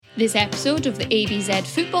This episode of the ABZ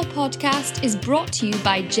Football Podcast is brought to you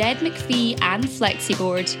by Jed McPhee and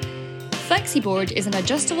Flexiboard. Flexiboard is an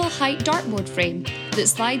adjustable height dartboard frame that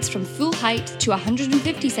slides from full height to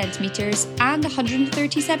 150 centimetres and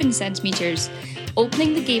 137 centimetres,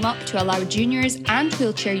 opening the game up to allow juniors and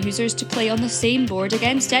wheelchair users to play on the same board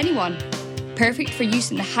against anyone. Perfect for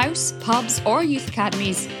use in the house, pubs or youth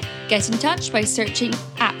academies. Get in touch by searching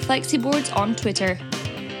at Flexiboards on Twitter.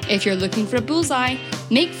 If you're looking for a bullseye,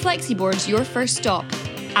 make Flexiboards your first stop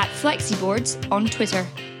at Flexiboards on Twitter.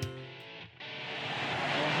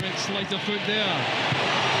 Great sleight of foot there.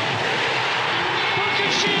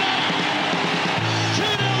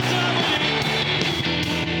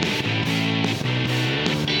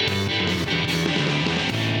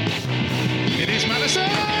 It is Madison!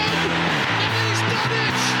 And he's done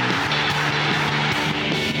it!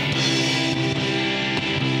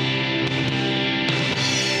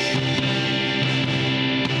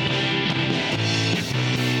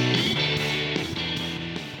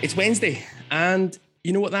 It's Wednesday, and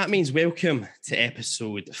you know what that means. Welcome to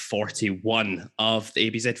episode 41 of the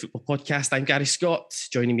ABZ Football Podcast. I'm Gary Scott.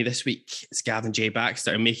 Joining me this week is Gavin J.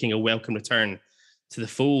 Baxter, making a welcome return to the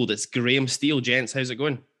fold. It's Graham Steele. Gents, how's it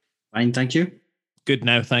going? Fine, thank you. Good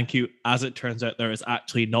now, thank you. As it turns out, there is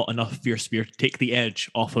actually not enough fierce spear to take the edge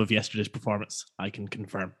off of yesterday's performance. I can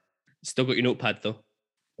confirm. Still got your notepad, though.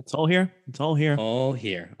 It's all here. It's all here. All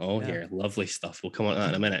here. Lovely stuff. We'll come on to that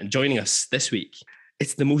in a minute. And joining us this week,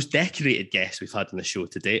 it's the most decorated guest we've had on the show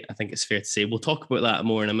to date. I think it's fair to say. We'll talk about that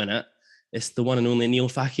more in a minute. It's the one and only Neil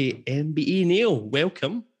Faki, MBE. Neil,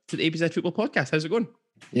 welcome to the ABZ Football Podcast. How's it going?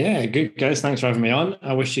 Yeah, good, guys. Thanks for having me on.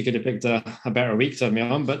 I wish you could have picked a better week to have me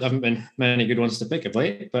on, but there haven't been many good ones to pick of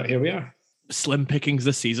late, but here we are. Slim pickings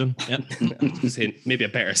this season. Yep. I was saying maybe a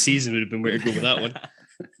better season would have been where to go with that one.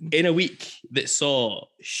 In a week that saw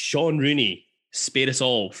Sean Rooney spare us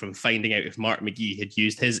all from finding out if Mark McGee had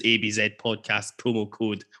used his ABZ podcast promo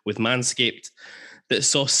code with Manscaped, that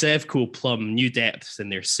saw Sevco plumb new depths in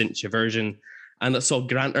their cincha version, and that saw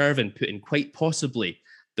Grant Irvin put in quite possibly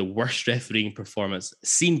the worst refereeing performance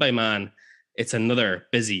seen by man. It's another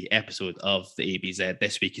busy episode of the ABZ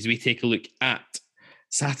this week as we take a look at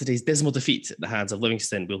Saturday's dismal defeat at the hands of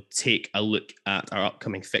Livingston. We'll take a look at our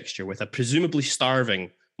upcoming fixture with a presumably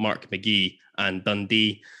starving Mark McGee and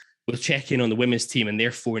Dundee. We'll check in on the women's team and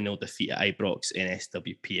their 4-0 defeat at Ibrox in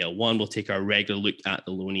SWPL1. We'll take our regular look at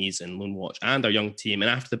the loanees and Loan Watch and our young team.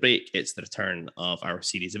 And after the break, it's the return of our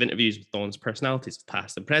series of interviews with Don's personalities of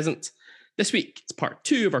past and present. This week, it's part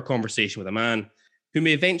 2 of our conversation with a man who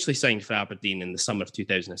may eventually sign for Aberdeen in the summer of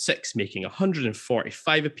 2006, making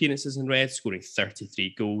 145 appearances in red, scoring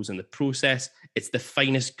 33 goals in the process. It's the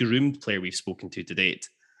finest groomed player we've spoken to date.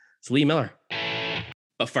 It's Lee Miller.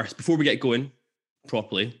 But first, before we get going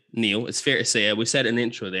properly, Neil, it's fair to say, we said in the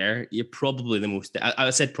intro there, you're probably the most,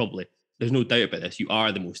 I said probably, there's no doubt about this, you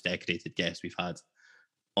are the most decorated guest we've had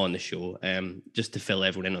on the show. Just to fill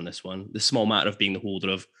everyone in on this one, the small matter of being the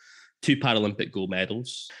holder of 2 Paralympic gold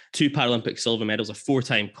medals, 2 Paralympic silver medals, a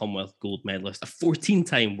 4-time Commonwealth gold medalist, a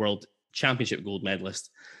 14-time World Championship gold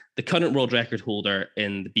medalist, the current world record holder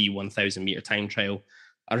in the B1000 metre time trial,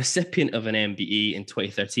 a recipient of an MBE in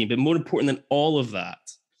 2013, but more important than all of that,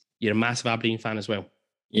 you're a massive Aberdeen fan as well.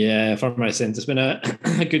 Yeah, for my sins, it's been a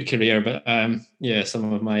good career, but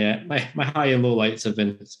some of my my high and low lights have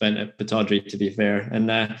been spent at Pittodrie, to be fair. And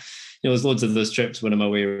there's loads of those trips when I'm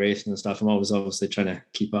away racing and stuff. I'm always obviously trying to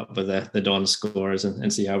keep up with the Don scores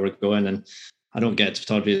and see how we're going. And I don't get to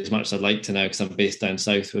Pittodrie as much as I'd like to now because I'm based down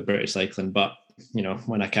south with British cycling. But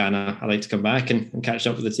when I can, I like to come back and catch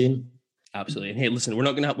up with the team. Absolutely. And hey, listen, we're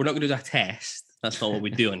not gonna do that test. That's not what we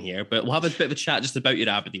do on here, but we'll have a bit of a chat just about your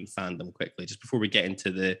Aberdeen fandom quickly, just before we get into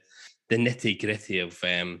the nitty gritty of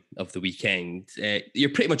the weekend. You're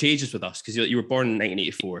pretty much ages with us because you were born in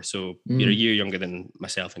 1984, so you're a year younger than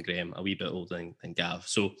myself and Graham, a wee bit older than Gav.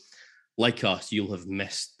 So, like us, you'll have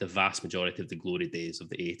missed the vast majority of the glory days of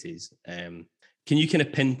the 80s. Can you kind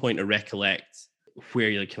of pinpoint or recollect where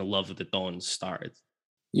your kind of love of the Dons started?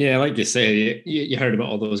 Yeah, like you say, you heard about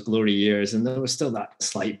all those glory years, and there was still that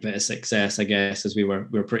slight bit of success, I guess, as we were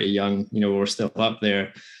pretty young. We were still up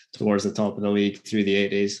there towards the top of the league through the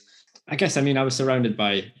 80s. I guess, I was surrounded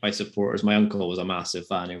by supporters. My uncle was a massive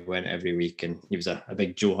fan who went every week, and he was a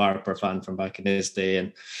big Joe Harper fan from back in his day,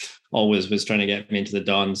 and always was trying to get me into the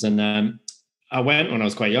Dons. And I went when I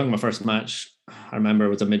was quite young. My first match, I remember,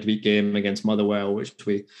 was a midweek game against Motherwell, which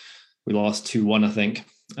we lost 2-1, I think.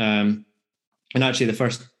 And actually, the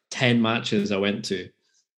first 10 matches I went to,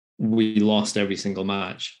 we lost every single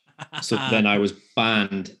match. So then I was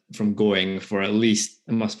banned from going for at least,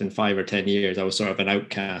 it must have been 5 or 10 years. I was sort of an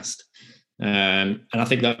outcast. And I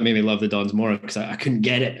think that made me love the Dons more because I couldn't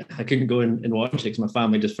get it. I couldn't go and watch it because my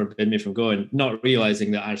family just forbid me from going, not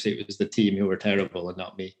realizing that actually it was the team who were terrible and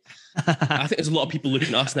not me. I think there's a lot of people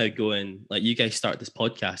looking at us now going, like, you guys start this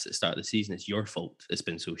podcast at the start of the season. It's your fault. It's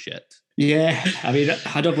been so shit. Yeah, I mean,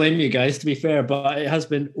 I don't blame you guys, to be fair, but it has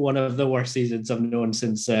been one of the worst seasons I've known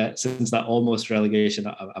since that almost relegation.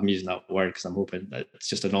 I'm using that word because I'm hoping that it's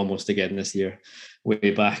just an almost again this year.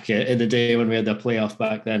 Way back in the day when we had the playoff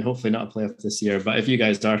back then. Hopefully not a playoff this year, but if you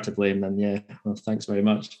guys are to blame, then yeah, well, thanks very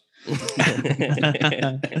much.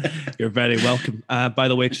 You're very welcome. By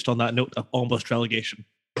the way, just on that note of almost relegation,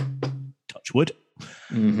 touch wood.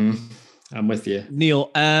 Mm-hmm. I'm with you.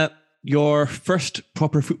 Neil, your first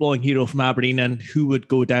proper footballing hero from Aberdeen, and who would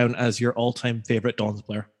go down as your all-time favourite Dons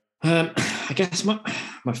player? I guess my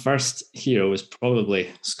first hero was probably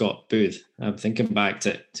Scott Booth. I'm thinking back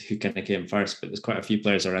to who kind of came first, but there's quite a few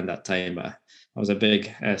players around that time. But I was a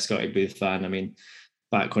big Scotty Booth fan. I mean,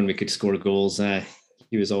 back when we could score goals,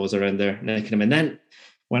 he was always around there nicking him. And then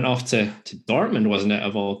went off to Dortmund, wasn't it,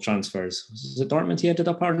 of all transfers? Was it Dortmund he ended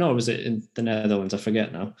up, or no, was it in the Netherlands? I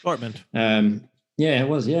forget now. Dortmund. Yeah, it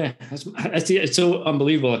was. Yeah, it's so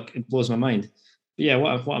unbelievable. It blows my mind. But yeah,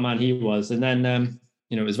 what a man he was. And then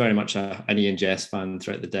it was very much an Ian Jess fan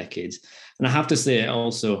throughout the decades. And I have to say,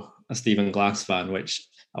 also a Stephen Glass fan, which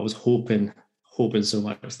I was hoping so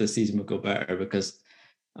much this season would go better because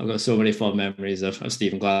I've got so many fond memories of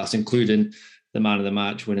Stephen Glass, including the man of the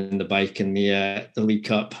match winning the bike in the League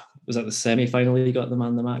Cup. Was that the semi-final he got the man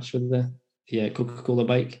of the match with the Coca-Cola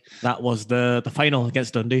bike? That was the final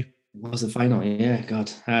against Dundee. Was the final? Yeah,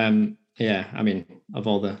 God. Yeah, I mean, of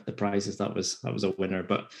all the prizes, that was a winner.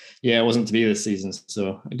 But yeah, it wasn't to be this season.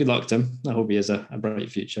 So good luck to him. I hope he has a bright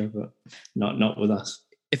future, but not with us.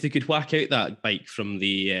 If they could whack out that bike from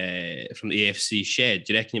the AFC shed,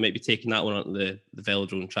 do you reckon you might be taking that one onto the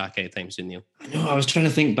Velodrome track anytime soon, Neil? No, I was trying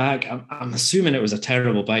to think back. I'm assuming it was a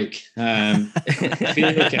terrible bike. I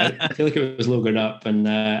feel like it was logoed up, and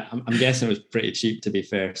I'm guessing it was pretty cheap, to be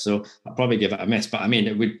fair. So I'll probably give it a miss. But I mean,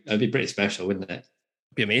 it'd be pretty special, wouldn't it?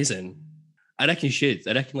 It'd be amazing. I reckon you should.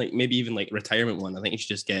 I reckon maybe even a retirement one. I think you should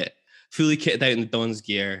just get fully kitted out in the Dons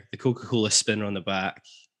gear, the Coca-Cola spinner on the back.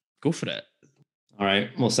 Go for it. All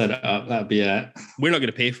right, we'll set it up. That'd be it. We're not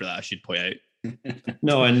going to pay for that, I should point out.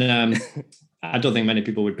 No, and I don't think many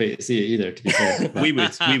people would pay to see it either, to be fair. We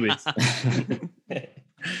would.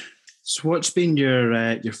 So what's been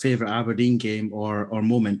your favourite Aberdeen game or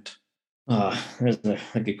moment? Oh, there's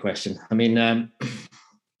a good question. I mean, I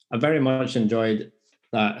very much enjoyed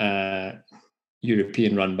that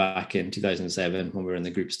European run back in 2007 when we were in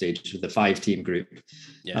the group stage with the 5-team group.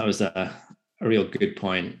 Yeah. That was a real good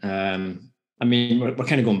point. I mean, we're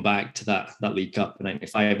kind of going back to that League Cup in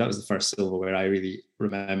 '95. That was the first silverware I really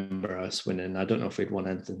remember us winning. I don't know if we'd won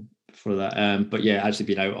anything before that. But yeah, actually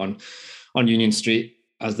being out on Union Street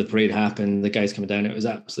as the parade happened, the guys coming down, it was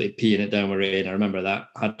absolutely peeing it down with rain. I remember that.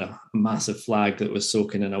 I had a massive flag that was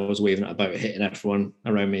soaking and I was waving it about, hitting everyone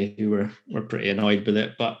around me who were pretty annoyed with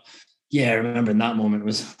it. But yeah, remembering that moment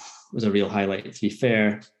was a real highlight, to be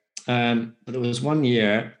fair. But there was one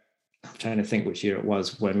year, I'm trying to think which year it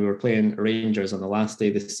was, when we were playing Rangers on the last day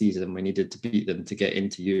of the season. We needed to beat them to get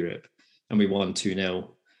into Europe, and we won 2-0.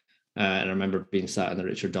 And I remember being sat in the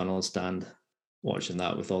Richard Donald stand watching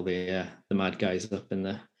that with all the mad guys up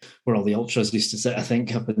in where all the ultras used to sit, I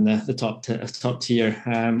think, up in the top tier.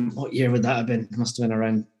 What year would that have been? It must have been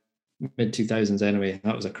around mid-2000s anyway.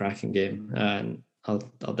 That was a cracking game, and I'll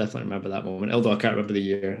definitely remember that moment. Although I can't remember the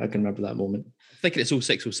year, I can remember that moment. I think it's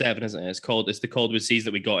 06, 07, isn't it? It's the Caldwood season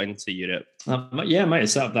that we got into Europe. Yeah, I might have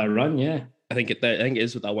set up that run. Yeah, I think it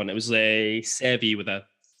is with that one. It was a Sevi with a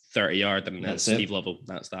 30-yard, and that's Steve Lovell.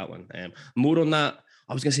 That's that one. More on that.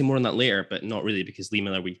 I was going to say more on that later, but not really, because Lee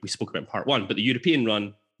Miller we spoke about in part 1. But the European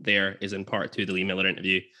run there is in part 2. The Lee Miller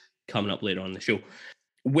interview coming up later on in the show.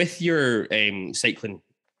 With your cycling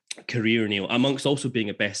career, Neil, amongst also being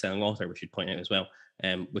a best-selling author, we should point out as well.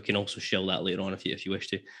 We can also shill that later on if you wish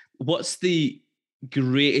to. What's the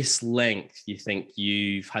greatest length you think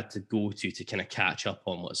you've had to go to kind of catch up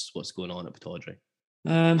on what's going on at Pittodrie?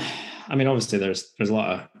 I mean, obviously there's a lot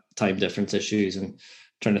of time difference issues and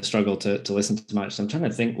trying to struggle to listen to matches. I'm trying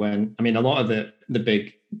to think when, I mean, a lot of the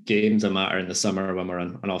big games that matter in the summer when we're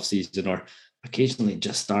on off season, or occasionally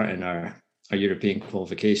just starting our European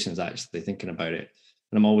qualifications, actually thinking about it.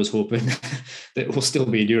 And I'm always hoping that we'll still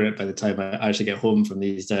be in Europe by the time I actually get home from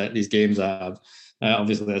these games I have.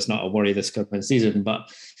 Obviously, that's not a worry this coming season, but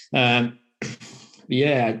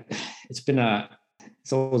yeah,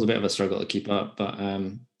 it's always a bit of a struggle to keep up. But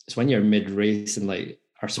it's when you're mid-race and like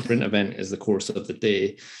our sprint event is the course of the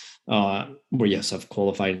day. where you have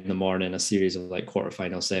qualified in the morning, a series of like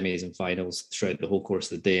quarterfinal, semis, and finals throughout the whole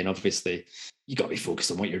course of the day. And obviously, you got to be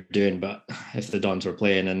focused on what you're doing. But if the Dons were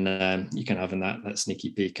playing and you can have that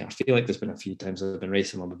sneaky peek, I feel like there's been a few times I've been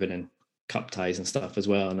racing when we've been in cup ties and stuff as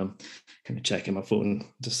well, and I'm kind of checking my phone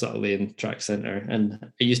just subtly in track centre. And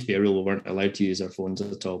it used to be a rule we weren't allowed to use our phones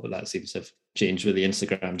at all, but that seems to have changed with the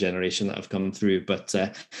Instagram generation that have come through. But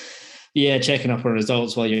yeah, checking up on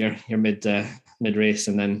results while you're mid race,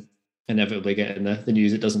 and then inevitably getting the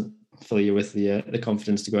news. It doesn't fill you with the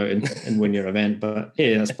confidence to go out and win your event. But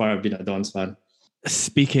yeah, that's part of being a Dons fan.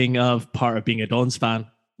 Speaking of part of being a Dons fan,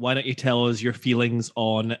 why don't you tell us your feelings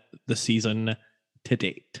on the season to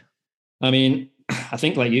date? I mean, I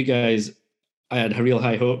think like you guys, I had real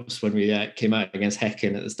high hopes when we came out against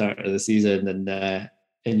Häcken at the start of the season and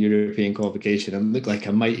in European qualification, and looked like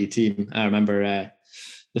a mighty team. I remember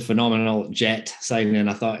the phenomenal Jet signing.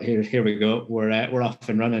 I thought, here we go, we're off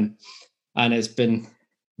and running, and it's been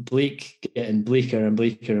bleak, getting bleaker and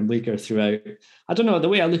bleaker and bleaker throughout. I don't know, the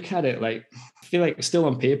way I look at it, like I feel like still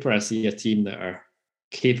on paper I see a team that are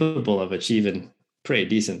capable of achieving pretty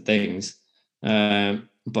decent things,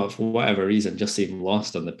 but for whatever reason just seem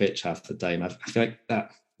lost on the pitch half the time. I feel like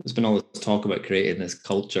that there's been all this talk about creating this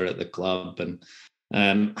culture at the club, and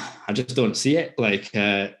I just don't see it. Like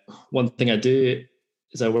one thing I do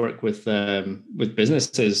is I work with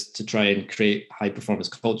businesses to try and create high performance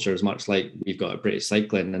cultures, much like we've got at British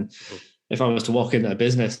Cycling. And if I was to walk into a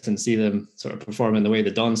business and see them sort of performing the way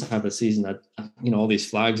the Dons have this season, all these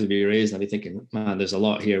flags would be raised, and I'd be thinking, man, there's a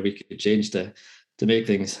lot here we could change to make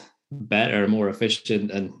things better, more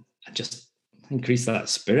efficient, and just increase that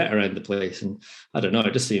spirit around the place. And I don't know,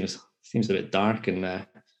 it just seems a bit dark, and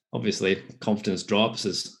obviously confidence drops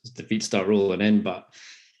as defeats start rolling in. But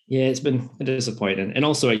yeah, it's been disappointing. And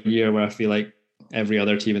also a year where I feel like every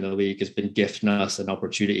other team in the league has been gifting us an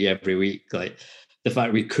opportunity every week. Like the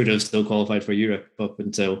fact we could have still qualified for Europe up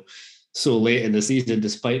until so late in the season,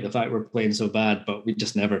 despite the fact we're playing so bad, but we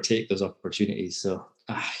just never take those opportunities. So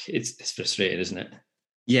it's frustrating, isn't it?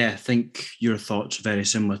 Yeah, I think your thoughts are very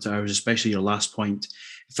similar to ours, especially your last point.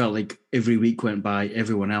 It felt like every week went by,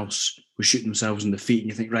 everyone else was shooting themselves in the feet, and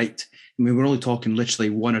you think, right, I mean, we're only talking literally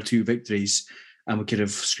one or two victories, and we could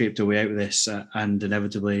have scraped our way out of this, and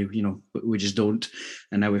inevitably, we just don't.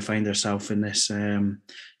 And now we find ourselves in this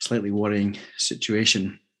slightly worrying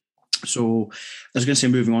situation. So I was going to say,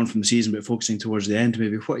 moving on from the season, but focusing towards the end,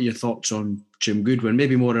 maybe what are your thoughts on Jim Goodwin?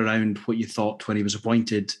 Maybe more around what you thought when he was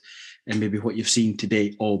appointed, and maybe what you've seen to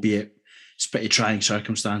date, albeit it's pretty trying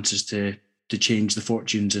circumstances to change the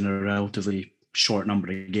fortunes in a relatively short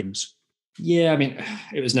number of games. Yeah, I mean,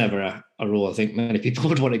 it was never a role I think many people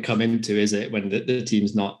would want to come into, is it, when the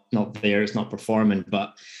team's not there, it's not performing.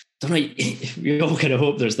 But I don't know, we all kind of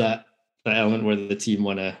hope there's that element where the team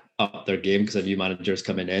want to up their game because a new manager's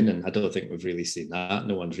coming in, and I don't think we've really seen that.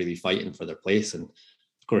 No one's really fighting for their place, and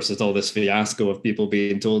of course there's all this fiasco of people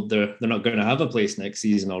being told they're not going to have a place next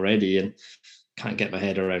season already, and can't get my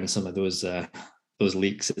head around some of those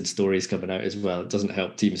leaks and stories coming out as well. It doesn't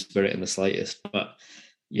help team spirit in the slightest. But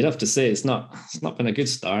you'd have to say it's not been a good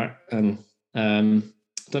start. And I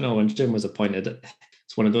don't know, when Jim was appointed,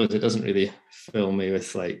 it's one of those, it doesn't really fill me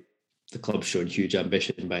with like the club showing huge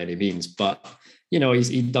ambition by any means. But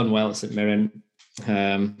he'd done well at St Mirren.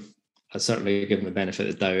 I certainly give him the benefit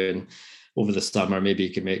of the doubt, and over the summer maybe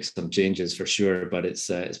he can make some changes for sure. But it's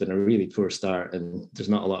been a really poor start, and there's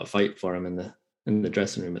not a lot of fight for him in the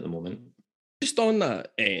dressing room at the moment. Just on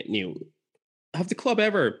that, Neil, have the club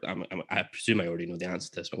ever, I presume I already know the answer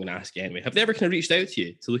to this, but I'm going to ask you anyway, have they ever kind of reached out to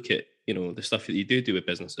you to look at, the stuff that you do with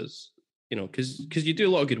businesses? Because you do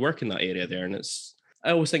a lot of good work in that area there, and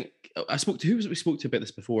I always think, who was it we spoke to about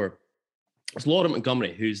this before? It's Laura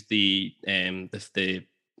Montgomery, who's the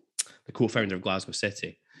co-founder of Glasgow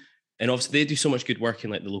City. And obviously they do so much good work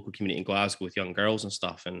in like the local community in Glasgow with young girls and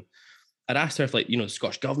stuff. And I'd asked her if the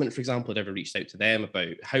Scottish government, for example, had ever reached out to them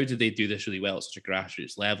about how did they do this really well at such a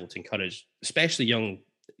grassroots level to encourage especially young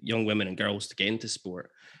women and girls to get into sport.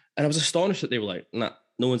 And I was astonished that they were like, nah,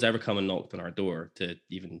 no one's ever come and knocked on our door to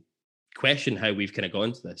even question how we've kind of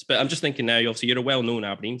gone to this. But I'm just thinking now, obviously you're a well-known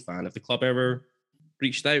Aberdeen fan. Have the club ever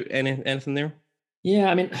reached out? Anything there?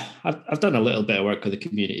 Yeah, I mean, I've done a little bit of work with the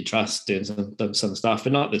community trust, doing some stuff,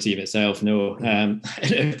 but not the team itself. No,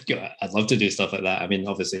 I'd love to do stuff like that. I mean,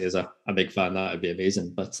 obviously, as a big fan, that would be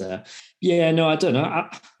amazing. But yeah, no, I don't know.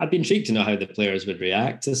 I'd be intrigued to know how the players would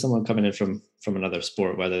react to someone coming in from another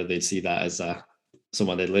sport, whether they'd see that as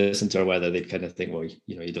someone they'd listen to, or whether they'd kind of think, well,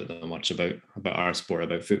 you don't know much about our sport,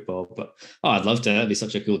 about football. But I'd love to. That'd be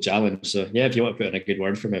such a cool challenge. So yeah, if you want to put in a good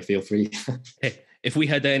word for me, feel free. if we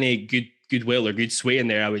had any goodwill or good sway in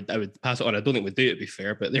there, I would pass it on. I don't think we'd do it, to be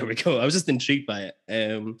fair, but there we go. I was just intrigued by it.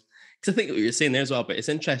 Because I think what you're saying there as well, but it's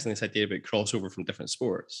interesting, this idea about crossover from different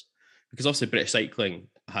sports. Because obviously British cycling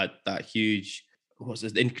had that huge, what's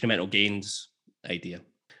this, incremental gains idea.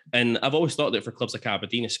 And I've always thought that for clubs like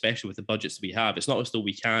Aberdeen, especially with the budgets that we have, it's not as though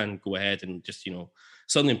we can go ahead and just,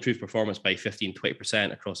 suddenly improve performance by 15,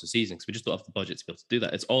 20% across the season, because we just don't have the budget to be able to do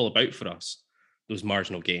that. It's all about, for us, those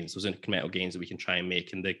marginal gains, those incremental gains that we can try and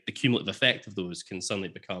make. And the cumulative effect of those can suddenly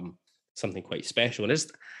become something quite special. And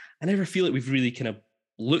I never feel like we've really kind of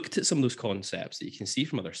looked at some of those concepts that you can see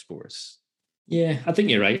from other sports. Yeah, I think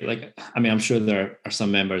you're right. Like, I mean, I'm sure there are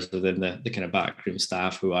some members within the kind of backroom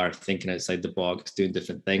staff who are thinking outside the box, doing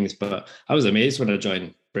different things. But I was amazed when I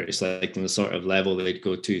joined British Cycling, the sort of level they'd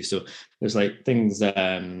go to. So there's like things,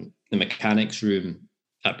 the mechanics room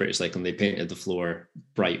at British Cycling, they painted the floor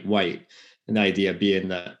bright white. And the idea being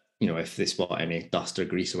that, if they spot any dust or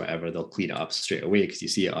grease or whatever, they'll clean it up straight away because you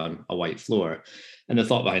see it on a white floor. And the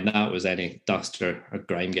thought behind that was any dust or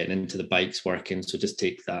grime getting into the bikes working. So just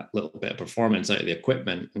take that little bit of performance out of the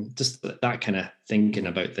equipment, and just that kind of thinking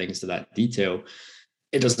about things to that detail.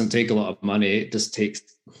 It doesn't take a lot of money. It just takes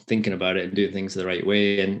thinking about it and doing things the right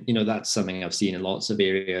way. And, that's something I've seen in lots of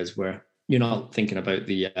areas where you're not thinking about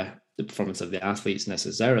the performance of the athletes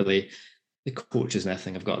necessarily. The coaches and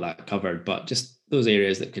everything have got that covered, but just those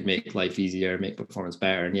areas that could make life easier, make performance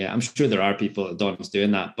better. And yeah, I'm sure there are people at Don's doing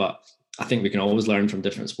that, but I think we can always learn from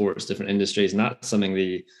different sports, different industries. And that's something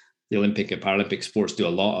the Olympic and Paralympic sports do a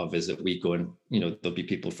lot of, is that we go and, there'll be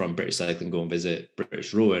people from British Cycling go and visit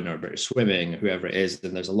British rowing or British swimming, whoever it is.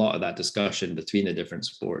 And there's a lot of that discussion between the different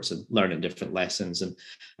sports and learning different lessons. And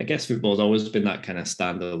I guess football's always been that kind of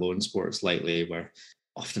standalone sport slightly, where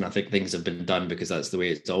often I think things have been done because that's the way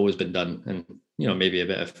it's always been done. And, maybe a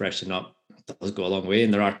bit of freshen up does go a long way.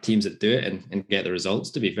 And there are teams that do it and get the results,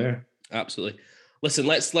 to be fair. Absolutely. Listen,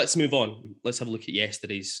 let's move on. Let's have a look at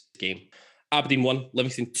yesterday's game. Aberdeen 1,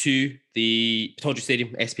 Livingston 2, the Pittodrie Stadium,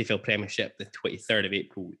 SPFL Premiership, the 23rd of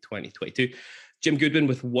April, 2022. Jim Goodwin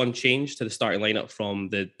with one change to the starting lineup from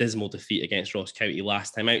the dismal defeat against Ross County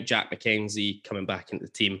last time out. Jack McKenzie coming back into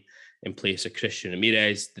the team in place of Christian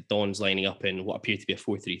Ramirez. The Dons lining up in what appeared to be a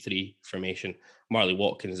 4-3-3 formation. Marley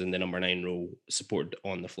Watkins in the number 9 role, supported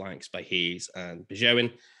on the flanks by Hayes and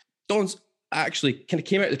Bajewin. Dons actually kind of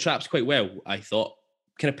came out of the traps quite well, I thought.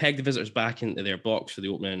 Kind of pegged the visitors back into their box for the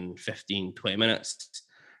opening 15, 20 minutes.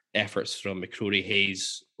 Efforts from McCrory,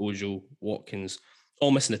 Hayes, Ojo, Watkins,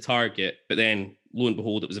 all missing the target. But then, lo and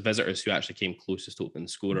behold, it was the visitors who actually came closest to opening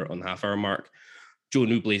the scorer on the half-hour mark. Joe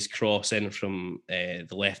Newbley's cross in from the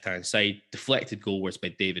left-hand side, deflected goalwards by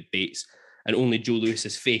David Bates, and only Joe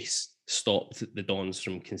Lewis's face stopped the Dons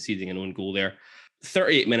from conceding an own goal there.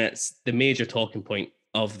 38 minutes, the major talking point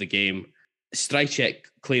of the game. Strychek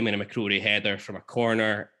claiming a McCrory header from a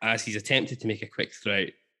corner as he's attempted to make a quick throw.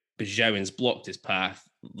 Bajewin's blocked his path.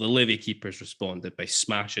 The Livi keepers responded by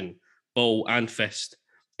smashing ball and fist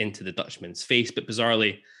into the Dutchman's face. But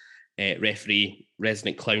bizarrely, referee,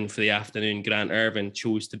 resident clown for the afternoon, Grant Irvin,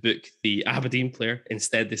 chose to book the Aberdeen player,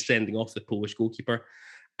 instead of sending off the Polish goalkeeper.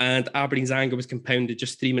 And Aberdeen's anger was compounded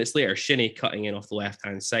just 3 minutes later. Shinnie cutting in off the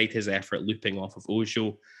left-hand side, his effort looping off of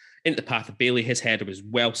Ojo into the path of Bailey. His header was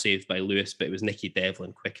well saved by Lewis, but it was Nicky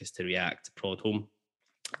Devlin quickest to react to prod home.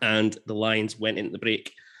 And the Lions went into the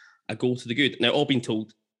break, a goal to the good. Now, all being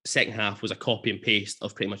told, second half was a copy and paste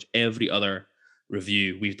of pretty much every other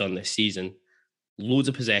review we've done this season. Loads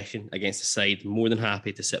of possession against the side, more than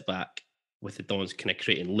happy to sit back with the Dons kind of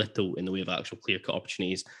creating little in the way of actual clear-cut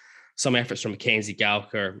opportunities. Some efforts from McKenzie,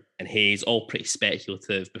 Gallagher and Hayes, all pretty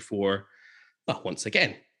speculative before, well, once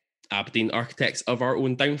again, Aberdeen architects of our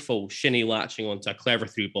own downfall. Shinnie latching onto a clever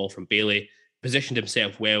through ball from Bailey, positioned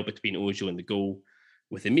himself well between Ojo and the goal,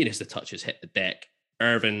 with the merest of touches hit the deck.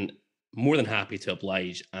 Irvin more than happy to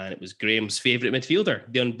oblige, and it was Graham's favourite midfielder,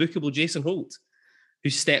 the unbookable Jason Holt, who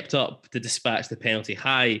stepped up to dispatch the penalty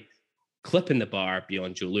high, clipping the bar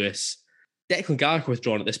beyond Joe Lewis. Declan Gallagher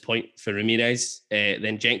withdrawn at this point for Ramirez.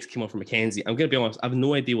 Then Jenks came on for McKenzie. I'm going to be honest, I have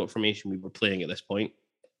no idea what formation we were playing at this point.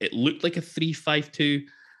 It looked like a 3-5-2.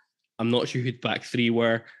 I'm not sure who the back three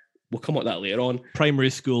were. We'll come on that later on. Primary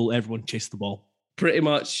school, everyone chased the ball. Pretty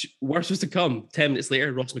much. Worse was to come. 10 minutes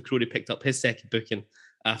later, Ross McCrory picked up his second booking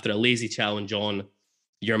after a lazy challenge on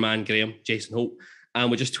your man Graham, Jason Holt. And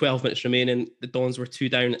with just 12 minutes remaining, the Dons were 2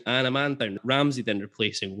 down and a man down. Ramsey then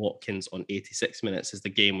replacing Watkins on 86 minutes as the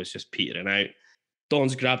game was just petering out.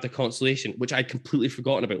 Dons grabbed a consolation, which I'd completely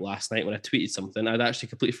forgotten about last night when I tweeted something. I'd actually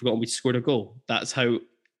completely forgotten we'd scored a goal. That's how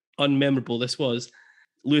unmemorable this was.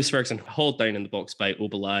 Lewis Ferguson hauled down in the box by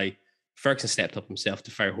Obalai Ferguson stepped up himself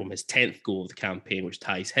to fire home his 10th goal of the campaign, which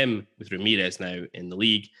ties him with Ramirez now in the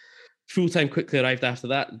league. Full-time quickly arrived after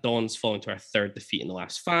that. Dons falling to our third defeat in the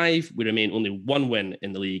last 5. We remain only 1 win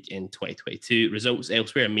in the league in 2022. Results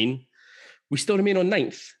elsewhere mean we still remain on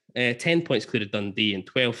 9th. 10 points clear of Dundee in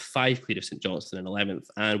 12th, 5 clear of St Johnstone in 11th,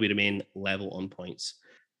 and we remain level on points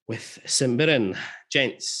with St Mirren.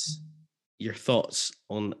 Gents, your thoughts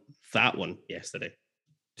on that one yesterday?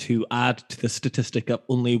 To add to the statistic of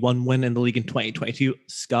only 1 win in the league in 2022,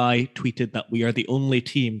 Sky tweeted that we are the only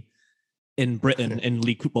team in Britain in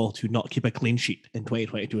league football to not keep a clean sheet in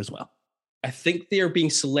 2022 as well. I think they are being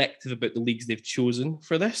selective about the leagues they've chosen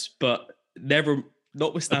for this, but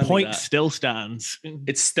notwithstanding the point that, still stands.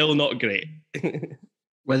 It's still not great.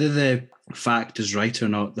 Whether the fact is right or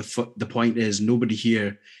not, the point is nobody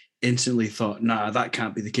here instantly thought, nah, that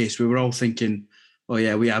can't be the case. We were all thinking, oh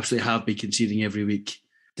yeah, we absolutely have been conceding every week.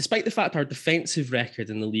 Despite the fact our defensive record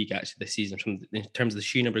in the league actually this season, in terms of the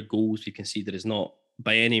sheer number of goals we conceded, is not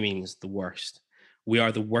by any means the worst. We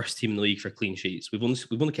are the worst team in the league for clean sheets. We've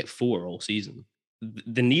only kept 4 all season.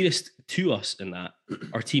 The nearest to us in that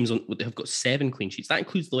are teams have got 7 clean sheets. That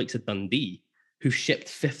includes the likes of Dundee, who've shipped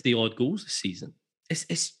 50 odd goals this season.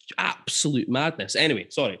 It's absolute madness. Anyway,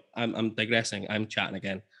 sorry, I'm digressing. I'm chatting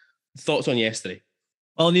again. Thoughts on yesterday?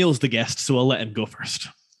 Well, Neil's the guest, so I'll let him go first.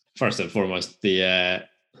 First and foremost, the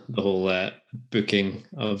whole booking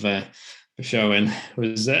of Showing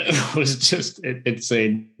was just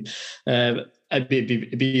insane. It'd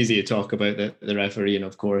be easy to talk about the refereeing,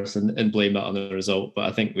 of course, and blame that on the result, but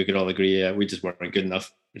I think we could all agree we just weren't good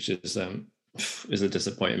enough, which is a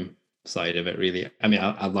disappointing side of it, really. I mean,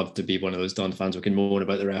 I'd love to be one of those Don fans who can moan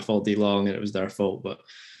about the ref all day long and it was their fault, but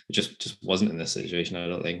it just wasn't in this situation, I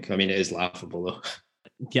don't think. I mean, it is laughable though.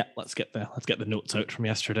 Yeah, let's get the notes out from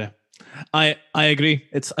yesterday. I agree.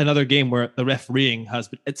 It's another game where the refereeing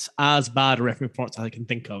it's as bad a refereeing performance as I can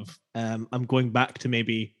think of. I'm going back to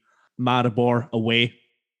maybe Maribor away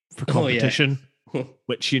for competition,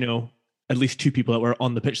 which, at least 2 people that were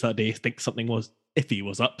on the pitch that day think something was iffy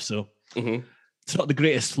was up. So It's not the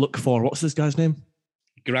greatest look for. What's this guy's name?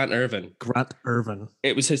 Grant Irvin.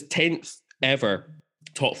 It was his 10th ever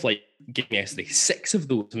top flight game yesterday. 6 of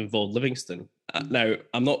those involved Livingston. Now,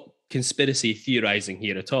 I'm not conspiracy theorizing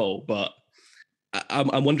here at all, but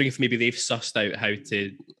I'm wondering if maybe they've sussed out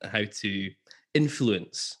how to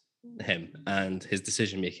influence him and his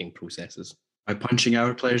decision-making processes. By punching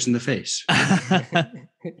our players in the face.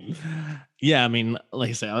 Yeah, I mean,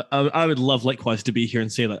 like I say, I would love likewise to be here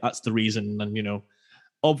and say that that's the reason. And,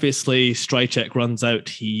 obviously Strychek runs out.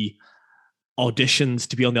 He auditions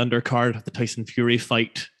to be on the undercard of the Tyson Fury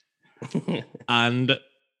fight. And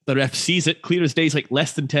the ref sees it clear as day. He's like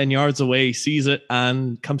less than 10 yards away, sees it,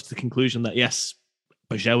 and comes to the conclusion that, yes,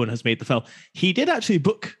 Bajowan has made the foul. He did actually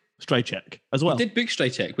book Strychek as well. He did book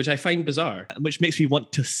Strychek, which I find bizarre. Which makes me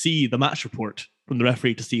want to see the match report from the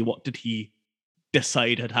referee to see what did he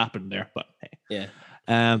decide had happened there. But hey.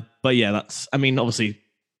 Yeah. But yeah, obviously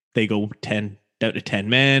they go 10 down to 10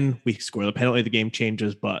 men. We score the penalty, the game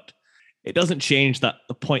changes, but it doesn't change the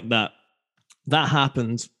point that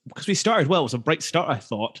happens because we started well. It was a bright start, I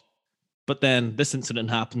thought. But then this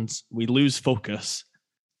incident happens. We lose focus.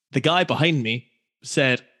 The guy behind me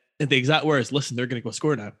said in the exact words, listen, they're going to go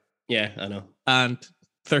score now. Yeah, I know. And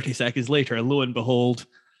 30 seconds later, lo and behold,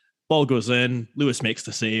 ball goes in. Lewis makes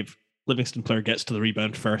the save. Livingston player gets to the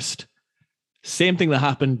rebound first. Same thing that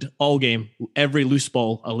happened all game. Every loose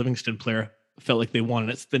ball, a Livingston player felt like they won.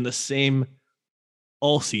 And it's been the same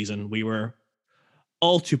all season. We were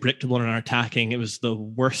all too predictable in our attacking. It was the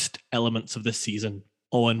worst elements of this season,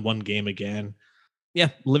 all in one game again. Yeah,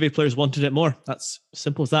 Livi players wanted it more. That's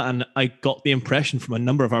simple as that. And I got the impression from a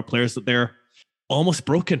number of our players that they're almost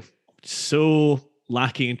broken. So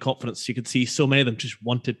lacking in confidence. You could see so many of them just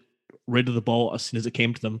wanted rid of the ball as soon as it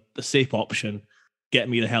came to them. The safe option, get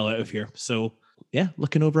me the hell out of here. So yeah,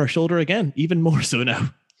 looking over our shoulder again, even more so now.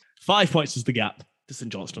 5 points is the gap to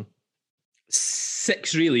St Johnstone.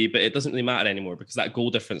 6 really, but it doesn't really matter anymore because that goal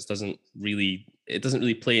difference doesn't really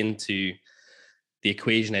play into the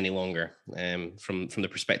equation any longer from the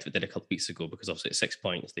perspective it did a couple of weeks ago, because obviously at 6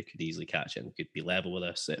 points they could easily catch it and could be level with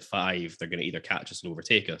us. At 5 they're going to either catch us and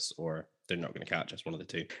overtake us, or they're not going to catch us, one of the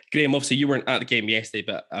two. Graham, obviously you weren't at the game yesterday,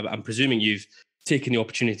 but I'm presuming you've taken the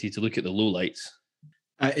opportunity to look at the lowlights.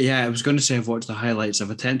 Yeah, I was going to say I've watched the highlights.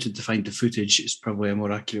 I've attempted to find the footage. It's probably a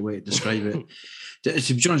more accurate way to describe it.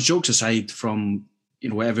 To be honest, jokes aside from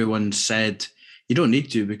what everyone said, you don't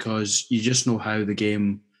need to, because you just know how the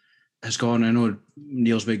game has gone. I know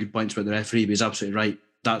Neil's made good points about the referee, but he's absolutely right.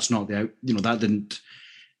 That's not that didn't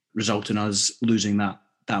result in us losing that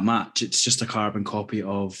match. It's just a carbon copy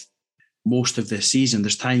of most of this season,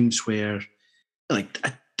 there's times where like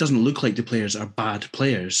it doesn't look like the players are bad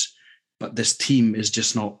players, but this team is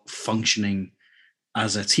just not functioning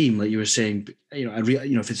as a team. Like you were saying,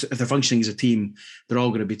 if they're functioning as a team, they're all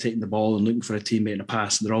going to be taking the ball and looking for a teammate in a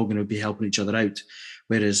pass, and they're all going to be helping each other out.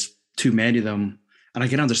 Whereas too many of them, and I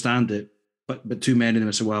can understand it, but too many of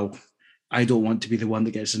them say, well, I don't want to be the one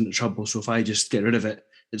that gets into trouble, so if I just get rid of it,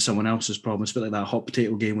 it's someone else's problem. It's a bit like that hot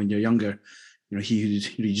potato game when you're younger. You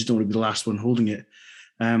just don't want to be the last one holding it.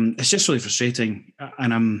 It's just really frustrating,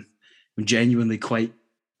 and I'm genuinely quite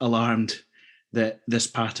alarmed that this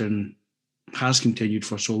pattern has continued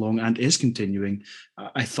for so long and is continuing.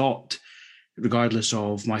 I thought, regardless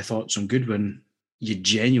of my thoughts on Goodwin, you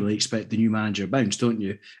genuinely expect the new manager bounce, don't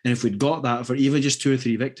you? And if we'd got that for even just 2 or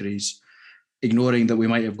 3 victories, ignoring that we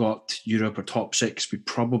might have got Europe or top 6, we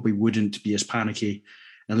probably wouldn't be as panicky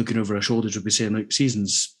and looking over our shoulders. We'd be saying, like,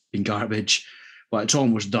 season's been garbage, but it's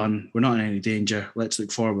almost done. We're not in any danger. Let's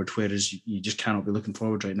look forward. Whereas you just cannot be looking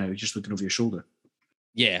forward right now. You're just looking over your shoulder.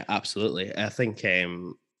 Yeah, absolutely. I think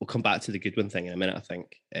we'll come back to the Goodwin thing in a minute. I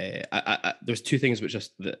think there's 2 things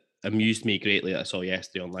that amused me greatly that I saw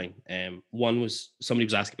yesterday online. One was somebody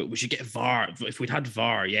was asking about we should get VAR. If we'd had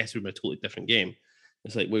VAR, yes, we'd have been a totally different game.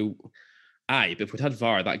 It's like, well, but if we'd had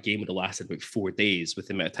VAR, that game would have lasted about 4 days with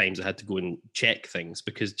the amount of times I had to go and check things,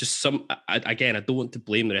 because just I don't want to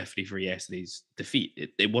blame the referee for yesterday's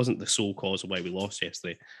defeat. It wasn't the sole cause of why we lost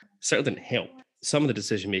yesterday. It certainly didn't help. Some of the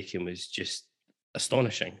decision making was just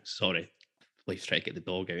astonishing. Sorry, Leif's trying to get the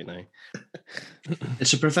dog out now.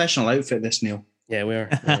 It's a professional outfit, this, Neil. Yeah, we are.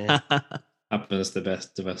 Happens the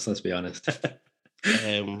best of us, let's be honest.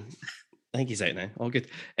 I think he's out now. All good.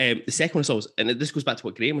 The second one I saw was, and this goes back to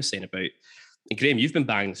what Graham was saying about, and Graham, you've been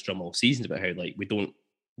banging this drum all season about how, like, we don't,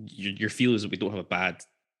 your feel is that we don't have a bad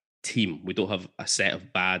team. We don't have a set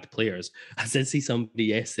of bad players. I did see somebody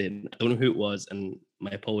yesterday, and I don't know who it was, and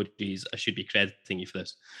my apologies, I should be crediting you for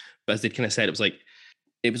this, but as they kind of said,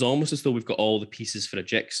 it was almost as though we've got all the pieces for a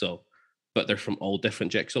jigsaw, but they're from all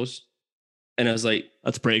different jigsaws. And I was like,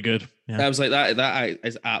 that's pretty good. Yeah. I was like, that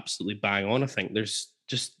is absolutely bang on. I think there's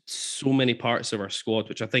just so many parts of our squad,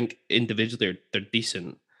 which I think individually they're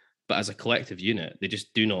decent, but as a collective unit, they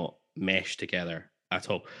just do not mesh together at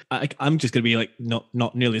all. I'm just going to be like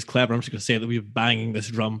not nearly as clever. I'm just going to say that we've been banging this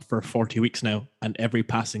drum for 40 weeks now, and every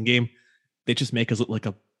passing game, they just make us look like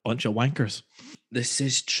a bunch of wankers. This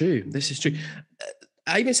is true.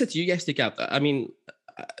 I even said to you yesterday, Gav, I mean,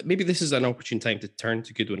 maybe this is an opportune time to turn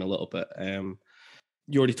to Goodwin a little bit.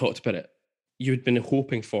 You already talked about it. You had been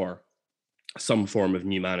hoping for some form of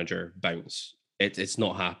new manager bounce. It's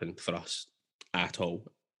not happened for us at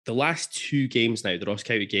all. The last 2 games now, the Ross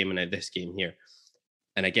County game and now this game here,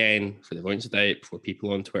 and again, for the avoidance of doubt, before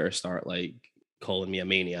people on Twitter start like calling me a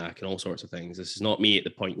maniac and all sorts of things, this is not me at the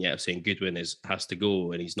point yet of saying Goodwin has to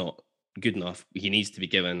go and he's not good enough. He needs to be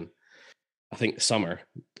given, I think, the summer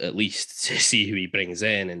at least, to see who he brings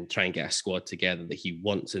in and try and get a squad together that he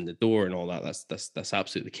wants in the door and all that. That's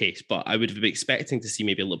absolutely the case. But I would be expecting to see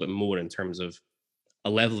maybe a little bit more in terms of a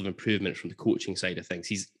level of improvement from the coaching side of things.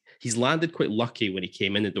 He's landed quite lucky when he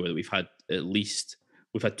came in the door that we've had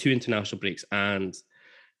 2 international breaks and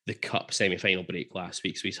the cup semi-final break last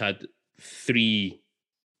week. So he's had 3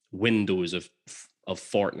 windows of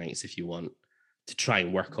fortnights, if you want, to try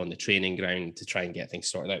and work on the training ground, to try and get things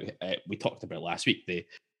sorted out. We talked about last week,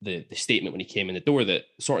 the statement when he came in the door that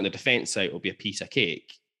sorting the defence out will be a piece of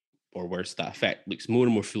cake, or words to that effect, looks more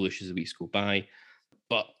and more foolish as the weeks go by.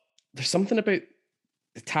 But there's something about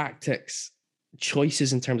the tactics,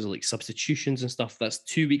 choices in terms of like substitutions and stuff. That's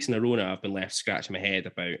 2 weeks in a row now I've been left scratching my head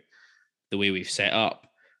about the way we've set up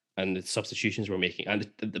and the substitutions we're making and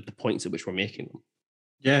the points at which we're making them.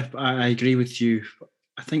 Yeah, I agree with you.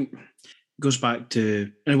 I think goes back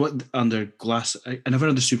to what under Glass. I never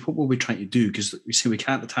understood what were we trying to do, because we say we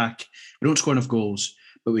can't attack, we don't score enough goals,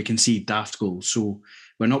 but we can see daft goals. So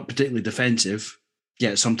we're not particularly defensive.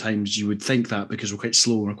 Yet sometimes you would think that because we're quite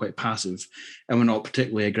slow and we're quite passive, and we're not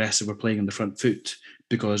particularly aggressive. We're playing on the front foot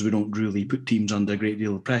because we don't really put teams under a great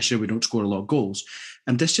deal of pressure. We don't score a lot of goals,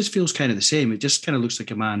 and this just feels kind of the same. It just kind of looks like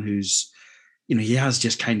a man who's, he has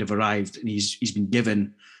just kind of arrived and he's been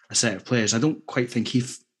given a set of players. I don't quite think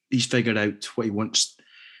he's figured out what he wants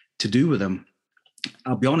to do with them.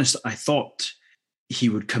 I'll be honest, I thought he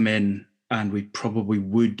would come in and we probably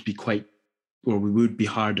would be we would be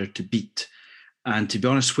harder to beat. And to be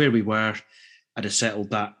honest, where we were, I'd have settled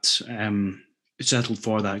for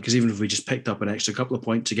that, because even if we just picked up an extra couple of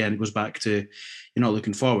points, again, it goes back to you're not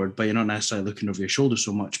looking forward, but you're not necessarily looking over your shoulder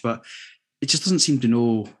so much. But it just doesn't seem to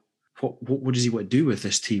know what does he want to do with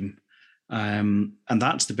this team. And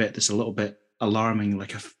that's the bit that's a little bit alarming.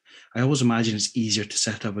 I always imagine it's easier to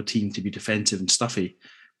set up a team to be defensive and stuffy,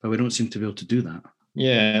 but we don't seem to be able to do that.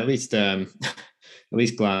 Yeah, at least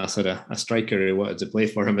Glass had a striker who wanted to play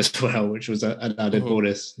for him as well, which was an added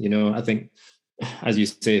bonus. I think, as you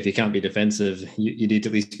say, if you can't be defensive, you need to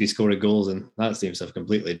at least be scoring goals, and that seems to have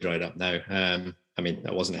completely dried up now.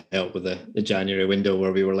 That wasn't a help with the January window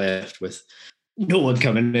where we were left with no one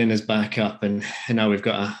coming in as backup, and now we've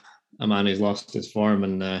got a man who's lost his form,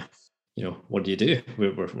 and what do you do?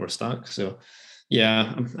 We're stuck. So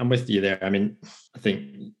yeah, I'm with you there. I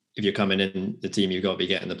think if you're coming in the team, you've got to be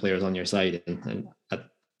getting the players on your side, and I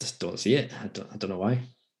just don't see it. I don't know why.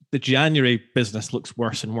 The January business looks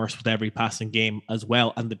worse and worse with every passing game as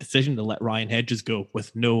well, and the decision to let Ryan Hedges go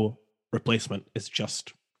with no replacement is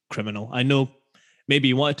just criminal. I know maybe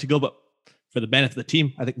you wanted to go, but for the benefit of the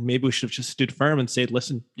team, I think maybe we should have just stood firm and said,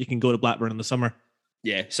 listen, you can go to Blackburn in the summer.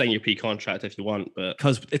 Yeah, sign your pre-contract if you want, but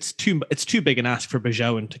because it's too big an ask for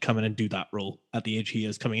Bajowan to come in and do that role at the age he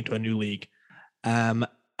is, coming into a new league.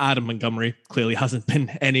 Adam Montgomery clearly hasn't been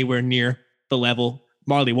anywhere near the level.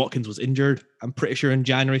 Marley Watkins was injured, I'm pretty sure, in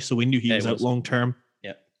January, so we knew he was out long term.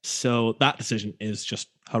 Yeah. So that decision is just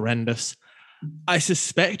horrendous. I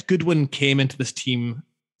suspect Goodwin came into this team,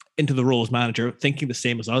 into the role as manager, thinking the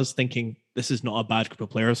same as us, thinking this is not a bad group of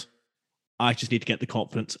players. I just need to get the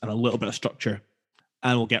confidence and a little bit of structure,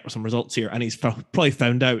 and we'll get some results here. And he's probably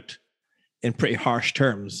found out in pretty harsh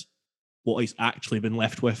terms what he's actually been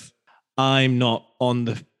left with. I'm not on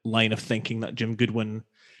the line of thinking that Jim Goodwin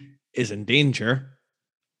is in danger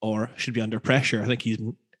or should be under pressure. I think he's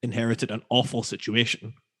inherited an awful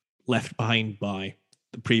situation left behind by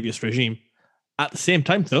the previous regime. At the same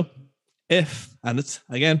time, though, if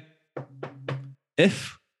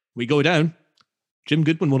we go down, Jim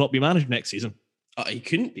Goodwin will not be managed next season. He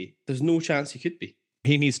couldn't be. There's no chance he could be.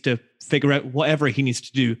 He needs to figure out whatever he needs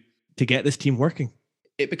to do to get this team working.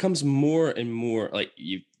 It becomes more and more like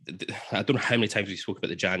I don't know how many times we spoke about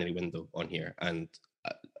the January window on here, and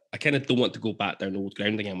I kind of don't want to go back down the old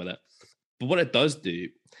ground again with it. But what it does do,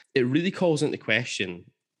 it really calls into question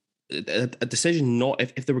a decision. Not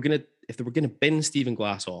if they were gonna bin Stephen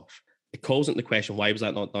Glass off, it calls into question why was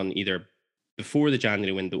that not done either before the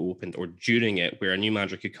January window opened or during it, where a new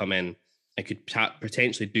manager could come in and could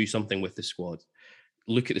potentially do something with the squad.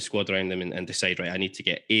 Look at the squad around them and decide, right, I need to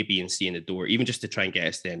get A, B, and C in the door, even just to try and get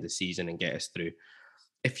us to the end of the season and get us through.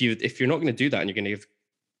 If you're not going to do that and you're going to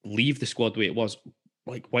leave the squad the way it was,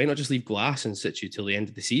 like, why not just leave Glass in situ till the end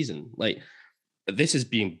of the season? Like, this is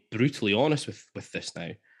being brutally honest with this now.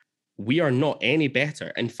 We are not any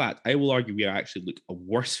better. In fact, I will argue we are actually a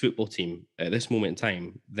worse football team at this moment in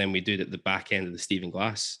time than we did at the back end of the Stephen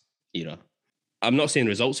Glass era. I'm not saying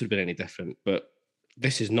the results would have been any different, but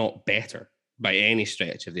this is not better by any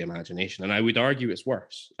stretch of the imagination. And I would argue it's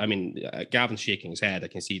worse. I mean, Gavin's shaking his head. I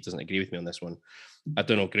can see he doesn't agree with me on this one. I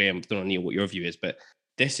don't know, Graham, I don't know, Neil, what your view is, but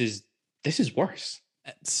this is worse.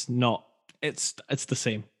 It's not. It's the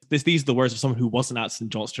same. These are the words of someone who wasn't at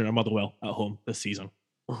St Johnstone or Motherwell at home this season.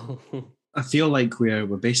 I feel like we're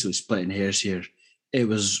basically splitting hairs here. It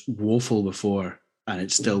was woeful before, and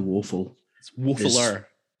it's still woeful. It's woefuler.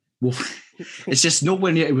 It's just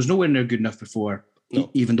nowhere near. It was nowhere near good enough before. No.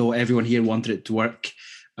 Even though everyone here wanted it to work,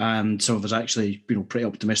 and some of us actually, pretty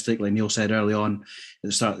optimistic, like Neil said early on at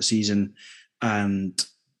the start of the season. And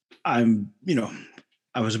I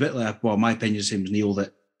was a bit like, well, my opinion is the same as Neil,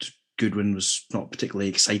 that Goodwin was not particularly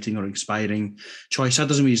exciting or inspiring choice. That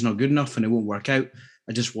doesn't mean he's not good enough and it won't work out.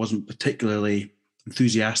 I just wasn't particularly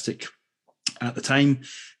enthusiastic at the time.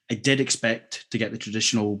 I did expect to get the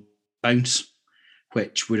traditional bounce,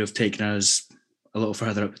 which would have taken us a little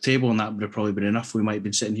further up the table, and that would have probably been enough. We might have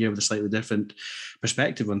been sitting here with a slightly different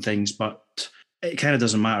perspective on things, but it kind of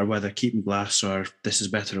doesn't matter whether keeping Glass or this is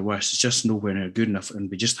better or worse. It's just nowhere near good enough,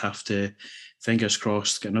 and we just have to, fingers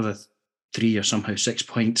crossed, get another 3 or somehow 6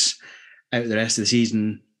 points out of the rest of the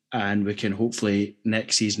season, and we can hopefully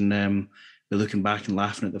next season be looking back and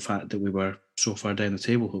laughing at the fact that we were so far down the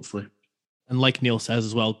table, hopefully. And like Neil says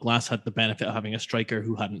as well, Glass had the benefit of having a striker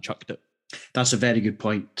who hadn't chucked it. That's a very good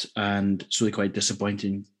point, and it's really quite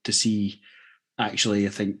disappointing to see. Actually, I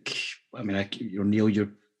think, Neil, your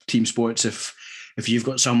team sports, if you've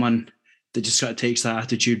got someone that just kind of takes that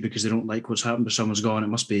attitude because they don't like what's happened but someone's gone, it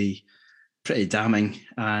must be pretty damning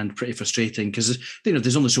and pretty frustrating, because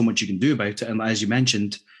there's only so much you can do about it, and as you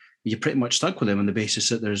mentioned, you're pretty much stuck with him on the basis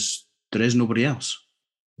that there is nobody else.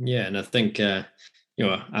 Yeah, and I think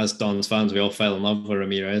as Dons fans, we all fell in love with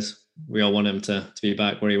Ramirez. We all want him to be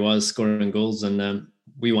back where he was, scoring goals, and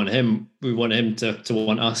we want him to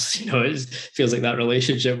want us. It feels like that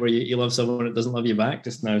relationship where you love someone that doesn't love you back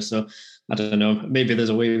just now. So I don't know, maybe there's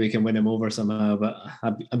a way we can win him over somehow, but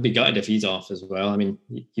I'd be gutted if he's off as well. I mean,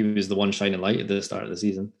 he was the one shining light at the start of the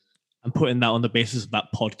season. I'm putting that on the basis of that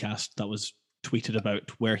podcast that was tweeted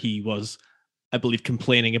about where he was, I believe,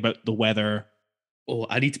 complaining about the weather. Oh,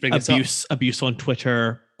 I need to bring this up. Abuse on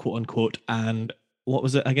Twitter, quote unquote. And what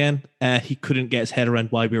was it again? He couldn't get his head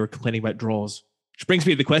around why we were complaining about draws. Which brings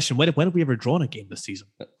me to the question, when have we ever drawn a game this season?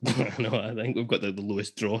 No, I think we've got the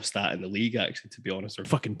lowest draw stat in the league, actually, to be honest.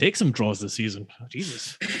 Fucking take some draws this season. Oh,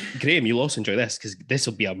 Jesus. Graham, you'll also enjoy this because this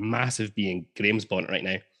will be a massive bee in Graham's bonnet right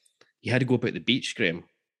now. You had to go about the beach, Graham.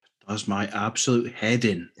 That's my absolute head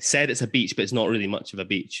in. Said it's a beach, but it's not really much of a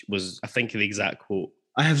beach, was, I think, the exact quote.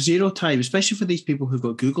 I have zero time, especially for these people who've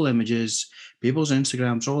got Google Images, people's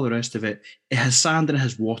Instagrams, all the rest of it. It has sand and it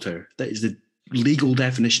has water. That is the legal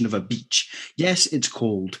definition of a beach. Yes, it's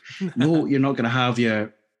cold. No, you're not going to have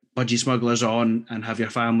your budgie smugglers on and have your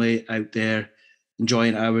family out there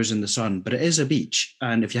enjoying hours in the sun, but it is a beach.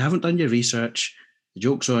 And if you haven't done your research, the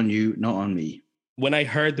joke's on you, not on me. When I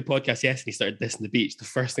heard the podcast yesterday, he started dissing the beach, the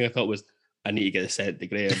first thing I thought was, I need to get a sent to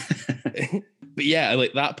Graham. But yeah,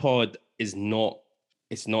 like that pod is not,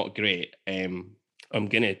 it's not great. Am I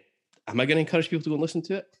going to encourage people to go and listen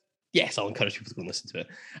to it? Yes, I'll encourage people to go and listen to it.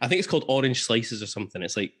 I think it's called Orange Slices or something.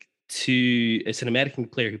 It's like it's an American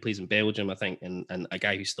player who plays in Belgium, I think, and a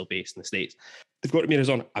guy who's still based in the States. They've got Ramirez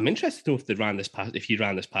on. I'm interested to know if he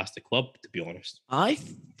ran this past the club, to be honest. I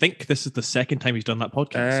think this is the second time he's done that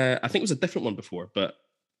podcast. I think it was a different one before, but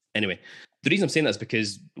anyway. The reason I'm saying that is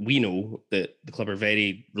because we know that the club are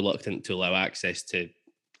very reluctant to allow access to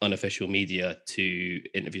unofficial media to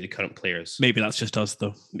interview the current players. Maybe that's just us,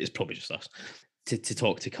 though. It's probably just us. To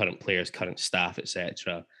talk to current players, current staff,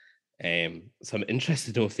 etc. So I'm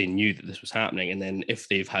interested to know if they knew that this was happening, and then if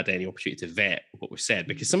they've had any opportunity to vet what was said,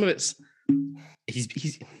 because some of it's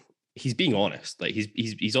he's being honest, like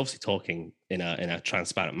he's obviously talking in a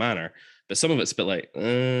transparent manner, but some of it's a bit like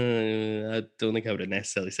I don't think I would have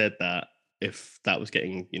necessarily said that if that was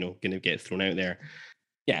going to get thrown out there.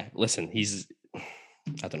 Yeah, listen,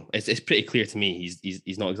 I don't know. It's pretty clear to me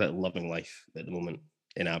he's not exactly loving life at the moment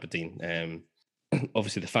in Aberdeen.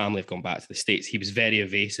 Obviously, the family have gone back to the States. He was very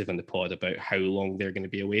evasive in the pod about how long they're going to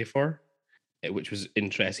be away for, which was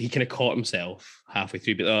interesting. He kind of caught himself halfway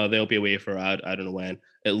through, but they'll be away for I don't know when,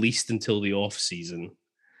 at least until the off season.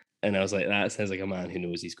 And I was like, that sounds like a man who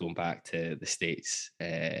knows he's going back to the States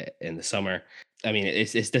in the summer. I mean,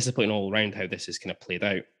 it's disappointing all around how this is kind of played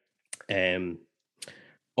out.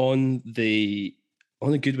 On the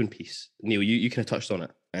Goodwin piece, Neil, you kind of touched on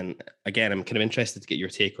it, and again, I'm kind of interested to get your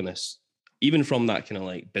take on this. Even from that kind of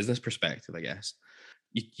like business perspective, I guess,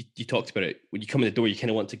 you talked about it. When you come in the door, you kind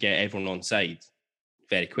of want to get everyone on side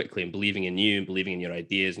very quickly and believing in you and believing in your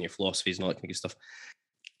ideas and your philosophies and all that kind of good stuff.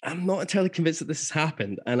 I'm not entirely convinced that this has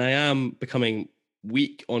happened. And I am becoming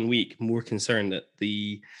week on week more concerned that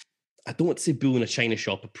I don't want to say bull in a china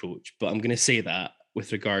shop approach, but I'm going to say that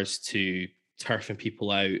with regards to turfing people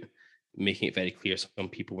out, making it very clear some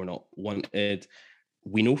people were not wanted.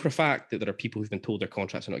 We know for a fact that there are people who've been told their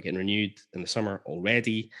contracts are not getting renewed in the summer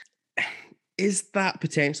already. Is that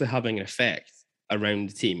potentially having an effect around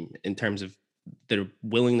the team in terms of their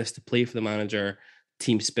willingness to play for the manager,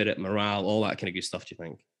 team spirit, morale, all that kind of good stuff, do you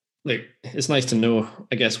think? Like, it's nice to know,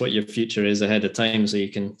 I guess, what your future is ahead of time so you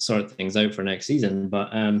can sort things out for next season. But,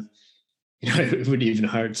 it wouldn't even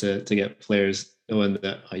hurt to get players knowing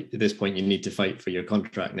that at this point you need to fight for your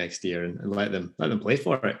contract next year and let them play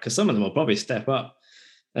for it, because some of them will probably step up.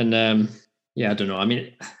 And I don't know. I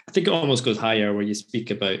mean, I think it almost goes higher where you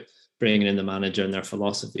speak about bringing in the manager and their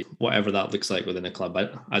philosophy, whatever that looks like within a club.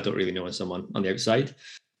 I don't really know as someone on the outside.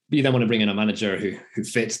 But you then want to bring in a manager who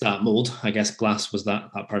fits that mold. I guess Glass was that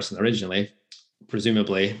person originally.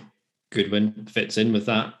 Presumably, Goodwin fits in with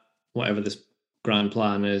that, whatever this grand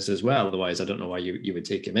plan is as well. Otherwise, I don't know why you would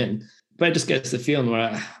take him in. But it just gets the feeling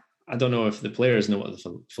where I don't know if the players know what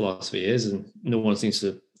the philosophy is, and no one seems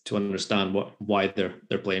to understand why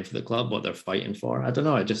they're playing for the club, what they're fighting for. I don't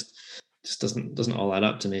know. It just doesn't all add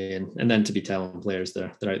up to me. And then to be telling players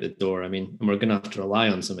they're out the door. I mean, and we're going to have to rely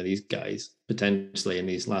on some of these guys potentially in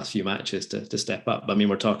these last few matches to step up. I mean,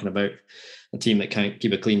 we're talking about a team that can't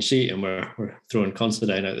keep a clean sheet, and we're throwing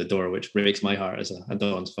Considine out the door, which breaks my heart as a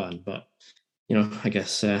Dons fan. But I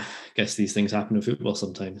guess these things happen in football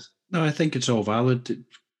sometimes. No, I think it's all valid.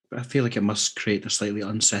 I feel like it must create a slightly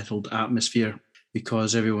unsettled atmosphere,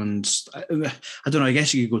 because everyone's, I don't know, I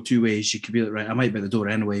guess you could go two ways. You could be like, right, I might be at the door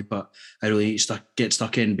anyway, but I really need to get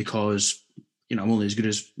stuck in because, I'm only as good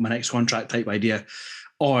as my next contract type idea.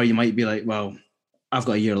 Or you might be like, well, I've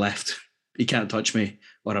got a year left. You can't touch me,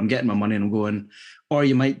 or I'm getting my money and I'm going. Or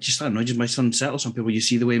you might just, I don't know, just might unsettle some people. You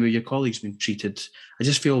see the way maybe your colleagues been treated. I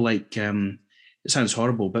just feel like it sounds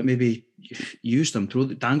horrible, but maybe use them,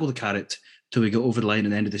 dangle the carrot till we get over the line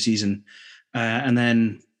at the end of the season, and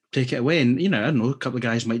then take it away. And, I don't know, a couple of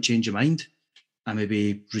guys might change your mind and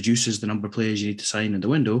maybe reduces the number of players you need to sign in the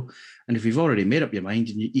window. And if you've already made up your mind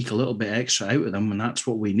and you eke a little bit extra out of them, and that's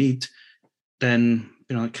what we need, then,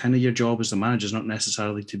 kind of your job as the manager is not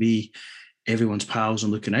necessarily to be everyone's pals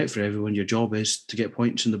and looking out for everyone. Your job is to get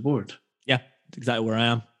points on the board. Yeah, that's exactly where I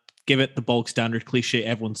am. Give it the bog standard cliche.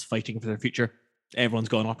 Everyone's fighting for their future. Everyone's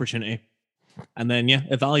got an opportunity. And then,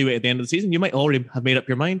 evaluate at the end of the season. You might already have made up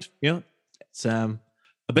your mind. It's a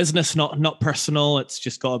business, not personal. It's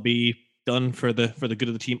just got to be done for the good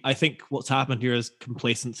of the team. I think what's happened here is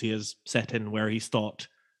complacency has set in, where he's thought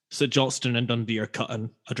St Johnstone and Dundee are cutting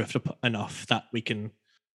adrift enough that we can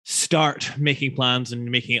start making plans and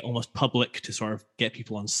making it almost public to sort of get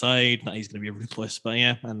people on side, that he's going to be ruthless. But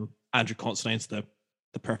and Andrew Constantine's the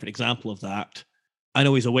perfect example of that. I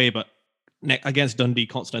know he's away, but against Dundee,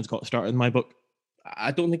 Constantine's got to start in my book.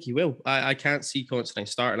 I don't think he will. I can't see Constantine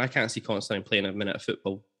starting. I can't see Constantine playing a minute of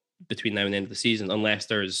football between now and the end of the season unless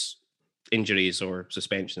there's injuries or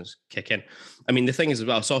suspensions kick in. I mean, the thing is as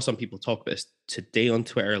well, I saw some people talk about this today on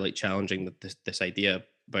Twitter, like challenging this idea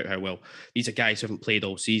about how, well, these are guys who haven't played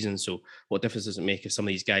all season, so what difference does it make if some of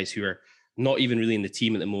these guys who are not even really in the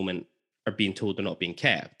team at the moment are being told they're not being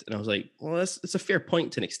kept? And I was like, well, it's a fair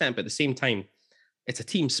point to an extent, but at the same time, it's a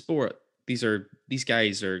team sport. These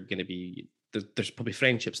guys are going to be, there's probably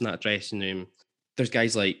friendships in that dressing room. There's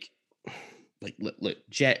guys like look,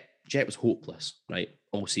 Jet was hopeless, right,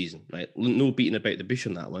 all season, right? No beating about the bush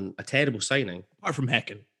on that one. A terrible signing. Apart from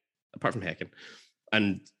Heckin.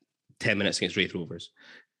 And 10 minutes against Wraith Rovers.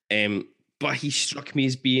 But he struck me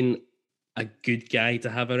as being a good guy to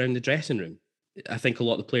have around the dressing room. I think a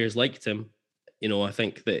lot of the players liked him. I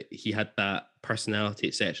think that he had that personality,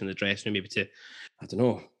 etc., in the dressing room, maybe to, I don't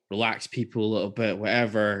know, relax people a little bit,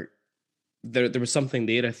 whatever. There was something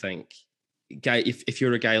there, I think. Guy, if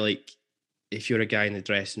you're a guy in the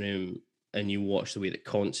dressing room and you watch the way that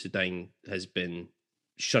Considine has been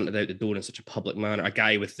shunted out the door in such a public manner, a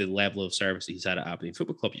guy with the level of service that he's had at Aberdeen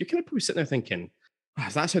Football Club, you're kind of probably sitting there thinking,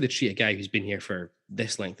 if that's how they treat a guy who's been here for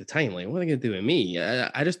this length of time, like, what are they going to do with me?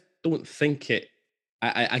 I just don't think it.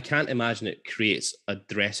 I can't imagine it creates a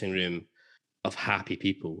dressing room of happy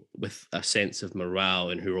people with a sense of morale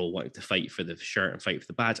and who are all wanting to fight for the shirt and fight for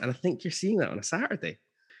the badge. And I think you're seeing that on a Saturday.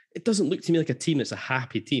 It doesn't look to me like a team that's a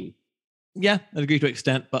happy team. Yeah, I agree to an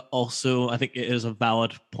extent, but also I think it is a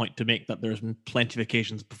valid point to make that there's been plenty of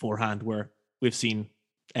occasions beforehand where we've seen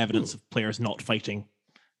evidence of players not fighting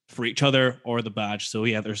for each other or the badge. So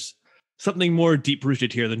there's something more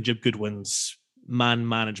deep-rooted here than Jib Goodwin's man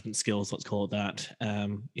management skills, let's call it that.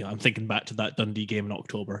 I'm thinking back to that Dundee game in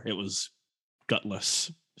October. It was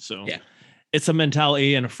gutless. So it's a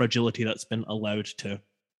mentality and a fragility that's been allowed to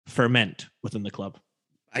ferment within the club.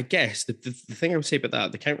 I guess the thing I would say about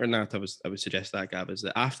that, the counter narrative I would suggest that, Gav, is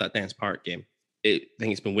that after that Dens Park game, I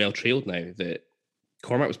think it's been well trailed now that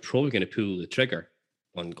Cormac was probably going to pull the trigger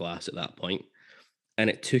on Glass at that point, and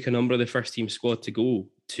it took a number of the first team squad to go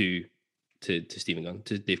to Stephen Gunn,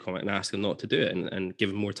 to Dave Cormac, and ask him not to do it and give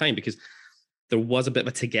him more time, because there was a bit of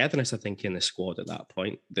a togetherness, I think, in the squad at that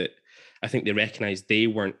point that I think they recognised they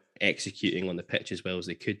weren't executing on the pitch as well as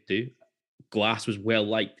they could do. Glass was well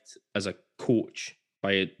liked as a coach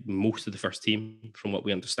by most of the first team, from what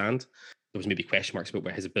we understand. There was maybe question marks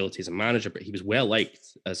about his ability as a manager, but he was well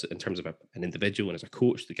liked as in terms of an individual and as a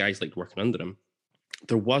coach. The guys liked working under him.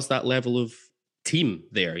 There was that level of team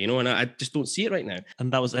there, and I just don't see it right now.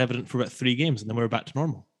 And that was evident for about 3 games, and then we were back to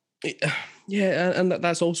normal. Yeah, and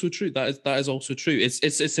that's also true. That is also true.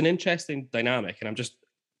 It's an interesting dynamic, and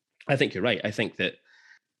I think you're right. I think that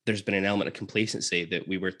there's been an element of complacency that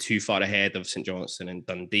we were too far ahead of St Johnstone and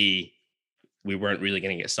Dundee. We weren't really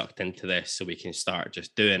going to get sucked into this, so we can start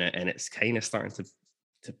just doing it, and it's kind of starting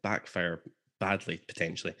to backfire badly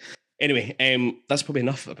potentially. Anyway, that's probably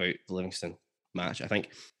enough about the Livingston match. I think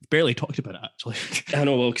barely talked about it actually. I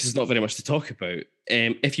know, well, because there's not very much to talk about.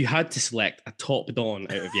 If you had to select a top Don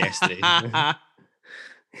out of yesterday,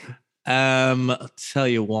 I'll tell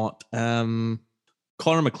you what. Conor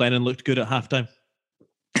McLennan looked good at halftime.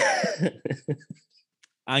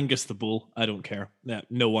 Angus the Bull, I don't care. Yeah,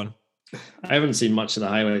 no one. I haven't seen much of the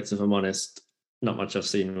highlights, if I'm honest. Not much I've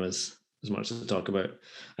seen was much to talk about.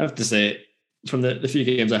 I have to say, from the few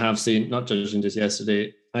games I have seen, not judging just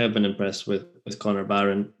yesterday, I have been impressed with Connor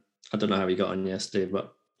Barron. I don't know how he got on yesterday,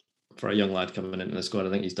 but for a young lad coming into the squad, I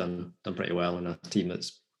think he's done pretty well in a team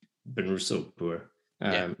that's been so poor.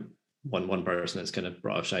 One person that's kind of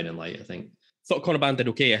brought a shining light, I think. Thought Conor Ban did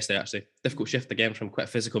okay yesterday, actually. Difficult shift again from quite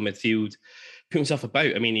physical midfield. Put himself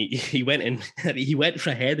about. I mean, he went in, he went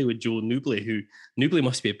for a header with Joe Newbley, who Newbley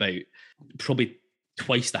must be about probably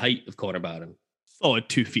twice the height of Conor Barron. Oh,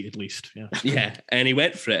 2 feet at least. Yeah. Yeah. And he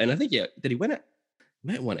went for it. And I think, did he win it? He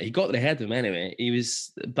might have won it. He got to the head of him anyway.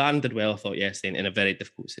 Ban did well, I thought, yesterday in a very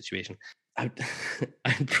difficult situation. I'm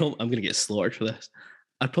going to get slaughtered for this.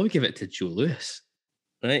 I'd probably give it to Joe Lewis.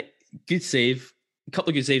 Right? Good save. A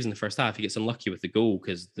couple of good saves in the first half. He gets unlucky with the goal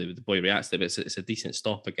because the boy reacts to it, but it's a decent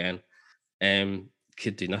stop again.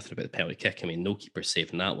 Could do nothing about the penalty kick. I mean, no keeper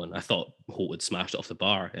saving that one. I thought Holt had smashed it off the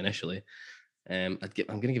bar initially. I'm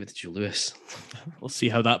going to give it to Joe Lewis. We'll see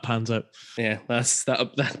how that pans out. Yeah,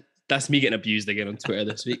 that's me getting abused again on Twitter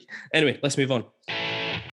this week. Anyway, let's move on.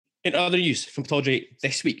 In other news from Tawdry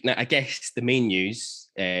this week. Now, I guess the main news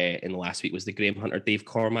in the last week was the Graham Hunter, Dave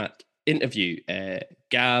Cormack interview.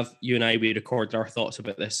 Gav, you and I, we recorded our thoughts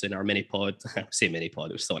about this in our mini pod. I say mini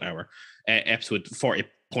pod, it was still an hour. Episode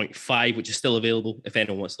 40.5, which is still available if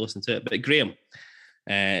anyone wants to listen to it. But Graham,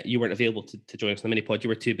 you weren't available to join us on the mini pod. You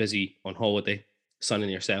were too busy on holiday, sunning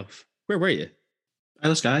yourself. Where were you?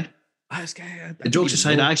 Isle of Skye. The jokes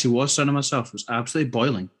aside, I actually was sunning myself. It was absolutely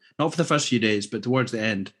boiling. Not for the first few days, but towards the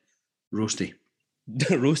end, roasty.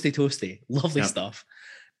 Roasty toasty. Lovely stuff.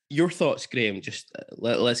 Your thoughts, Graham, just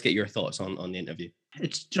let's get your thoughts on the interview.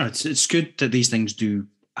 It's good that these things do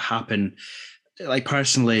happen. Like,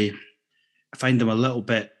 personally, I find them a little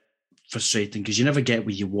bit frustrating because you never get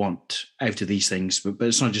what you want out of these things, but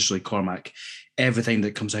it's not just like Cormac. Everything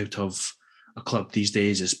that comes out of a club these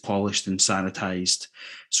days is polished and sanitized.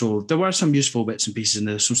 So there were some useful bits and pieces, and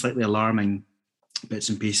there's some slightly alarming bits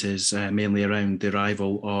and pieces, mainly around the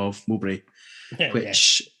arrival of Mowbray,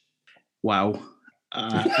 which, wow.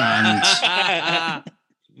 And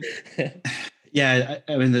yeah,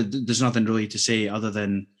 I mean, there's nothing really to say other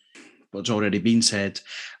than what's already been said.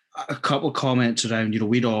 A couple of comments around,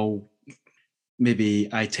 we'd all, maybe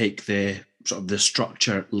I take the sort of the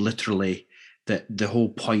structure literally, that the whole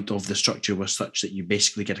point of the structure was such that you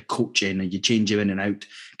basically get a coach in and you change him in and out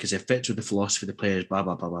because it fits with the philosophy of the players, blah,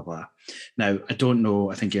 blah, blah, blah, blah. Now, I don't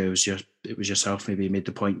know, I think it was yourself maybe made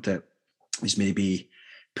the point that he's maybe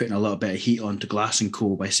putting a little bit of heat onto Glass and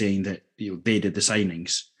Co by saying that they did the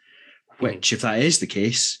signings, which if that is the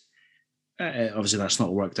case, obviously that's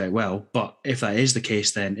not worked out well, but if that is the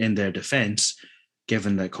case, then in their defence,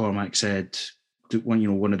 given that Cormac said that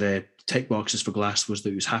one of the tick boxes for Glass was that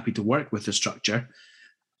he was happy to work with the structure,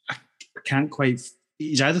 I can't quite,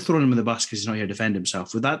 he's either throwing him in the bus because he's not here to defend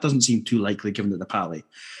himself, but that doesn't seem too likely given that the Pally.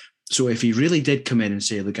 So if he really did come in and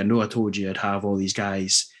say, look, I know I told you I'd have all these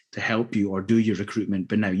guys to help you or do your recruitment,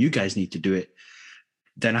 but now you guys need to do it,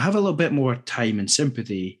 then I have a little bit more time and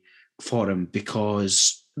sympathy for him,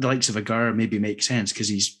 because the likes of Agar maybe make sense because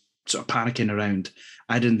he's sort of panicking around.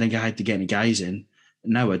 I didn't think I had to get any guys in.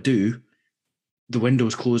 Now I do. The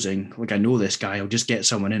window's closing. Like, I know this guy. I'll just get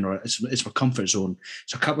someone in, or it's my comfort zone.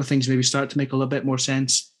 So a couple of things maybe start to make a little bit more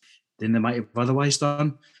sense than they might have otherwise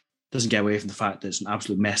done. Doesn't get away from the fact that it's an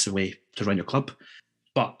absolute mess of a way to run your club.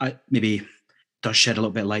 But maybe does shed a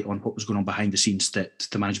little bit of light on what was going on behind the scenes that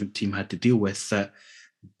the management team had to deal with, that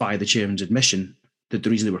by the chairman's admission, that the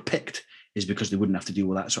reason they were picked is because they wouldn't have to deal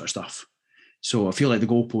with that sort of stuff. So I feel like the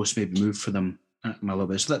goalposts maybe moved for them a little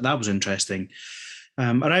bit. So that was interesting.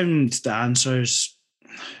 Around the answers,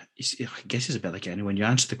 I guess it's a bit like anyone. You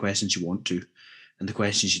answer the questions you want to, and the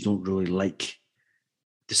questions you don't really like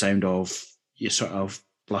the sound of, you sort of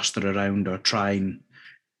bluster around or try and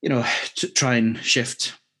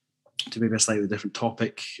shift to maybe a slightly different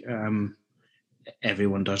topic.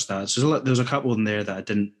 Everyone does that. So there's a couple in there that I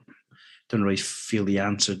didn't really feel he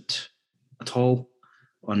answered at all,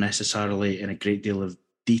 or necessarily in a great deal of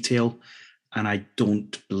detail. And I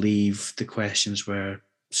don't believe the questions were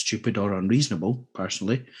stupid or unreasonable,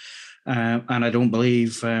 personally. And I don't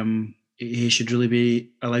believe he should really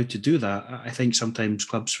be allowed to do that. I think sometimes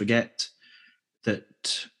clubs forget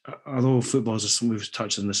that, although football is something we've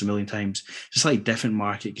touched on this a million times, it's a slightly different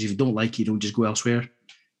market, because if you don't like it, you don't just go elsewhere.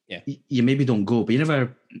 Yeah, you maybe don't go, but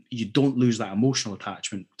you don't lose that emotional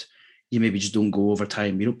attachment. You maybe just don't go over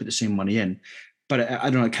time. You don't put the same money in. But I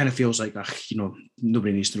don't know, it kind of feels like,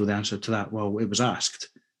 nobody needs to know the answer to that. Well, it was asked.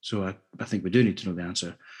 So I think we do need to know the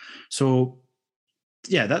answer. So,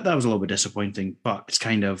 yeah, that was a little bit disappointing, but it's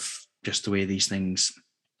kind of just the way these things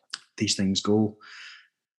go.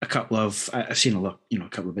 I've seen a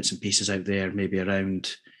couple of bits and pieces out there, maybe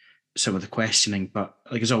around some of the questioning, but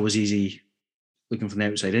like, it's always easy looking from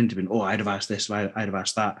the outside in to be, I'd have asked this, I'd have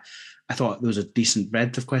asked that. I thought there was a decent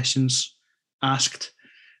breadth of questions asked.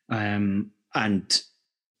 And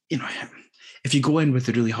if you go in with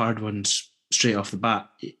the really hard ones straight off the bat,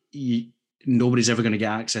 nobody's ever going to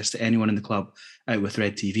get access to anyone in the club out with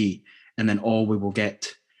Red TV. And then all we will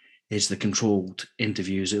get is the controlled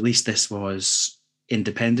interviews. At least this was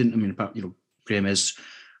independent. I mean, Graham is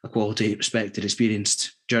a quality, respected,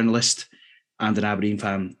 experienced journalist and an Aberdeen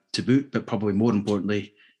fan to boot, but probably more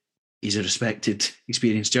importantly, he's a respected,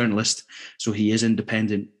 experienced journalist. So he is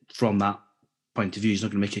independent from that point of view. He's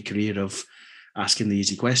not going to make a career of asking the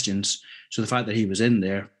easy questions. So the fact that he was in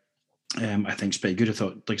there, I think is pretty good. I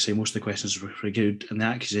thought, like I say, most of the questions were pretty good. And the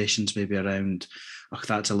accusations maybe around,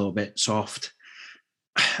 that's a little bit soft.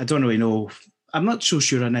 I don't really know. I'm not so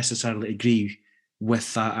sure I necessarily agree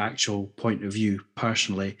with that actual point of view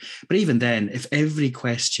personally. But even then, if every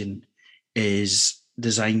question is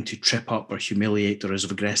designed to trip up or humiliate or is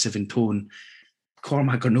aggressive in tone,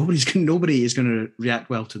 Cormac or nobody is going to react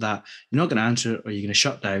well to that. You're not going to answer or you're going to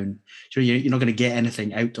shut down. So you're not going to get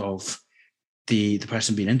anything out of the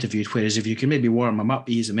person being interviewed. Whereas if you can maybe warm them up,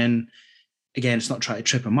 ease them in, again, it's not trying to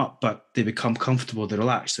trip them up, but they become comfortable, they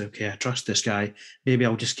relax. Okay, I trust this guy. Maybe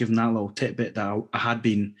I'll just give them that little tidbit that I had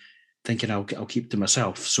been thinking I'll keep to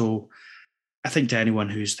myself. So I think to anyone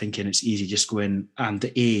who's thinking it's easy, just go in and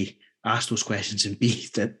A, ask those questions, and B,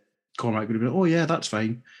 that Cormac would have been, oh yeah, that's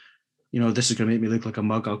fine. This is going to make me look like a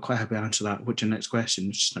mug. I'll quite happy answer that. What's your next question?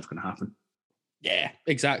 It's just never going to happen. Yeah,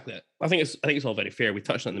 exactly. I think it's all very fair. We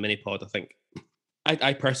touched on it in the mini pod. I think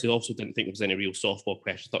I personally also didn't think there was any real softball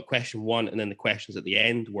questions. I thought question one and then the questions at the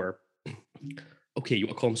end were okay. You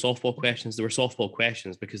want to call them softball questions? They were softball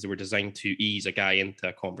questions because they were designed to ease a guy into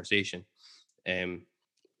a conversation.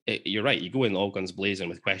 You're right. You go in all guns blazing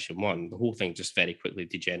with question one. The whole thing just very quickly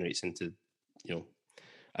degenerates into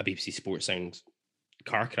a BBC Sports Sound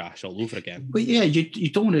car crash all over again. But yeah, you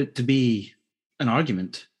don't want it to be an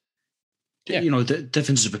argument. Yeah. The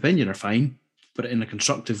differences of opinion are fine, but in a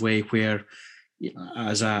constructive way where,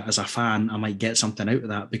 as a fan, I might get something out of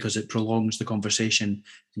that because it prolongs the conversation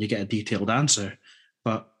and you get a detailed answer.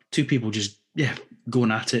 But two people just going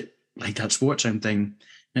at it like that Sports Sound thing,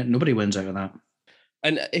 nobody wins out of that.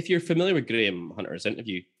 And if you're familiar with Graham Hunter's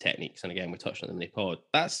interview techniques, and again, we touched on them in the pod,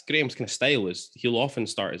 that's Graham's kind of style. Is he'll often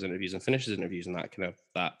start his interviews and finish his interviews in that kind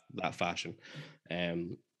of that fashion.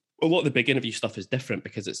 A lot of the big interview stuff is different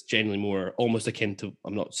because it's generally more almost akin to,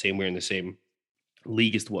 I'm not saying we're in the same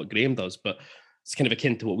league as to what Graham does, but it's kind of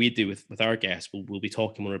akin to what we do with our guests. We'll be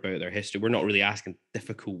talking more about their history. We're not really asking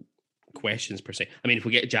difficult questions per se. I mean, if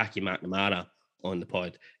we get Jackie McNamara on the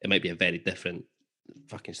pod, it might be a very different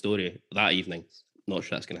fucking story that evening. Not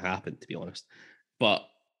sure that's going to happen, to be honest. But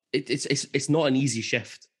it's not an easy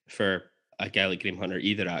shift for a guy like Graham Hunter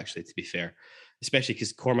either, actually, to be fair. Especially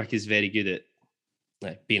because Cormac is very good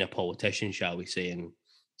at being a politician, shall we say, and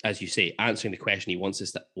as you say, answering the question he wants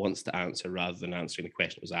to answer rather than answering the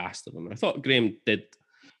question that was asked of him. And I thought Graham did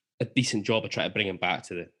a decent job of trying to bring him back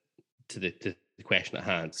to the question at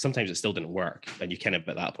hand. Sometimes it still didn't work, and you kind of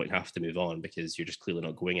at that point have to move on because you're just clearly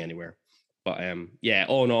not going anywhere. But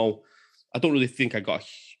all in all, I don't really think I got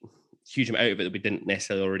a huge amount out of it that we didn't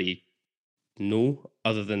necessarily already know,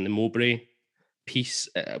 other than the Mowbray piece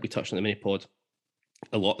we touched on the mini pod.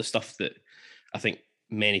 A lot of the stuff that I think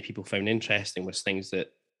many people found interesting was things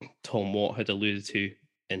that Tom Watt had alluded to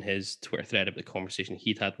in his Twitter thread about the conversation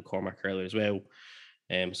he'd had with Cormac earlier as well.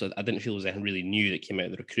 So I didn't feel there was anything really new that came out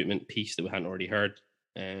of the recruitment piece that we hadn't already heard.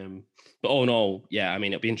 But all in all, I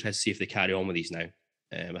mean, it'll be interesting to see if they carry on with these now.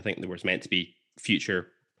 I think there was meant to be future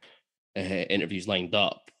interviews lined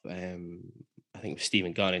up. I think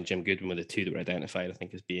Stephen Gunn and Jim Goodwin were the two that were identified, I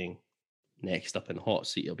think, as being next up in the hot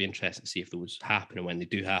seat. It'll be interesting to see if those happen and when they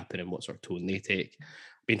do happen and what sort of tone they take.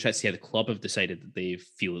 It'll be interesting to see how the club have decided that they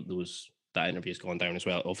feel that that interview has gone down as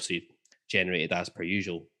well. Obviously generated, as per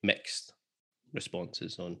usual, mixed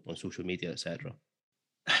responses on social media, etc.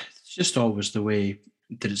 It's just always the way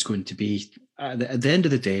that it's going to be. At the end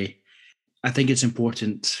of the day, I think it's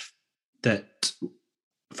important that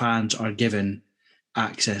fans are given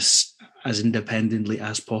access as independently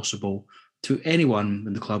as possible to anyone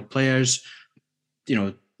in the club, players,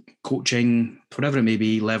 coaching, whatever it may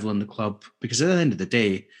be, level in the club, because at the end of the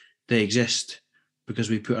day, they exist because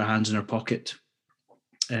we put our hands in our pocket.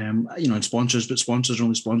 And sponsors, but sponsors are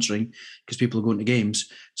only sponsoring because people are going to games.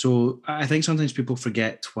 So I think sometimes people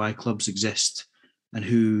forget why clubs exist and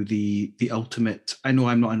who the ultimate. I know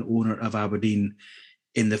I'm not an owner of Aberdeen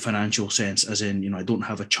in the financial sense, as in, I don't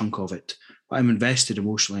have a chunk of it, but I'm invested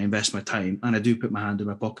emotionally, I invest my time, and I do put my hand in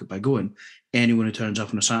my pocket by going. Anyone who turns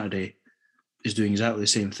up on a Saturday is doing exactly the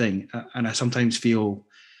same thing. And I sometimes feel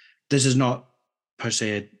this is not per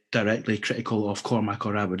se directly critical of Cormac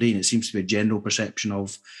or Aberdeen. It seems to be a general perception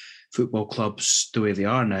of football clubs the way they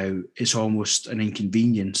are now, it's almost an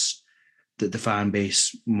inconvenience that the fan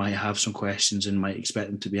base might have some questions and might expect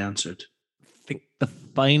them to be answered. I think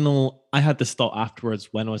I had this thought afterwards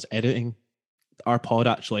when I was editing our pod,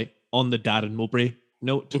 actually, on the Darren Mowbray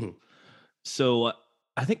note. Mm-hmm. So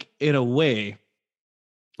I think in a way,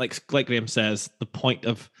 like Graham says, the point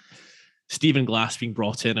of Stephen Glass being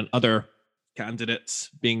brought in and other candidates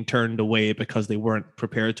being turned away because they weren't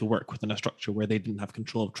prepared to work within a structure where they didn't have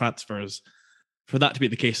control of transfers, for that to be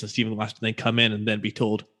the case, and Stephen Glass to then come in and then be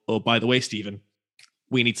told, oh, by the way, Stephen,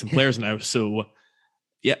 we need some players now. So,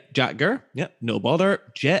 yeah, Jack Gurr, yeah, no bother.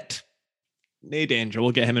 Jet, no danger.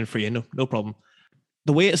 We'll get him in for you. No problem.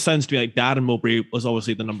 The way it sounds to me, like Darren Mowbray was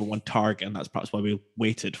obviously the number one target, and that's perhaps why we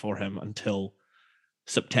waited for him until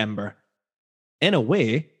September. In a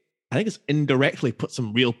way, I think it's indirectly put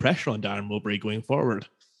some real pressure on Darren Mowbray going forward,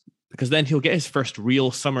 because then he'll get his first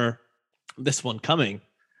real summer, this one coming.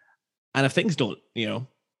 And if things don't,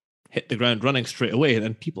 hit the ground running straight away,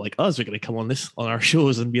 then people like us are going to come on our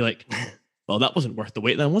shows and be like, well, that wasn't worth the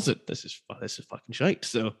wait then, was it? This is fucking shite.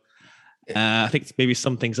 So I think maybe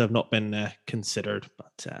some things have not been considered,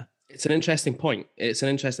 but it's an interesting point.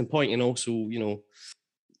 And also,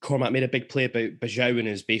 Cormac made a big play about Bajowin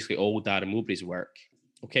is basically all Darren Mowbray's work.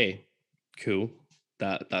 Okay, cool.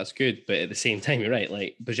 That's good. But at the same time, you're right.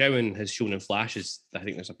 Like, Bajowin has shown in flashes. I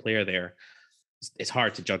think there's a player there. It's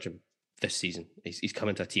hard to judge him this season. He's come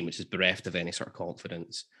into a team which is bereft of any sort of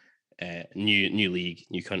confidence. New league,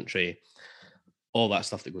 new country, all that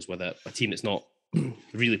stuff that goes with it. A team that's not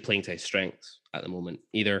really playing to his strengths at the moment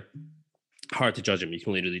either. Hard to judge him. You can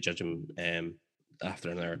only really judge him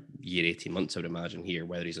after another year, 18 months, I would imagine, here,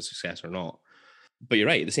 whether he's a success or not. But you're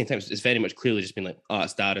right. At the same time, it's very much clearly just been like,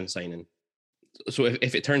 it's Darren signing. So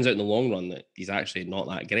if it turns out in the long run that he's actually not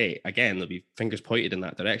that great, again, there'll be fingers pointed in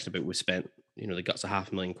that direction. But we spent, the guts of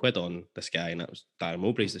 £500,000 on this guy, and that was Darren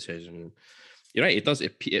Mowbray's decision. And you're right. It does.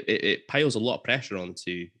 It piles a lot of pressure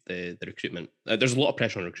onto the recruitment. There's a lot of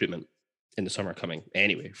pressure on recruitment in the summer coming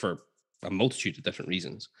anyway, for a multitude of different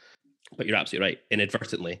reasons. But you're absolutely right.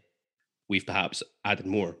 Inadvertently, we've perhaps added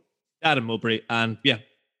more. Darren Mowbray and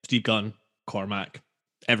Steve Gunn, Cormac,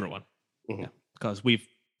 everyone. Mm-hmm. Yeah, because we've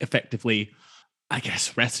effectively, I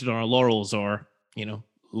guess, rested on our laurels, or,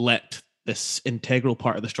 let this integral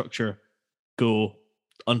part of the structure go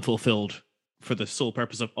unfulfilled for the sole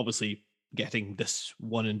purpose of obviously getting this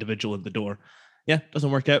one individual in the door. Yeah,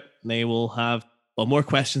 doesn't work out. They will have more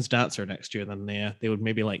questions to answer next year than they would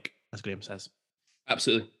maybe like, as Graham says.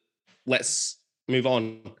 Absolutely. Let's move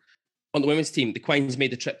on. On the women's team, the Quines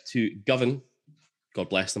made the trip to Govan, God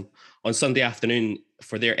bless them, on Sunday afternoon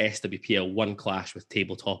for their SWPL 1 clash with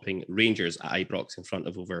table-topping Rangers at Ibrox in front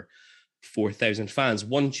of over 4,000 fans.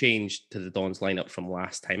 One change to the Dons lineup from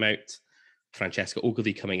last time out. Francesca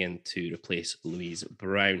Ogilvie coming in to replace Louise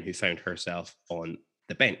Brown, who found herself on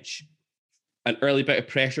the bench. An early bit of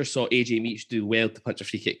pressure saw AJ Meach do well to punch a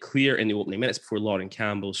free kick clear in the opening minutes before Lauren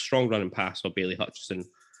Campbell's strong run and pass saw Bailey Hutchison,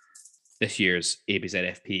 this year's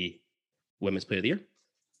ABZFP Women's Player of the Year,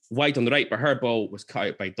 wide on the right, but her ball was cut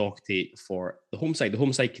out by Doherty for the home side. The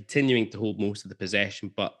home side continuing to hold most of the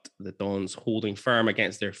possession, but the Dons holding firm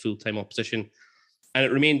against their full-time opposition. And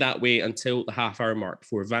it remained that way until the half-hour mark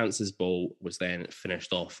before Vance's ball was then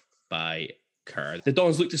finished off by Kerr. The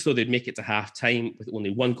Dons looked as though they'd make it to half-time with only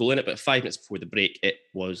one goal in it, but 5 minutes before the break, it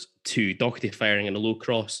was 2. Doherty firing in a low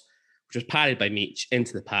cross, which was parried by Meach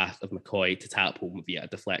into the path of McCoy to tap home via a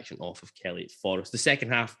deflection off of Kelly Forrest. The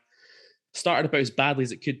second half started about as badly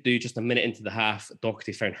as it could do. Just a minute into the half,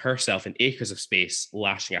 Doherty found herself in acres of space,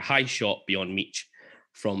 lashing a high shot beyond Meach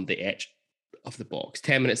from the edge of the box.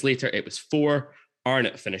 10 minutes later, it was 4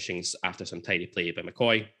 Arnott finishings after some tidy play by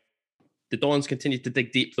McCoy. The Dons continued to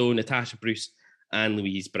dig deep, though. Natasha Bruce and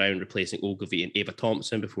Louise Brown replacing Ogilvie and Ava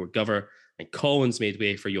Thompson before Gover and Collins made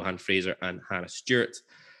way for Johan Fraser and Hannah Stewart.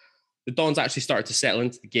 The Dons actually started to settle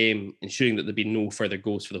into the game, ensuring that there'd be no further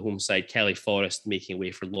goals for the home side. Kelly Forrest making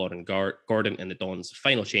way for Lauren Gordon in the Dons'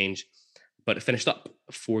 final change, but it finished up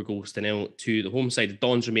 4-0 to the home side. The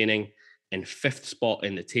Dons remaining in 5th spot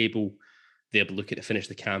in the table. They'll be looking to finish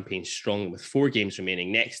the campaign strong with 4 games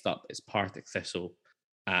remaining. Next up is Partick Thistle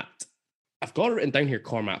at, I've got it written down here,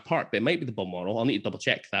 Cormac Park, but it might be the Balmoral. I'll need to double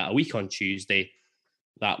check that. A week on Tuesday,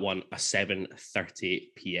 that one a 7:30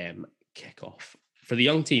 p.m. kickoff. For the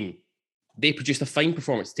young team, they produced a fine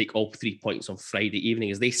performance to take all 3 points on Friday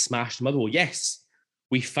evening as they smashed Motherwell. Yes,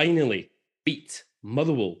 we finally beat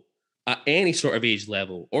Motherwell at any sort of age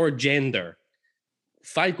level or gender.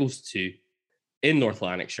 5-2 in North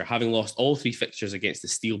Lanarkshire, having lost all 3 fixtures against the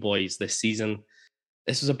Steel Boys this season.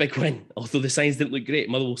 This was a big win, although the signs didn't look great.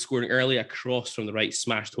 Motherwell scoring early, a cross from the right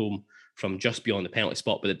smashed home from just beyond the penalty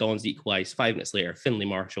spot, but the Dons equalised 5 minutes later. Finlay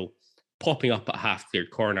Marshall popping up at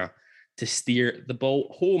half-cleared corner to steer the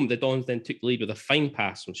ball home. The Dons then took the lead with a fine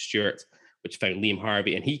pass from Stewart, which found Liam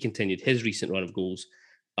Harvey, and he continued his recent run of goals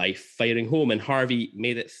by firing home, and Harvey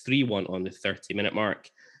made it 3-1 on the 30-minute mark.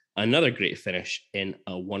 Another great finish in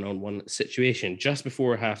a one-on-one situation. Just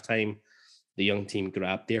before half-time, the young team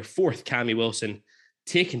grabbed their fourth. Cammy Wilson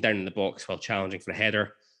taken down in the box while challenging for a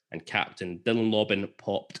header, and captain Dylan Lobbin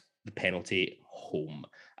popped the penalty home.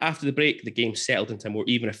 After the break, the game settled into a more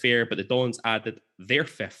even affair, but the Dons added their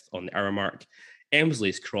fifth on the hour mark.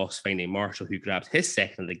 Emsley's cross finding Marshall, who grabbed his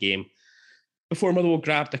second of the game, before Motherwell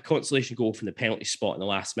grabbed a consolation goal from the penalty spot in the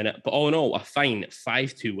last minute. But all in all, a fine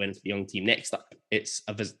 5-2 win for the young team. Next up, it's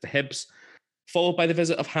a visit to Hibs, followed by the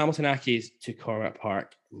visit of Hamilton Accies to Cormack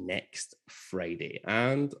Park next Friday.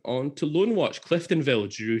 And on to Loan Watch. Cliftonville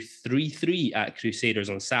drew 3-3 at Crusaders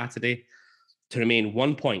on Saturday to remain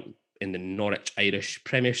 1 point in the Norwich Irish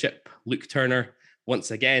Premiership. Luke Turner,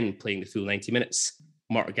 once again, playing the full 90 minutes.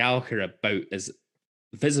 Mark Gallagher about as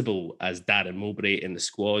visible as Darren Mowbray in the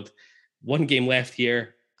squad. One game left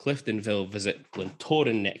here. Cliftonville visit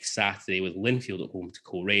Glentoran next Saturday with Linfield at home to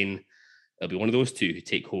Coleraine. It'll be one of those two who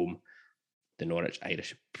take home the Norwich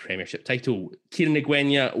Irish Premiership title. Kieran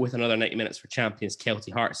Nguyen with another 90 minutes for champions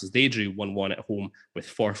Kelty Hearts as they drew 1-1 at home with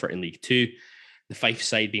Forfeit in League Two. The Fife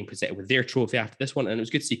side being presented with their trophy after this one, and it was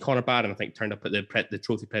good to see Conor Barron, I think, turned up at the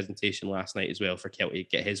trophy presentation last night as well for Kelty to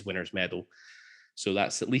get his winner's medal. So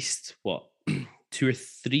that's at least, 2 or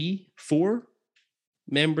 3, 4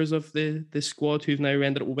 members of the squad who've now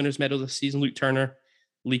ended up with winners' medal this season. Luke Turner,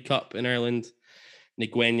 League Cup in Ireland,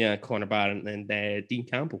 Nguyen, Conor Barron, and Dean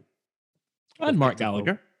Campbell. And Mark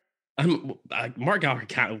Gallagher. Mark Gallagher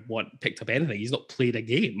can't have picked up anything. He's not played a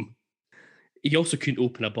game. He also couldn't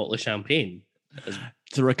open a bottle of champagne.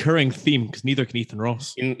 It's a recurring theme because neither can Ethan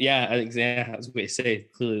Ross. Yeah, I think that's what I say.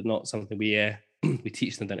 Clearly not something we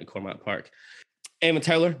teach them down at Cormack Park. Emma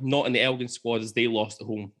Towler, not in the Elgin squad as they lost at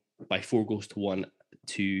home by 4-1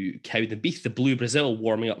 to Cowdenbeath. The Blue Brazil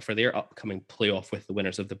warming up for their upcoming playoff with the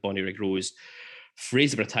winners of the Bonnyrigg Rose.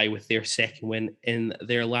 Fraser tie with their second win in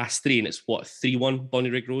their last 3, and it's 3-1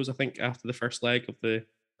 Bonnyrigg Rose, I think, after the first leg of the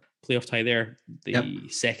playoff tie there. The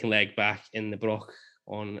second leg back in the Broch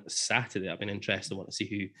on Saturday. I've been interested. I want to see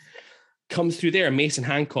who comes through there. Mason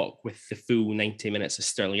Hancock with the full 90 minutes as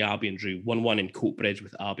Stirling Albion drew 1-1 in Coatbridge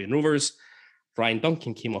with Albion Rovers. Ryan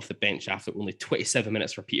Duncan came off the bench after only 27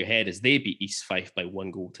 minutes for Peterhead as they beat East Fife by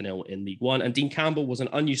 1-0 in League One. And Dean Campbell was an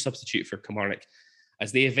unused substitute for Kilmarnock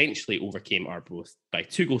as they eventually overcame Arbroath by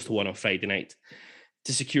 2-1 on Friday night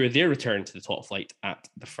to secure their return to the top flight at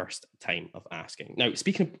the first time of asking. Now,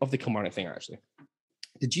 speaking of the Kilmarnock thing, actually,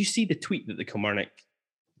 did you see the tweet that the Kilmarnock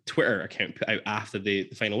Twitter account put out after the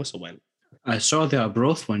final whistle went? I saw the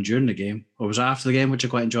Arbroath one during the game, or was it after the game, which I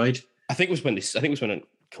quite enjoyed? I think it was when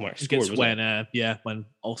Kilmarnock scored. When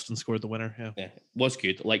Alston scored the winner. Yeah, was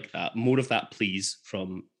good. Like that. More of that, please,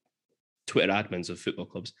 from Twitter admins of football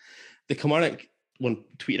clubs. The Kilmarnock one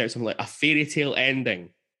tweeted out something like a fairy tale ending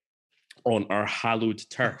on our hallowed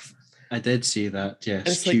turf. I did see that. Yes,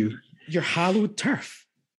 it's like your hallowed turf.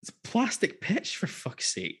 It's a plastic pitch, for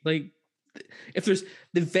fuck's sake. Like, if there's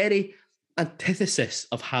the very antithesis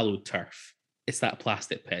of hallowed turf, it's that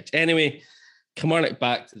plastic pitch. Anyway, Kilmarnock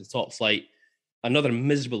back to the top flight. Another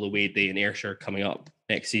miserable away day in Ayrshire coming up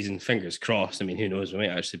next season. Fingers crossed. I mean, who knows? We might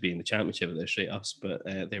actually be in the championship at this rate, us. But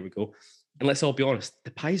there we go. And let's all be honest,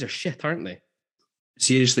 the Pies are shit, aren't they?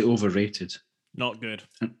 Seriously overrated. Not good.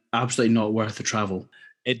 And absolutely not worth the travel.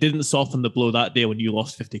 It didn't soften the blow that day when you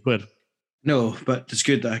lost 50 quid. No, but it's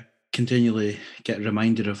good that I continually get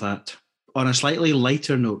reminded of that. On a slightly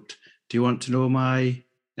lighter note, do you want to know my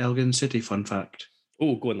Elgin City fun fact?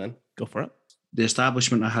 Oh, go on then. Go for it. The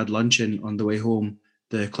establishment I had lunch in on the way home,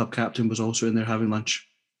 the club captain was also in there having lunch.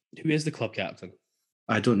 Who is the club captain?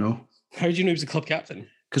 I don't know. How did you know he was the club captain?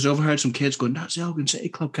 Because I overheard some kids going, "That's the Elgin City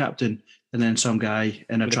club captain," and then some guy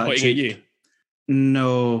in a tracksuit. Pointing at you?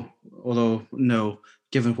 No,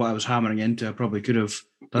 given what I was hammering into, I probably could have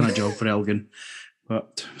done a job for Elgin.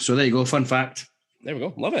 But so there you go, fun fact. There we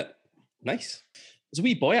go, love it, nice. There's a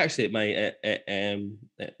wee boy actually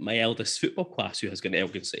at my eldest football class who has got an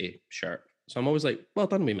Elgin City shirt. So I'm always like, well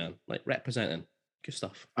done, me man, like representing, good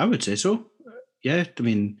stuff. I would say so. Yeah, I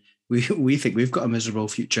mean, we think we've got a miserable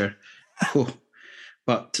future.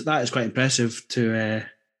 But that is quite impressive to,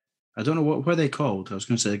 I don't know what are they called? I was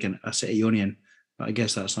going to say again, a City Union, but I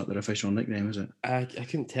guess that's not their official nickname, is it? I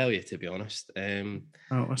couldn't tell you, to be honest. Oh,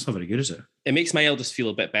 that's not very good, is it? It makes my eldest feel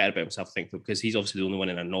a bit better about himself, I think, though, because he's obviously the only one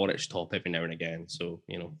in a Norwich top every now and again. So,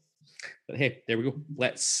 But hey, there we go.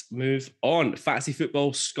 Let's move on. Fantasy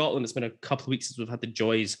football, Scotland. It's been a couple of weeks since we've had the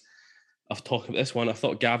joys of talking about this one. I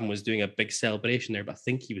thought Gavin was doing a big celebration there, but I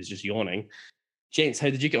think he was just yawning. Gents, how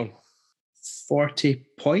did you get on? 40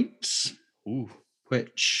 points, Ooh.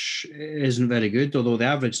 which isn't very good, although the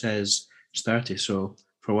average says it's 30. So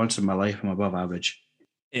for once in my life, I'm above average.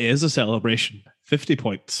 It is a celebration. 50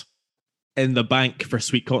 points in the bank for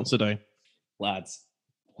Sweet Considine. Lads.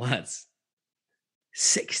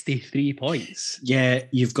 63 points. Yeah,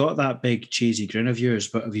 you've got that big cheesy grin of yours,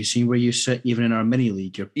 but have you seen where you sit even in our mini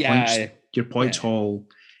league? Your points haul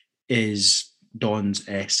is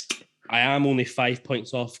Don's-esque. I am only 5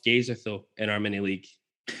 points off Gazer, though, in our mini league.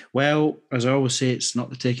 Well, as I always say, it's not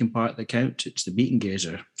the taking part that counts, it's the beating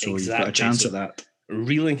Gazer. So You've got a chance at that.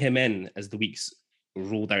 Reeling him in as the weeks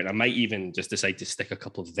rolled out. I might even just decide to stick a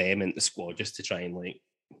couple of them in the squad just to try and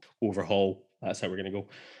overhaul. That's how we're going to go.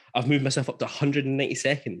 I've moved myself up to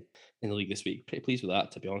 192nd in the league this week. Pretty pleased with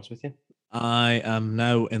that, to be honest with you. I am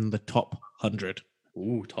now in the top 100.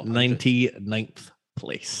 Ooh, top 100. 99th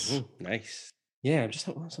place. Ooh, nice. Yeah, I'm just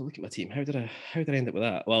look at my team. How did I end up with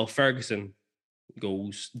that? Well, Ferguson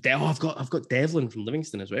goals. I've got Devlin from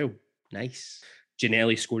Livingston as well. Nice.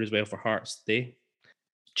 Ginelli scored as well for Hearts today.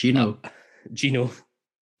 Gino. Do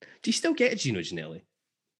you still get Gino Ginelli?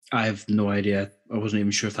 I have no idea. I wasn't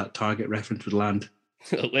even sure if that Target reference would land.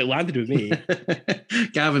 It landed with me.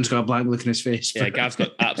 Gavin's got a blank look in his face. Yeah, Gav's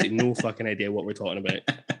got absolutely no fucking idea what we're talking about.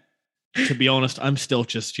 To be honest, I'm still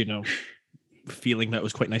just, feeling that it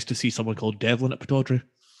was quite nice to see someone called Devlin at Pataudry.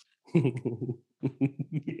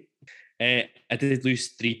 I did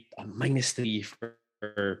lose -3 for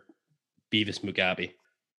Beavis Mugabe.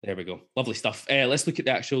 There we go. Lovely stuff. Let's look at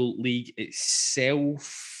the actual league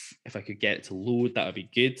itself. If I could get it to load, that would be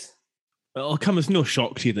good. Well, it'll come as no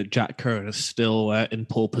shock to you that Jack Curran is still in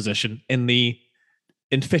pole position.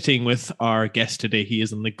 In fitting with our guest today, he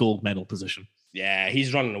is in the gold medal position. Yeah,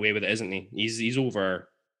 he's running away with it, isn't he? He's over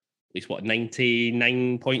at least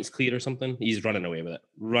 99 points clear or something. He's running away with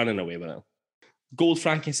it. Gold,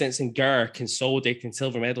 frankincense, and Gur consolidating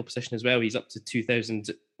silver medal position as well. He's up to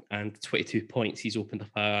 2,022 points. He's opened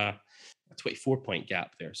up a 24-point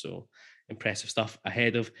gap there. So impressive stuff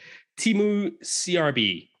ahead of Timu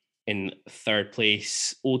CRB in third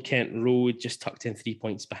place. Old Kent Road just tucked in 3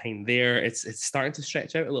 points behind there. It's starting to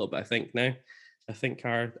stretch out a little bit, I think, now. I think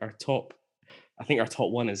our top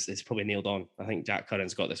one is probably nailed on. I think Jack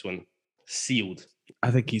Curran's got this one sealed.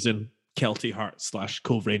 I think he's in Kelty Heart /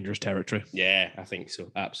 Cove Rangers territory. Yeah, I think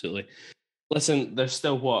so. Absolutely. Listen, there's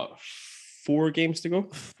still 4 games to go?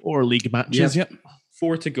 4 league matches, yep.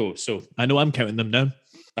 4 to go. So I know I'm counting them down.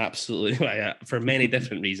 Absolutely. For many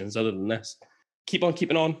different reasons other than this. Keep on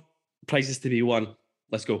keeping on. Prizes to be won.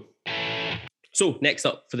 Let's go. So next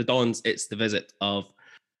up for the Dons, it's the visit of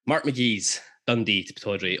Mark McGee's Dundee to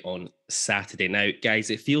Pataudry on Saturday. Now, guys,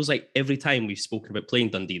 it feels like every time we've spoken about playing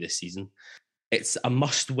Dundee this season, it's a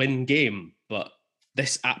must-win game, but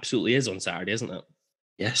this absolutely is on Saturday, isn't it?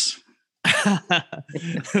 Yes.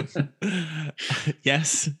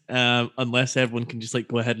 Yes. Unless everyone can just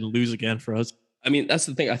go ahead and lose again for us. I mean, that's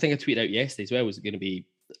the thing. I think I tweeted out yesterday as well. Was it going to be?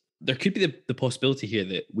 There could be the possibility here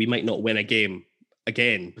that we might not win a game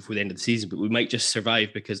again before the end of the season, but we might just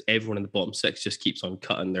survive because everyone in the bottom 6 just keeps on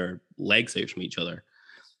cutting their legs out from each other,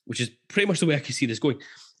 which is pretty much the way I can see this going.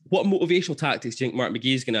 What motivational tactics do you think Mark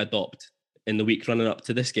McGee is going to adopt in the week running up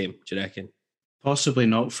to this game, do you reckon? Possibly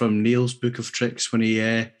not from Neil's book of tricks when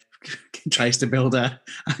he tries to build a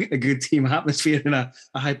good team atmosphere and a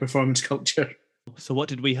high-performance culture. So what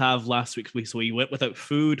did we have last week? So he went without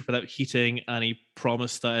food, without heating, and he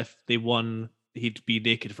promised that if they won, he'd be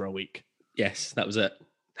naked for a week. Yes, that was it.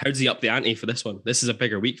 How does he up the ante for this one? This is a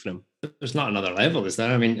bigger week for him. There's not another level, is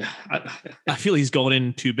there? I mean, I feel he's gone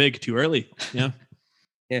in too big, too early. Yeah.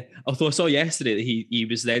 Yeah. Although I saw yesterday that he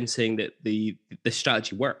was then saying that the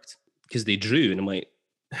strategy worked because they drew, and I'm like,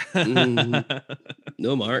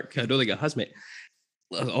 no, Mark, I don't think it has, mate.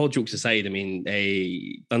 All jokes aside, I mean,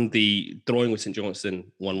 Dundee drawing with St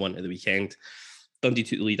Johnstone 1-1 at the weekend. Dundee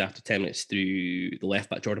took the lead after 10 minutes through the left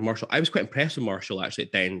back Jordan Marshall. I was quite impressed with Marshall actually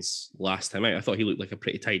at Dens last time out. I thought he looked like a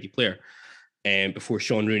pretty tidy player. Before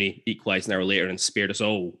Sean Rooney equalised an hour later and spared us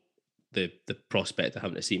all the prospect of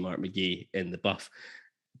having to see Mark McGee in the buff.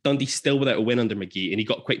 Dundee still without a win under McGee, and he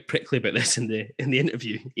got quite prickly about this in the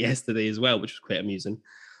interview yesterday as well, which was quite amusing.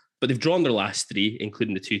 But they've drawn their last 3,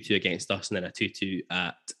 including the 2-2 against us and then a 2-2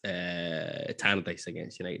 at Tannadice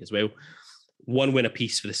against United as well. 1 win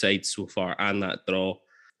apiece for the side so far, and that draw.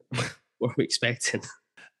 What are we expecting?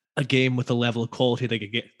 a game with a level of quality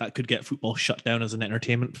that could get football shut down as an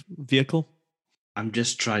entertainment vehicle? I'm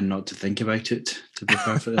just trying not to think about it, to be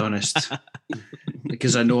perfectly honest,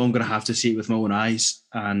 because I know I'm going to have to see it with my own eyes,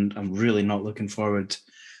 and I'm really not looking forward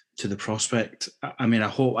to the prospect. I mean,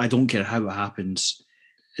 I don't care how it happens,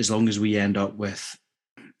 as long as we end up with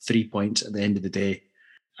 3 points at the end of the day.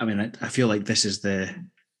 I mean, I feel like this is the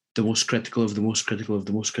most critical of the most critical of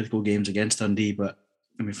the most critical games against Dundee, but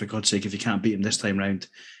I mean, for God's sake, if you can't beat them this time round,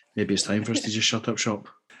 maybe it's time for us to just shut up shop.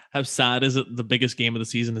 How sad is it the biggest game of the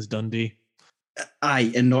season is Dundee?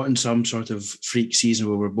 Aye, and not in some sort of freak season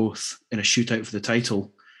where we're both in a shootout for the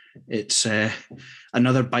title. It's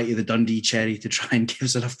another bite of the Dundee cherry to try and give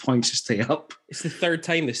us enough points to stay up. It's the third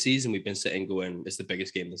time this season we've been sitting going, it's the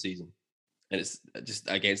biggest game of the season. And it's just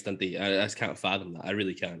against Dundee. I just can't fathom that. I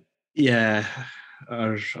really can't. Yeah,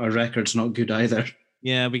 our record's not good either.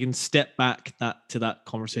 Yeah, we can step back to that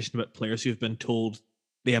conversation about players who've been told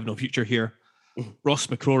they have no future here. Ross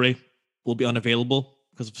McCrory will be unavailable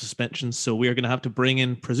because of suspension, so we are going to have to bring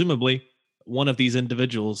in, presumably, one of these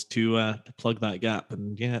individuals to plug that gap.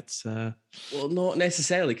 And yeah, it's... Well, not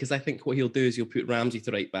necessarily, because I think what he'll do is he'll put Ramsey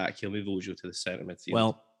to right back, he'll move Ojo to the centre midfield.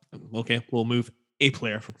 Well, okay, we'll move a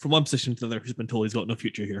player from one position to the other who's been told he's got no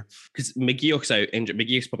future here. Because McGeough's out injured.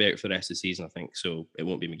 McGeough's probably out for the rest of the season, I think, so it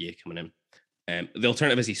won't be McGeough coming in. The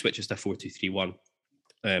alternative is he switches to 4-2-3-1.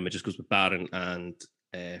 It just goes with Barron and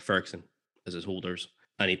Ferguson as his holders,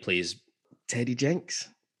 and he plays Teddy Jenks,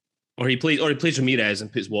 or he plays Ramirez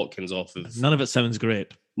and puts Watkins off of. None of it sounds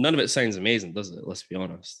great. None of it sounds amazing, does it? Let's be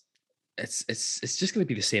honest. It's just going to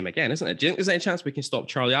be the same again, isn't it? Do you think there's any chance we can stop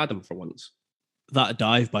Charlie Adam for once? That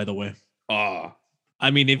dive, by the way. Ah,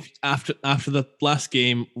 I mean, if after the last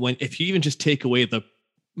game, if you even just take away the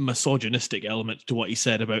misogynistic element to what he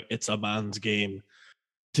said about it's a man's game,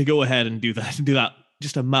 to go ahead and do that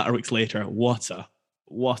just a matter of weeks later, what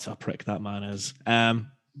a prick that man is.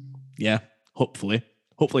 Yeah, hopefully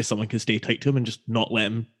someone can stay tight to him and just not let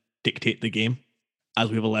him dictate the game as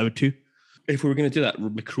we've allowed to. If we were going to do that,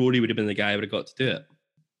 McCrory would have been the guy who would have got to do it.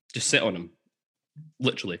 Just sit on him.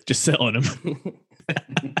 Literally. Just sit on him.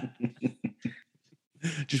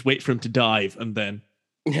 Just wait for him to dive and then...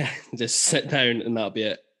 Yeah, just sit down and that'll be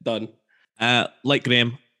it. Done. Like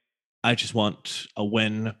Graham, I just want a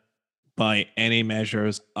win by any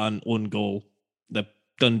measures, an own goal. The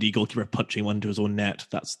Dundee goalkeeper punching one to his own net.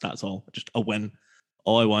 That's all. Just a win.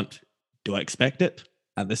 All I want. Do I expect it?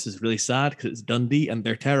 And this is really sad because it's Dundee and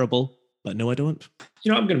they're terrible. But no, I don't.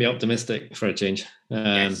 You know, I'm going to be optimistic for a change.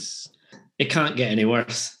 Yes. It can't get any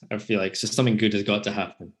worse, I feel like. So something good has got to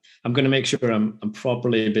happen. I'm going to make sure I'm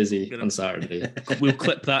properly busy on Saturday. We'll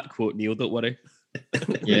clip that quote, Neil, don't worry.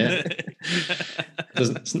 Yeah.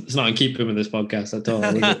 It's not in keeping with this podcast at all,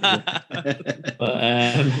 is it?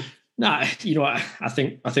 But nah, you know what? I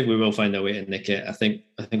think we will find a way to nick it. I think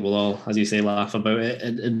we'll all, as you say, laugh about it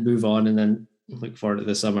and move on and then look forward to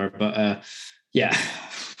the summer. But yeah,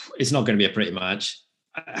 it's not going to be a pretty match.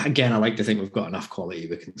 Again, I like to think we've got enough quality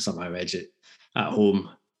we can somehow edge it at home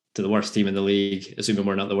to the worst team in the league, assuming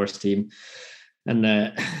we're not the worst team,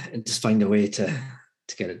 and just find a way to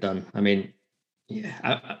get it done. I mean,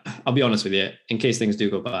 yeah, I'll be honest with you. In case things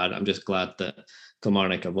do go bad, I'm just glad that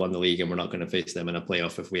Kilmarnock have won the league and we're not going to face them in a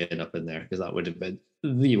playoff if we end up in there, because that would have been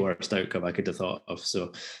the worst outcome I could have thought of.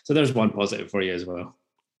 So there's one positive for you as well.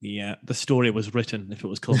 Yeah, the story was written if it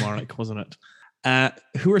was Kilmarnock, wasn't it?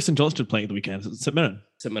 Who are St Johnstone playing at the weekend? Is it St Mirren?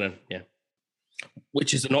 St Mirren, yeah.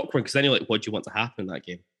 Which is an awkward, because then you're like, what do you want to happen in that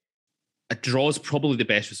game? A draw is probably the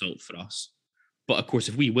best result for us. But of course,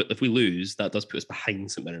 if we lose, that does put us behind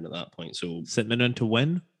St Mirren at that point. So St Mirren to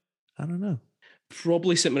win? I don't know.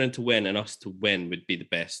 Probably St Mirren to win and us to win would be the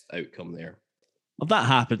best outcome there. If that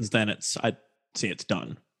happens, then I'd say it's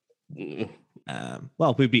done.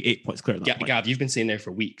 Well, we'd be 8 points clear at that point. Gav, you've been saying there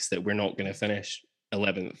for weeks that we're not going to finish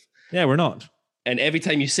 11th. Yeah, we're not. And every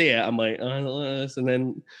time you say it, I'm like, and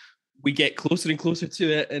then we get closer and closer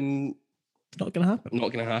to it, and it's not going to happen.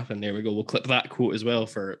 Not going to happen. There we go. We'll clip that quote as well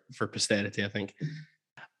for posterity, I think.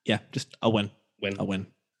 Yeah, just a win. A win.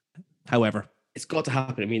 However, it's got to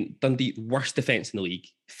happen. I mean, Dundee, worst defence in the league,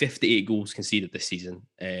 58 goals conceded this season.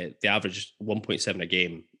 They average 1.7 a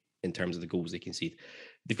game in terms of the goals they concede.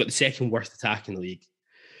 They've got the second worst attack in the league.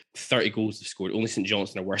 30 goals they've scored. Only St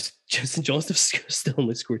Johnstone are worse. St Johnstone have still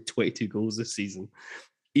only scored 22 goals this season.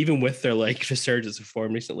 Even with their resurgence of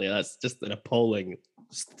form recently, that's just an appalling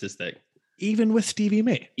statistic. Even with Stevie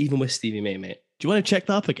May? Even with Stevie May, mate. Do you want to check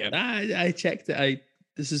that up again? I checked it.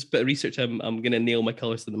 This is a bit of research I'm going to nail my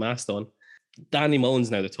colours to the mast on. Danny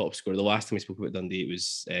Mullen's now the top scorer. The last time we spoke about Dundee, it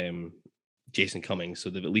was Jason Cummings. So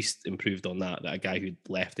they've at least improved on that a guy who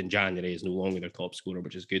left in January is no longer their top scorer,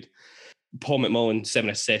 which is good. Paul McMullen, 7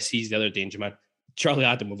 assists. He's the other danger man. Charlie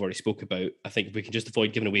Adam, we've already spoke about. I think if we can just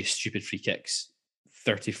avoid giving away stupid free kicks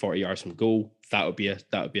 30, 40 yards from goal, that would be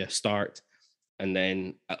a start. And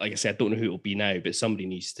then, like I said, I don't know who it'll be now, but somebody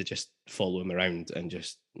needs to just follow him around and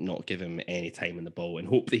just not give him any time in the ball and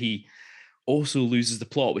hope that he also loses the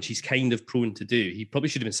plot, which he's kind of prone to do. He probably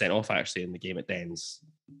should have been sent off, actually, in the game at Dens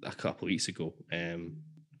a couple of weeks ago.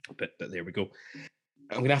 But there we go.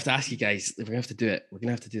 I'm going to have to ask you guys, if we're going to have to do it, we're going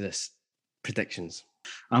to have to do this. Predictions.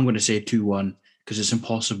 I'm going to say 2-1 because it's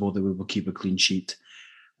impossible that we will keep a clean sheet.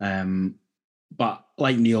 But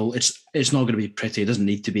like Neil, it's not going to be pretty. It doesn't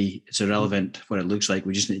need to be. It's irrelevant what it looks like.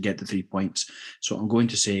 We just need to get the 3 points. So I'm going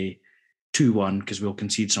to say 2-1 because we'll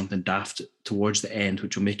concede something daft towards the end,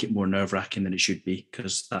 which will make it more nerve-wracking than it should be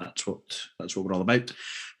because that's what we're all about.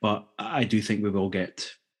 But I do think we will get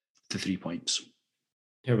the 3 points.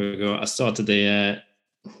 Here we go. I saw today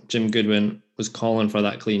Jim Goodwin was calling for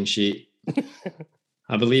that clean sheet.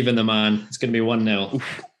 I believe in the man. It's going to be 1-0.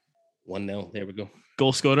 1-0. There we go.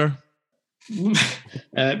 Goal scorer?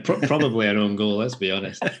 Probably an own goal, let's be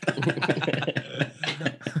honest.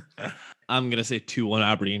 I'm going to say 2-1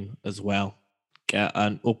 Aberdeen as well. Get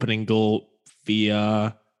an opening goal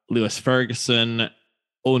via Lewis Ferguson,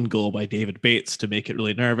 own goal by David Bates to make it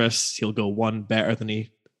really nervous. He'll go one better than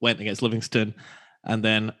he went against Livingston. And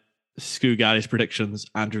then screw Gary's predictions,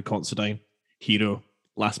 Andrew Considine, hero,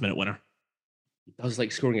 last minute winner. He does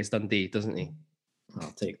like scoring against Dundee, doesn't he?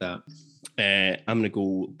 I'll take that. I'm going to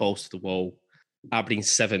go balls to the wall. Aberdeen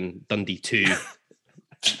 7, Dundee 2.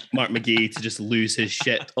 Mark McGee to just lose his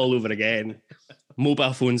shit all over again.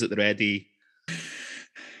 Mobile phones at the ready.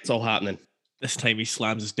 It's all happening. This time he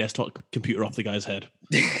slams his desktop computer off the guy's head.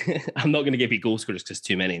 I'm not going to give you goal scorers because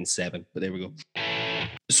too many in 7, but there we go.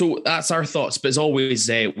 So that's our thoughts. But as always,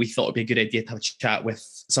 we thought it'd be a good idea to have a chat with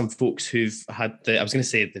some folks who've had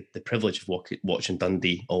the privilege of watching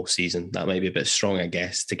Dundee all season. That might be a bit strong, I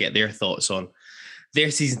guess, to get their thoughts on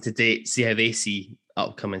their season to date, see how they see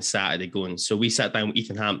upcoming Saturday going. So we sat down with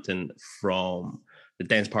Ethan Hampton from the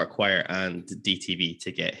Dens Park Choir and DTV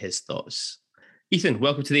to get his thoughts. Ethan,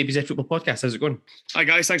 welcome to the ABZ Football Podcast. How's it going? Hi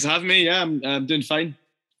guys, thanks for having me. Yeah, I'm doing fine.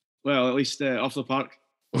 Well, at least off the park.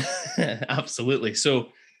 Absolutely.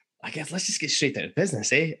 So I guess let's just get straight out of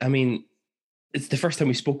business, eh? I mean, it's the first time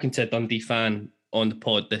we've spoken to a Dundee fan on the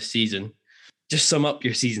pod this season. Just sum up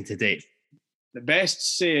your season to date. The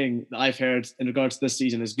best saying that I've heard in regards to this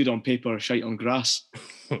season is good on paper, shite on grass.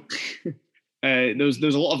 There was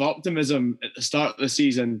a lot of optimism at the start of the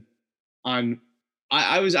season, and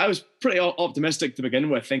I was pretty optimistic to begin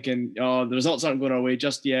with, thinking, the results aren't going our way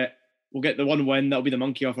just yet. We'll get the one win, that'll be the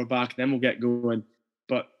monkey off our back, then we'll get going.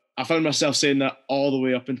 But I found myself saying that all the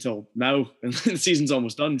way up until now, and the season's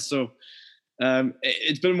almost done. So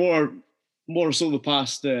it's been more so the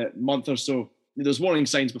past month or so. There's warning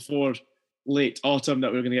signs before late autumn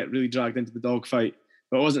that we were going to get really dragged into the dogfight,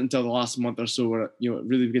 but it wasn't until the last month or so where it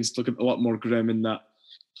really begins to look a lot more grim. In that,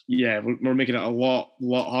 we're making it a lot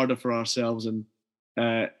harder for ourselves, and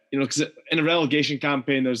because in a relegation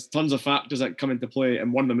campaign, there's tons of factors that come into play,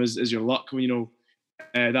 and one of them is your luck. When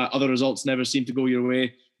that other results never seem to go your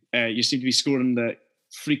way. You seem to be scoring the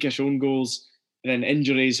freakish own goals, and then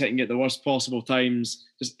injuries hitting you at the worst possible times.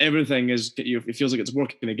 Just everything it feels like it's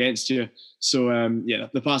working against you. So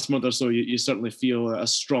the past month or so, you certainly feel a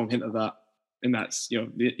strong hint of that. And that's,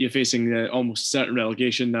 you're facing almost certain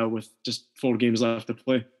relegation now with just 4 games left to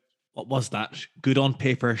play. What was that? Good on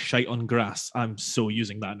paper, shite on grass. I'm so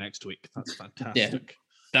using that next week. That's fantastic.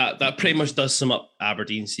 Yeah, that pretty much does sum up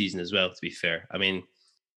Aberdeen's season as well, to be fair. I mean,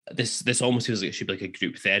 this almost feels like it should be like a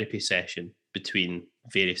group therapy session between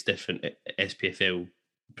various different SPFL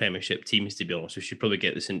Premiership teams, to be honest. We should probably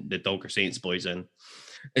get the Dogger Saints boys in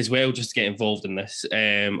as well, just to get involved in this.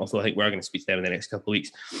 Although I think we're going to speak to them in the next couple of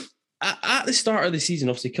weeks. At the start of the season,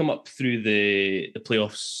 obviously come up through the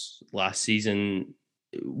playoffs last season,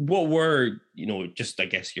 what were, just I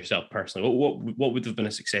guess yourself personally, what would have been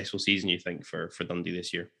a successful season, you think, for Dundee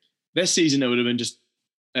this year? This season, it would have been just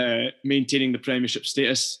maintaining the Premiership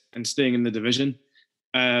status and staying in the division.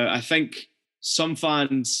 I think some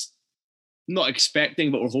fans not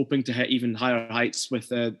expecting, but were hoping to hit even higher heights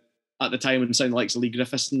with at the time when sounded like Lee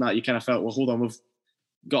Griffiths and that, you kind of felt, well, hold on, we've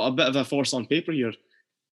got a bit of a force on paper here.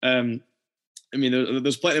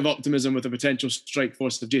 There's plenty of optimism with the potential strike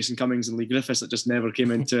force of Jason Cummings and Lee Griffiths that just never came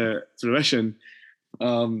into fruition.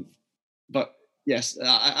 But yes,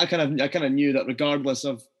 I kind of knew that regardless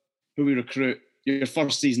of who we recruit, your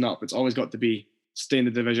first season up, it's always got to be stay in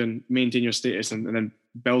the division, maintain your status, and then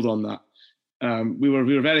build on that. We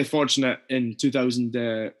were very fortunate in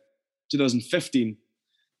 2015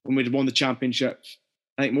 when we'd won the championship.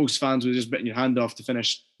 I think most fans were just biting your hand off to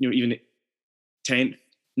finish, even 10th,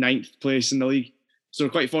 9th place in the league. So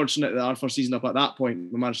we're quite fortunate that our first season up at that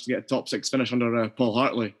point, we managed to get a top 6 finish under Paul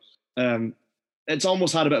Hartley. It's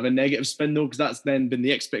almost had a bit of a negative spin though, because that's then been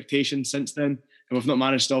the expectation since then, and we've not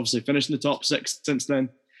managed to obviously finish in the top 6 since then.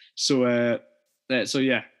 So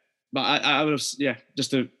yeah, but I would have,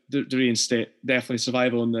 just to reinstate, definitely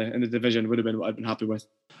survival in the division would have been what I'd been happy with.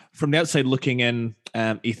 From the outside looking in,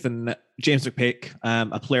 Ethan, James McPake,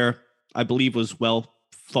 a player I believe was well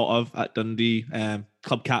thought of at Dundee,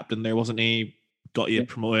 club captain there, wasn't he? Got you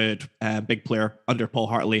promoted, big player under Paul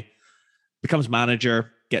Hartley, becomes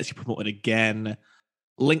manager, gets you promoted again.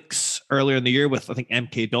 Links earlier in the year with, I think,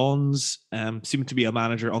 MK Dons, seemed to be a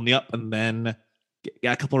manager on the up, and then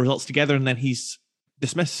get a couple of results together, and then he's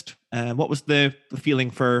dismissed. What was the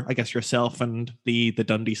feeling for, I guess, yourself and the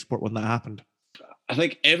Dundee support when that happened? I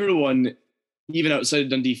think everyone, even outside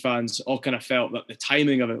Dundee fans, all kind of felt that the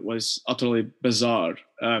timing of it was utterly bizarre,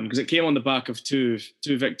 because it came on the back of two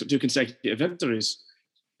consecutive victories.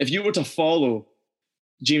 If you were to follow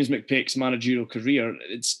James McPake's managerial career,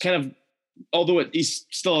 it's kind of, although he's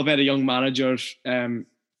still a very young manager,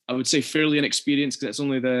 I would say fairly inexperienced, because it's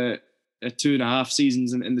only the 2.5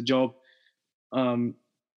 seasons in the job.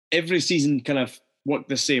 Every season kind of worked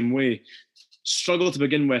the same way. Struggle to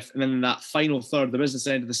begin with, and then in that final third, the business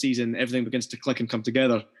end of the season, everything begins to click and come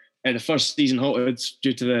together. The first season halted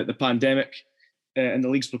due to the pandemic, and the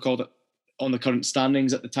leagues were called on the current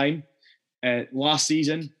standings at the time. Last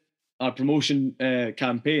season, our promotion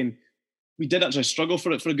campaign, we did actually struggle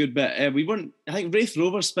for it for a good bit. We weren't. I think Wraith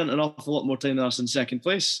Rovers spent an awful lot more time than us in second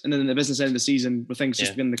place, and then in the business end of the season, where things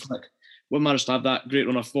just beginning to click, we managed to have that great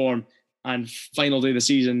run of form. And final day of the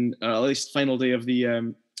season, or at least final day of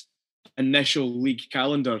the initial league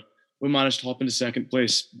calendar, we managed to hop into second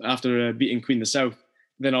place after beating Queen of the South.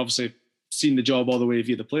 Then obviously seen the job all the way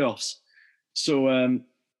via the playoffs. So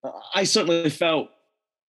I certainly felt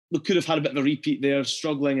we could have had a bit of a repeat there,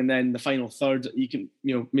 struggling, and then the final third,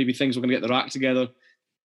 maybe things were going to get their act together.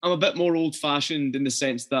 I'm a bit more old-fashioned in the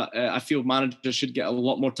sense that I feel managers should get a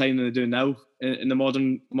lot more time than they do now in the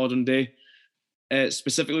modern day.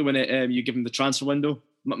 Specifically when you give them the transfer window.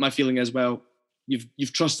 My feeling is, well,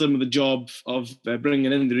 you've trusted him with the job of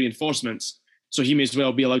bringing in the reinforcements, so he may as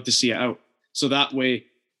well be allowed to see it out. So that way,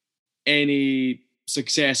 any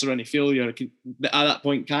success or any failure at that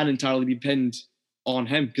point can entirely be pinned on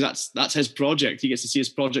him, because that's his project. He gets to see his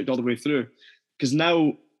project all the way through. Because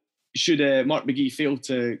now, should Mark McGee fail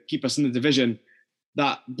to keep us in the division,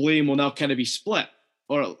 that blame will now kind of be split,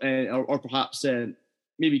 or perhaps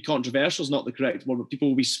maybe controversial is not the correct word, but people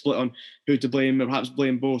will be split on who to blame, or perhaps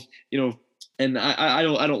blame both. And I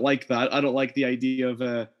don't like that. I don't like the idea of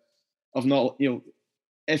not,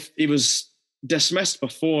 if he was dismissed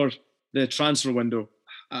before the transfer window,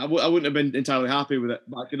 I wouldn't have been entirely happy with it,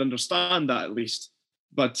 but I could understand that at least.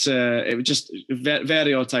 But it was just very,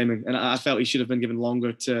 very odd timing, and I felt he should have been given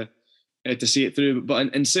longer to see it through.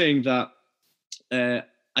 But in saying that,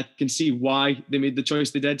 I can see why they made the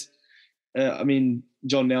choice they did.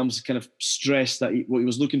 John Nelms kind of stressed that what he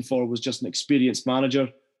was looking for was just an experienced manager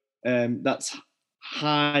that's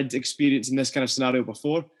had experience in this kind of scenario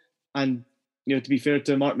before. And to be fair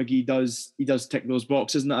to him, Mark McGee, he does tick those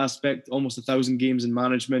boxes in that aspect. Almost 1,000 games in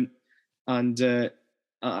management, and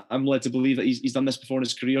I'm led to believe that he's done this before in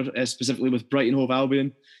his career, specifically with Brighton Hove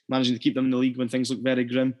Albion, managing to keep them in the league when things look very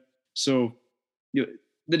grim. So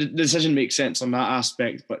the decision makes sense on that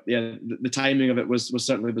aspect, but yeah, the timing of it was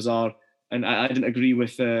certainly bizarre. And I didn't agree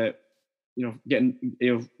with, letting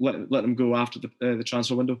them go after the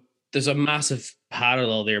transfer window. There's a massive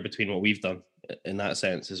parallel there between what we've done in that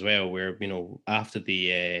sense as well, where after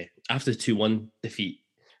the 2-1 defeat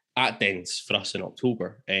at Dens for us in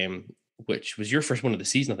October, which was your first one of the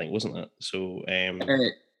season, I think, wasn't it? So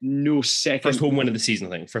no, second. First home win of the season,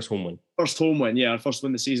 I think. First home win, yeah. Our first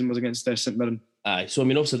win of the season was against St Mirren. Aye, so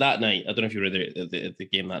also that night, I don't know if you were there at the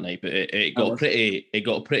game that night, but it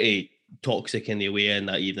got pretty toxic in the away end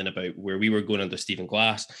that evening about where we were going under Stephen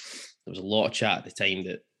Glass. There was a lot of chat at the time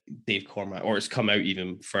that Dave Cormack, or it's come out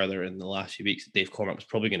even further in the last few weeks, that Dave Cormack was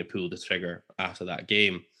probably going to pull the trigger after that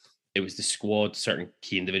game. It was the squad, certain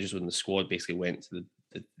key individuals within the squad basically went to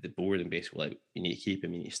the board and basically like, you need to keep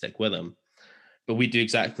him, you need to stick with him. But we do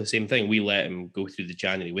exactly the same thing. We let him go through the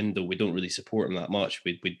January window. We don't really support him that much.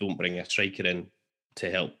 We don't bring a striker in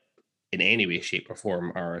to help in any way, shape or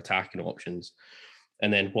form our attacking options.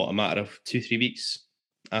 And then a matter of 2-3 weeks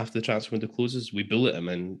after the transfer window closes, we bullet him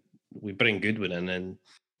and we bring Goodwin in. And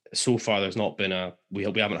so far there's not been we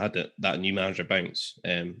haven't had that new manager bounce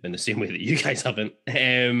in the same way that you guys haven't.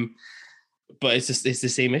 But it's the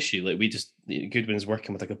same issue. Like Goodwin's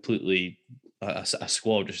working with a completely a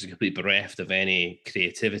squad which is completely bereft of any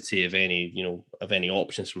creativity, of any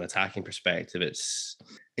options from an attacking perspective. It's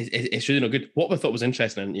really not good. What I thought was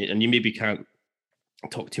interesting, and you maybe can't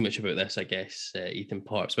talk too much about this, I guess, Ethan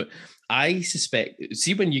Parps, but I suspect,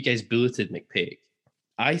 see, when you guys bulleted McPake,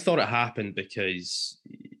 I thought it happened because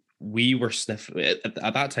we were sniffing at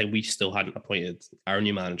that time. We still hadn't appointed our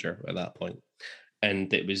new manager at that point,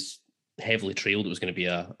 and it was heavily trailed. It was going to be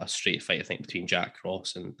a straight fight, I think, between Jack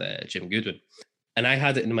Ross and Jim Goodwin. And I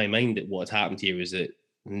had it in my mind that what had happened here was that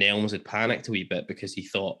Nelms had panicked a wee bit because he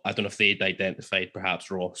thought, I don't know if they'd identified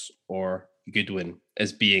perhaps Ross or Goodwin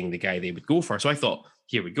as being the guy they would go for. So I thought,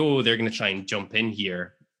 here we go. They're going to try and jump in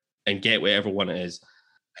here and get whatever one it is.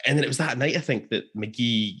 And then it was that night, I think, that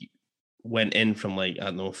McGee went in from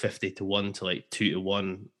 50 to 1 to 2 to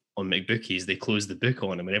 1 on McBookies. They closed the book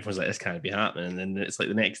on him and everyone's like, this can't be happening. And then it's like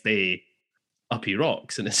the next day, up he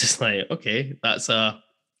rocks. And it's just like, okay, it's a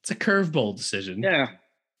curveball decision. Yeah.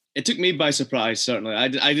 It took me by surprise, certainly. I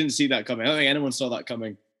didn't see that coming. I don't think anyone saw that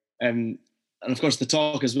coming. And of course, the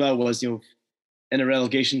talk as well was, in a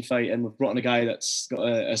relegation fight, and we've brought in a guy that's got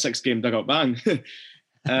a 6-game dugout ban.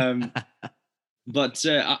 But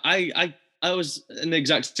I was in the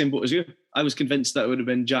exact same boat as you. I was convinced that it would have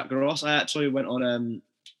been Jack Ross. I actually went on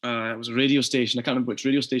it was a radio station. I can't remember which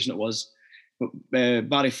radio station it was, but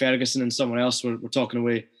Barry Ferguson and someone else were talking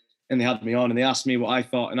away, and they had me on and they asked me what I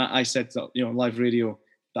thought, and I said that, on live radio,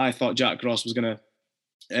 that I thought Jack Ross was going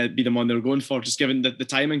to be the one they were going for, just given the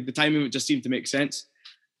timing. The timing just seemed to make sense.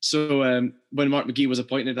 So when Mark McGee was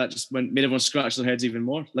appointed, that just made everyone scratch their heads even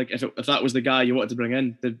more. Like if that was the guy you wanted to bring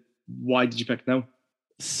in, then why did you pick now?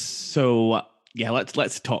 So yeah, let's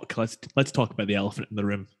talk about the elephant in the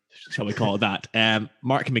room, shall we call it that?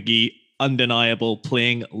 Mark McGee, undeniable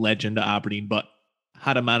playing legend at Aberdeen, but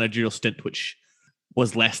had a managerial stint which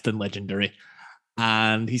was less than legendary,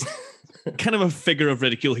 and he's kind of a figure of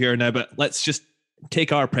ridicule here now. But let's just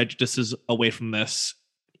take our prejudices away from this.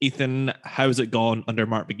 Ethan, how's it gone under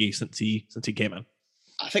Mark McGee since he came in?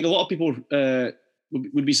 I think a lot of people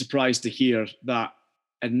would be surprised to hear that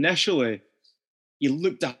initially he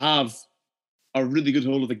looked to have a really good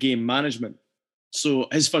hold of the game management. So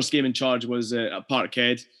his first game in charge was at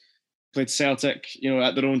Parkhead, played Celtic,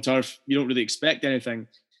 at their own turf. You don't really expect anything.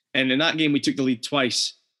 And in that game, we took the lead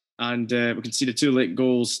twice, and we conceded 2 late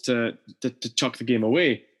goals to chuck the game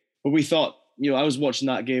away. But we thought, I was watching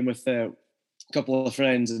that game with a couple of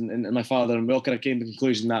friends and my father, and we all kind of came to the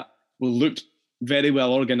conclusion that we looked very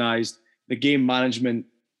well organised. The game management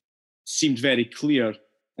seemed very clear,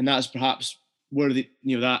 and that's perhaps where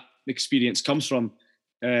that experience comes from.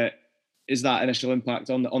 Is that initial impact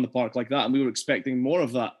on the park like that, and we were expecting more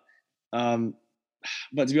of that.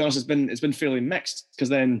 But to be honest, it's been fairly mixed, because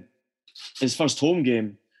then his first home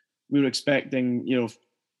game, we were expecting,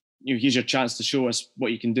 here's your chance to show us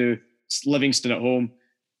what you can do. It's Livingston at home.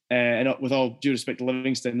 And with all due respect to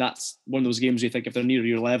Livingston, that's one of those games where you think if they're near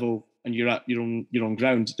your level and you're at your own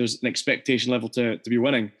ground, there's an expectation level to be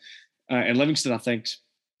winning. And Livingston, I think,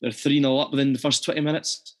 they're 3-0 up within the first 20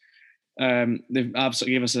 minutes. They've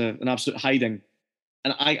absolutely gave us an absolute hiding.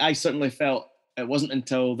 And I certainly felt it wasn't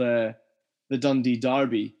until the Dundee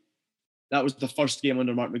derby, that was the first game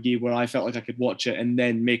under Mark McGee where I felt like I could watch it and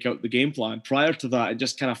then make out the game plan. Prior to that, it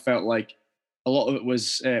just kind of felt like a lot of it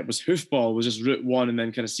was hoofball, was just route one and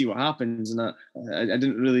then kind of see what happens. And I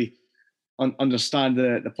didn't really understand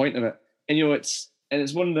the point of it. And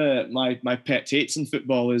it's one of my pet hates in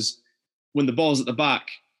football is when the ball's at the back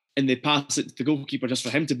and they pass it to the goalkeeper just for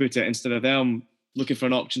him to boot it instead of them looking for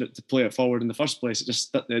an option to play it forward in the first place.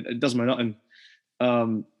 It does my nothing.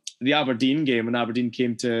 The Aberdeen game, when Aberdeen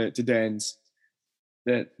came to Dens,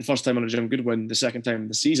 the first time under Jim Goodwin, the second time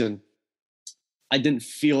the season, I didn't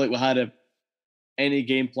feel like we had any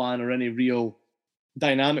game plan or any real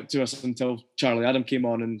dynamic to us until Charlie Adam came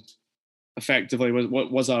on and effectively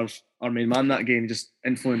was our main man that game. He just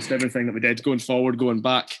influenced everything that we did, going forward, going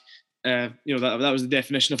back. That was the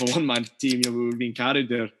definition of a one-man team. We were being carried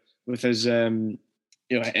there with his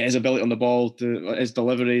his ability on the ball, his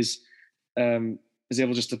deliveries, is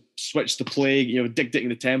able just to switch the play, dictating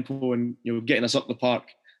the tempo and getting us up the park.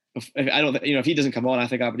 If he doesn't come on, I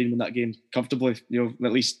think Aberdeen win that game comfortably.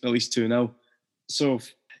 At least 2-0. So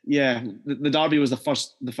yeah, the derby was the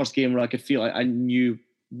first game where I could feel like I knew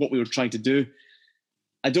what we were trying to do.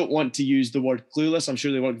 I don't want to use the word clueless. I'm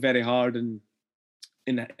sure they worked very hard in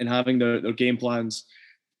having their game plans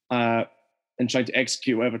and trying to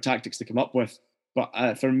execute whatever tactics they come up with.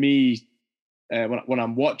 But for me, when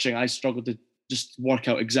I'm watching, I struggle to just work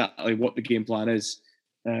out exactly what the game plan is.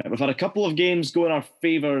 We've had a couple of games go in our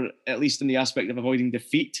favour, at least in the aspect of avoiding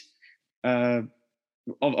defeat.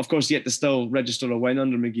 Of course, yet to still register a win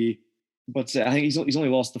under McGee, but I think he's only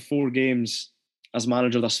lost the 4 games as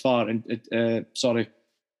manager thus far. And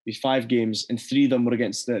 5 games, and 3 of them were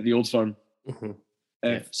against the Old Firm.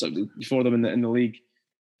 So before them in the league.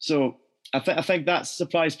 So I think that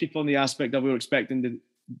surprised people in the aspect that we were expecting to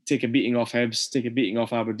take a beating off Hibs, take a beating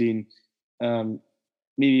off Aberdeen, maybe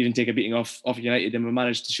even take a beating off United, and we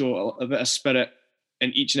managed to show a bit of spirit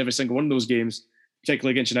in each and every single one of those games,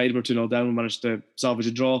 particularly against United. We're 2-0 down, we managed to salvage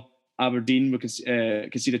a draw. Aberdeen, we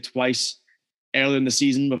conceded twice earlier in the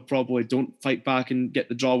season. We probably don't fight back and get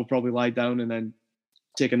the draw, we'll probably lie down and then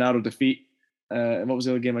take a narrow defeat. And what was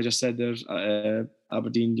the other game I just said? There's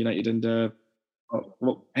Aberdeen, United, and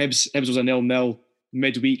Hibs was a 0-0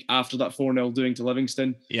 midweek after that 4-0 doing to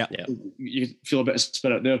Livingston. Yeah. You feel a bit of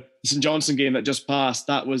spirit there. The St Johnstone game that just passed,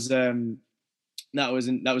 that was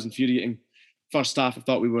infuriating. First half, I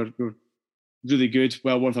thought we were really good,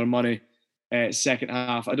 well worth our money. Second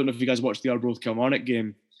half, I don't know if you guys watched the Arbroath Kilmarnock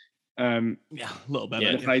game. A little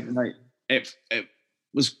bit. Friday night, it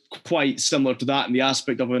was quite similar to that in the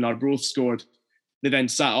aspect of when Arbroath scored. They then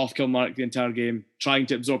sat off Kilmarnock the entire game, trying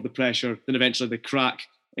to absorb the pressure. Then eventually they crack,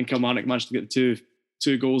 and Kilmarnock managed to get the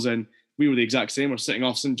two goals in. We were the exact same. We're sitting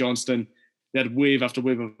off St Johnstone. They had wave after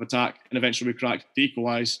wave of attack, and eventually we cracked to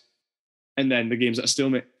equalise. And then the game's at a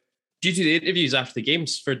stalemate. Do you do the interviews after the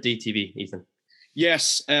games for DTV, Ethan?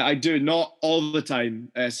 Yes, I do. Not all the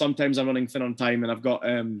time. Sometimes I'm running thin on time, and I've got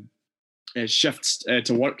shifts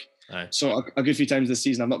to work. Aye. So a good few times this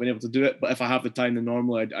season I've not been able to do it, but if I have the time, then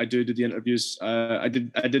normally I do the interviews. I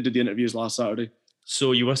did do the interviews last Saturday.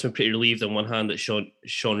 So you must have been pretty relieved on one hand that Sean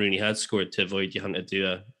Rooney had scored to avoid you having to do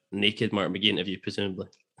a naked Martin McGee interview, presumably.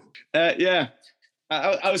 Yeah,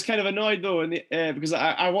 I was kind of annoyed though, because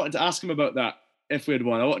I wanted to ask him about that if we had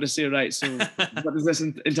won. I wanted to say, right, so what does this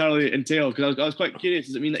entirely entail? Because I was quite curious.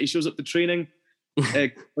 Does it mean that he shows up to training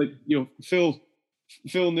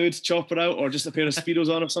full nude, chopper out, or just a pair of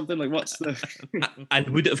Speedos on or something? Like, what's the... And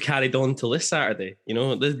would it have carried on till this Saturday?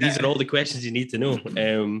 These are all the questions you need to know.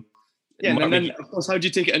 And then of course, how do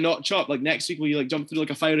you take it a notch up? Like next week, will you jump through like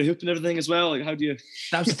a fiery hoop and everything as well? Like, how do you...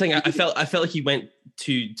 That was the thing. I felt like he went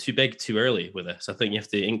too big too early with this. I think you have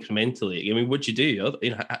to incrementally. I mean, what'd you do?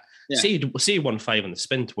 Say you won 5 on the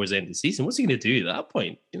spin towards the end of the season. What's he going to do at that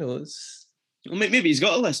point? It's... Well, maybe he's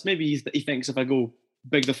got a list. Maybe he thinks if I go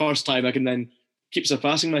big the first time, I can then keep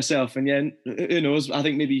surpassing myself. And yeah, who knows? I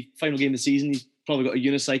think maybe final game of the season, he's probably got a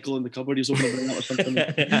unicycle in the cupboard. He's hoping to bring that or something.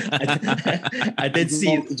 I did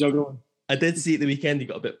see at the weekend he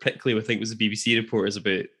got a bit prickly. I think it was the BBC reporters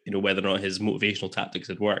about whether or not his motivational tactics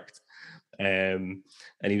had worked. And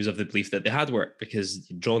he was of the belief that they had worked because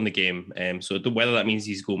he'd drawn the game. So whether that means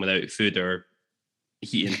he's going without food or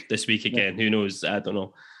heating this week again, who knows? I don't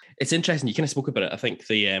know. It's interesting. You kind of spoke about it. I think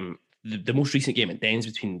the most recent game at Dens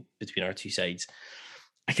between our two sides,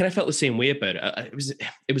 I kind of felt the same way about it.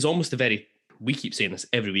 It was almost we keep saying this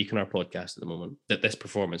every week on our podcast at the moment, that this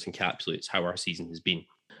performance encapsulates how our season has been.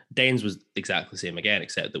 Dens was exactly the same again,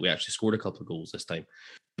 except that we actually scored a couple of goals this time,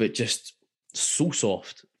 but just so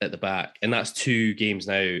soft at the back. And that's 2 games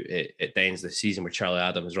now at Dens this season where Charlie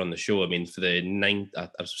Adam has run the show. I mean, for the I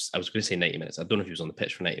was going to say 90 minutes. I don't know if he was on the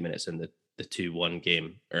pitch for 90 minutes in the 2-1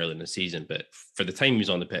 game early in the season, but for the time he was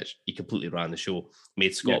on the pitch, he completely ran the show,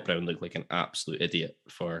 made Scott Brown look like an absolute idiot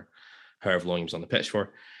for however long he was on the pitch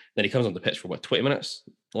for. Then he comes on the pitch for 20 minutes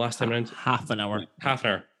the last time around? Half an hour.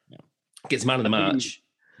 Yeah. Gets man of the match.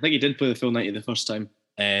 I think he did play the full 90 the first time.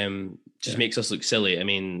 Makes us look silly. I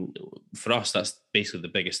mean, for us, that's basically the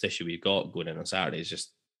biggest issue we've got going in on Saturday, is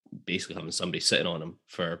just basically having somebody sitting on him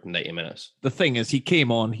for 90 minutes. The thing is, he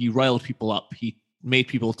came on, he riled people up, he made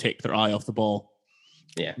people take their eye off the ball,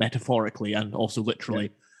 metaphorically and also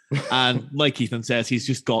literally. And like Ethan says, he's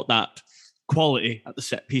just got that quality at the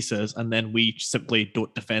set pieces, and then we simply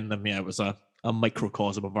don't defend them. Yeah, it was a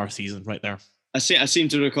microcosm of our season right there. I seem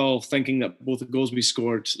to recall thinking that both the goals we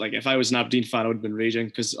scored, like if I was an Aberdeen fan, I would have been raging,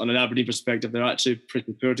 because on an Aberdeen perspective, they're actually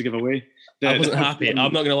pretty poor to give away. I wasn't happy. I'm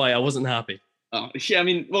not going to lie, I wasn't happy. I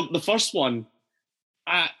mean, well, the first one,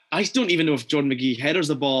 I don't even know if Jordan McGee headers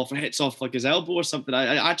the ball, if it hits off like his elbow or something.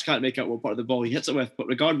 I actually can't make out what part of the ball he hits it with, but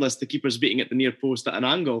regardless, the keeper's beating it the near post at an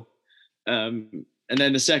angle. And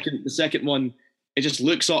then the second one, it just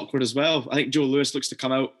looks awkward as well. I think Joe Lewis looks to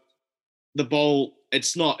come out. The ball,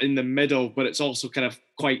 it's not in the middle, but it's also kind of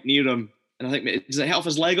quite near him. And I think, does it hit off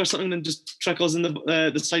his leg or something and just trickles in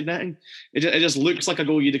the side netting? It just looks like a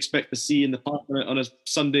goal you'd expect to see in the park on a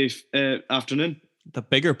Sunday afternoon. the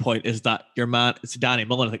bigger point is that your man, it's Danny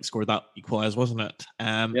Mullen, I think, scored that equaliser, wasn't it?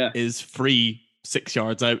 Is free 6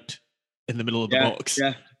 yards out in the middle of the box.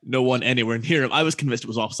 Yeah. No one anywhere near him. I was convinced it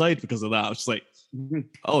was offside because of that. I was just like,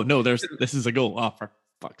 oh no, this is a goal. Oh, for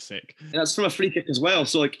fuck's sake. And that's from a free kick as well.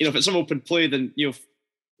 So, like, if it's some open play, then,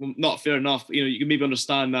 not fair enough. You can maybe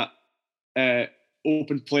understand that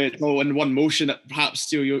open play in one motion that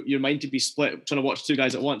perhaps your mind could be split trying to watch two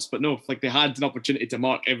guys at once. But no, like, they had an opportunity to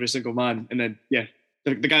mark every single man. And then,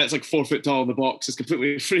 the guy that's like 4 foot tall in the box is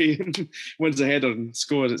completely free and wins the header and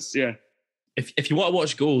scores. It's, If you want to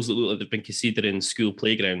watch goals that look like they've been conceded in school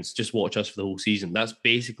playgrounds, just watch us for the whole season. That's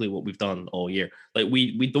basically what we've done all year. Like,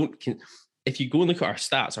 we don't. If you go and look at our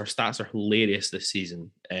stats are hilarious this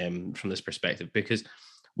season from this perspective, because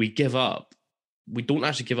we give up. We don't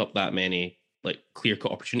actually give up that many like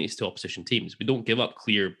clear-cut opportunities to opposition teams. We don't give up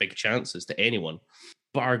clear big chances to anyone.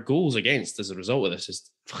 But our goals against as a result of this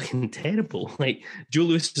is fucking terrible. Like, Joe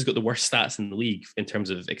Lewis has got the worst stats in the league in terms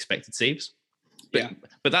of expected saves.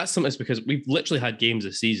 But that's something because we've literally had games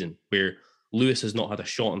this season where Lewis has not had a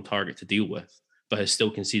shot on target to deal with, but has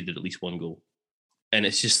still conceded at least one goal. And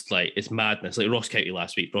it's just like, it's madness. Like Ross County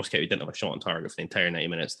last week, Ross County didn't have a shot on target for the entire 90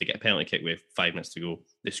 minutes. They get a penalty kick with 5 minutes to go.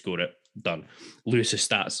 They score it, done. Lewis's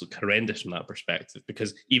stats look horrendous from that perspective,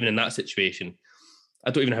 because even in that situation,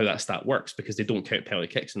 I don't even know how that stat works, because they don't count penalty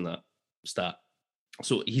kicks in that stat.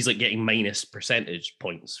 So he's like getting minus percentage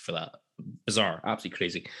points for that. Bizarre, absolutely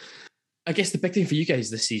crazy. I guess the big thing for you guys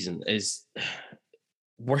this season is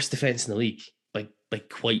worst defence in the league, like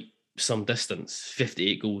quite some distance.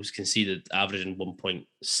 58 goals conceded, averaging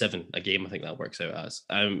 1.7 a game. I think that works out as.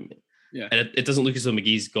 And it doesn't look as though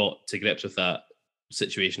McGee's got to grips with that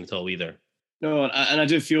situation at all either. No, and I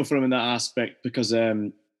do feel for him in that aspect, because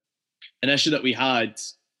an issue that we had,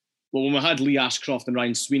 when we had Lee Ashcroft and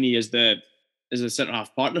Ryan Sweeney as the centre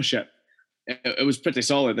half partnership, it was pretty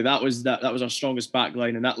solid. Like that was our strongest back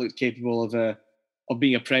line, and that looked capable of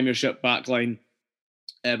being a Premiership back line.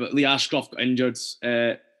 But Lee Ashcroft got injured,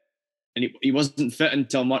 and he wasn't fit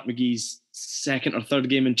until Mark McGee's second or third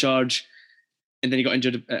game in charge, and then he got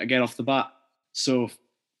injured again off the bat. So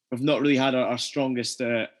we've not really had our strongest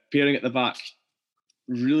pairing at the back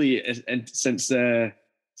really since I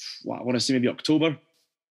want to say maybe October.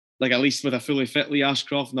 Like, at least with a fully fit Lee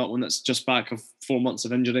Ashcroft, not one that's just back of 4 months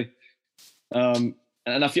of injury. And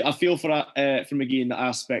I feel for McGee in that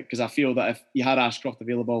aspect, because I feel that if you had Ashcroft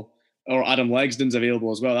available, or Adam Legston's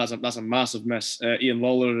available as well, that's a massive miss. Ian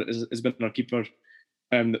Lawler has been our keeper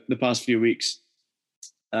the past few weeks.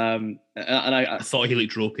 And I thought he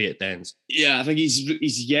looked ropey at Dens. Yeah, I think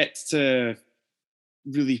he's yet to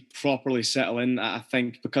really properly settle in. I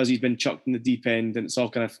think because he's been chucked in the deep end and it's all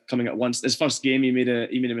kind of coming at once. His first game, he made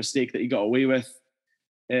a mistake that he got away with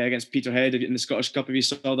against Peterhead in the Scottish Cup. If you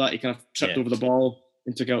saw that, he kind of tripped over the ball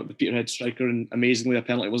and took out the Peterhead striker, and amazingly a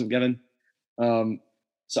penalty wasn't given.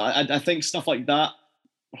 So I think stuff like that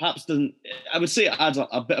perhaps doesn't. I would say it adds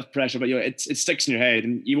a bit of pressure, but it sticks in your head,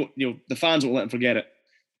 and the fans won't let him forget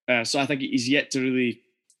it. So I think he's yet to really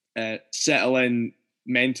settle in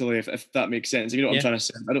mentally, if that makes sense. If you know what I'm trying to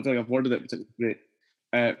say, I don't feel like I've worded it particularly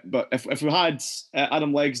great. But if we had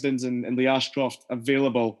Adam Legston's and Lee Ashcroft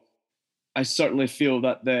available, I certainly feel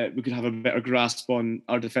that we could have a better grasp on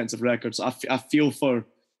our defensive record. So I feel for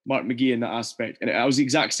Mark McGee in that aspect. And it was the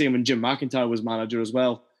exact same when Jim McIntyre was manager as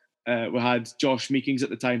well. We had Josh Meekings at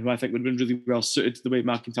the time, who I think would have been really well suited to the way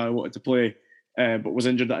McIntyre wanted to play, but was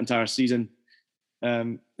injured that entire season.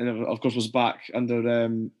 And of course was back under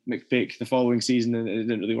McPake the following season, and it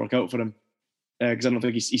didn't really work out for him, because I don't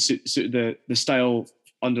think he suited the style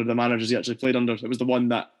under the managers he actually played under. It was the one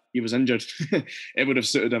that he was injured. It would have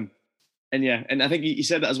suited him. And I think he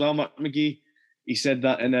said that as well, Mark McGee. He said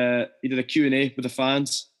that he did a Q&A with the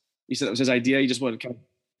fans. He said that was his idea. He just wanted to kind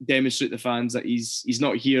of demonstrate to the fans that he's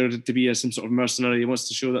not here to be some sort of mercenary. He wants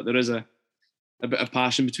to show that there is a bit of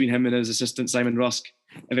passion between him and his assistant, Simon Rusk.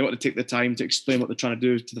 And they want to take the time to explain what they're trying to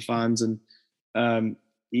do to the fans. And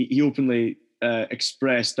he openly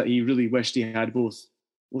expressed that he really wished he had both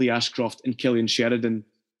Lee Ashcroft and Killian Sheridan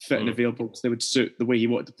fit and available, because they would suit the way he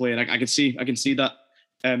wanted to play. And I can see that.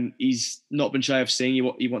 He's not been shy of saying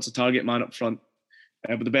he wants a target man up front.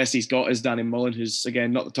 But the best he's got is Danny Mullen, who's,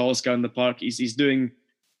 again, not the tallest guy in the park. He's doing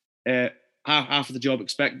half of the job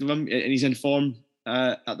expected of him, and he's in form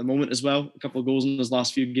at the moment as well. A couple of goals in his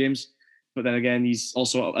last few games. But then again, he's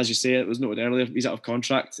also, as you say, it was noted earlier, he's out of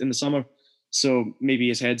contract in the summer. So maybe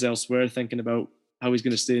his head's elsewhere, thinking about how he's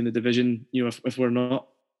going to stay in the division, if we're not.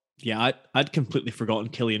 Yeah, I'd completely forgotten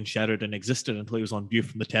Killian Sheridan existed until he was on View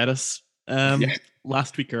from the Terrace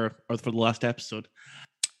last week or for the last episode.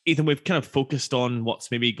 Ethan, we've kind of focused on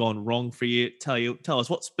what's maybe gone wrong for you. Tell us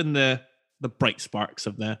what's been the bright sparks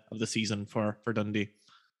of the season for Dundee.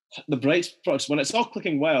 The bright sparks, when it's all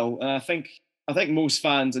clicking well, and I think most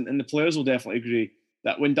fans and the players will definitely agree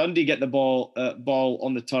that when Dundee get the ball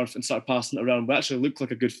on the turf and start passing it around, we actually look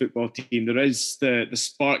like a good football team. There is the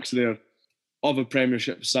sparks there of a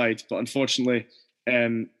Premiership side, but unfortunately,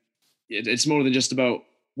 it's more than just about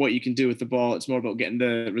what you can do with the ball. It's more about getting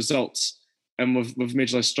the results, and we've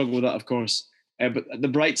majorly struggled with that, of course. But the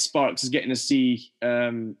bright sparks is getting to see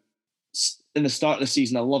in the start of the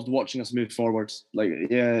season. I loved watching us move forward.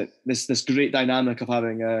 This great dynamic of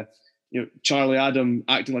having Charlie Adam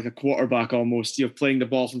acting like a quarterback almost, playing the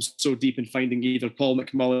ball from so deep and finding either Paul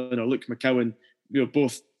McMullen or Luke McCowan,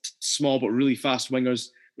 both small but really fast wingers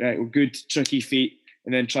with good tricky feet,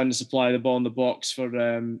 and then trying to supply the ball in the box for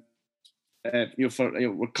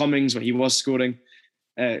Cummings when he was scoring.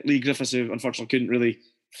 Lee Griffiths, who unfortunately couldn't really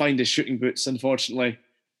find his shooting boots, unfortunately,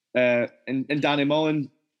 and Danny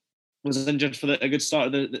Mullen was injured for a good start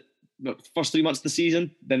of the first 3 months of the season.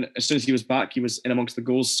 Then as soon as he was back, he was in amongst the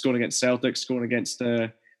goals, scoring against Celtic, scoring against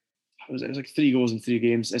it was like 3 goals in 3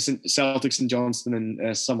 games. Celtic, St Johnstone,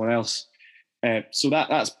 and someone else. So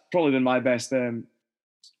that's probably been my best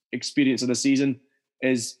experience of the season.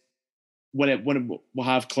 Is when it will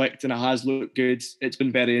have clicked and it has looked good. It's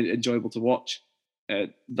been very enjoyable to watch. The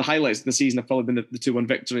highlights of the season have probably been the 2-1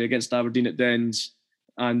 victory against Aberdeen at Dens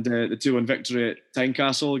and the 2-1 victory at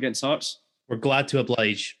Tynecastle against Hearts. We're glad to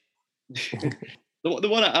oblige. The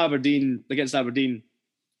one at Aberdeen against Aberdeen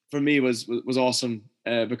for me was awesome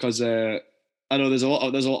because I know there's a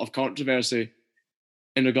lot of controversy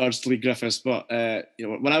in regards to Lee Griffiths, but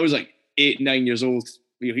when I was like 8-9 years old,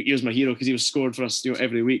 he was my hero because he was scored for us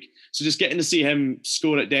every week. So just getting to see him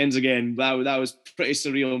score at Dens again, that was pretty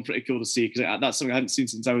surreal and pretty cool to see because that's something I hadn't seen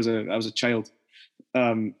since I was a child.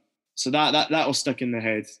 So that will stick in the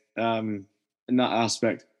head in that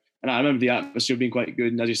aspect. And I remember the atmosphere being quite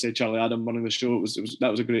good. And as you said, Charlie Adam running the show,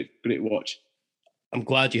 that was a great watch. I'm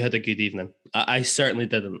glad you had a good evening. I certainly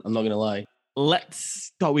didn't. I'm not going to lie.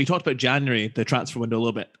 Let's talk. We talked about January, the transfer window, a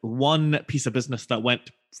little bit. One piece of business that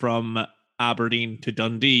went from Aberdeen to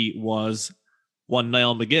Dundee was one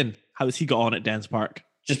Niall McGinn. How has he got on at Dens Park?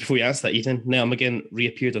 Just before you answer that, Ethan, Niall McGinn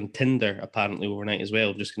reappeared on Tinder apparently overnight as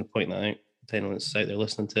well. I'm just going to point that out. Anyone that's out there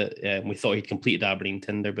listening to it, we thought he'd completed Aberdeen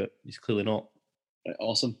Tinder, but he's clearly not.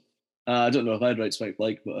 Awesome. I don't know if I'd write swipe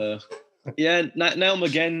like, but Niall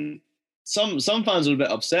McGinn. Some fans were a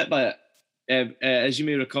bit upset by it. As you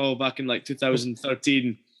may recall, back in like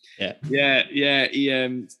 2013. He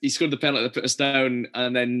scored the penalty that put us down,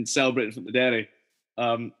 and then celebrated from the Derry.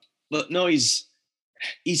 But no, he's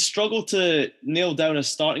struggled to nail down a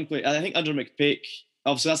starting play. I think under McPake,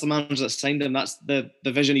 obviously that's the manager that signed him. That's the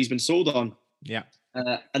vision he's been sold on. Yeah.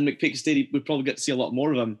 And McPake said we'd probably get to see a lot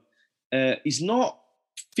more of him. He's not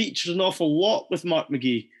featured an awful lot with Mark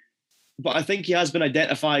McGee, but I think he has been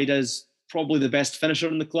identified as probably the best finisher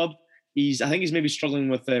in the club. I think he's maybe struggling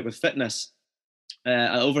with fitness.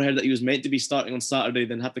 I overheard that he was meant to be starting on Saturday,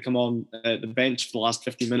 then had to come on the bench for the last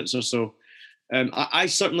 15 minutes or so. I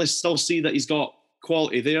certainly still see that he's got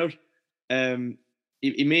quality there. He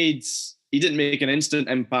didn't make an instant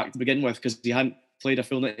impact to begin with because he hadn't played a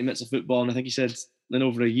full 90 minutes of football, and I think he said in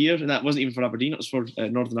over a year, and that wasn't even for Aberdeen, it was for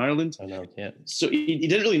Northern Ireland. I know, yeah. So he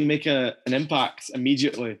didn't really make an impact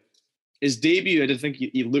immediately. His debut, I did think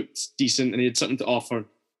he looked decent and he had something to offer,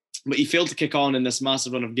 but he failed to kick on in this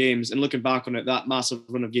massive run of games. And looking back on it, that massive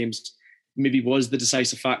run of games maybe was the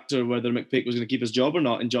decisive factor whether McPake was going to keep his job or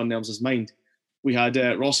not in John Nelson's mind. We had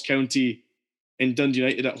Ross County in Dundee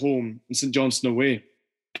United at home and St Johnstone away,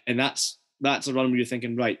 and that's a run where you're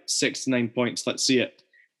thinking, right, 6 to 9 points, let's see it.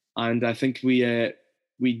 And I think we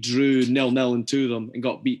drew 0-0 in 2 of them and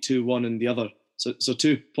got beat 2-1 in the other. So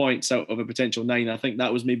 2 points out of a potential 9. I think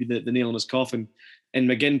that was maybe the nail in his coffin. And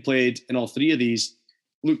McGinn played in all 3 of these,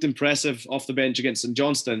 looked impressive off the bench against St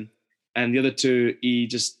Johnstone, and the other 2, he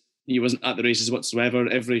wasn't at the races whatsoever.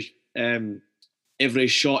 Every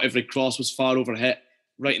shot, every cross was far over hit,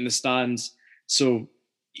 right in the stands. So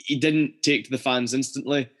he didn't take to the fans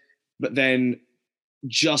instantly, but then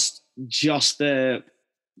just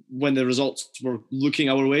when the results were looking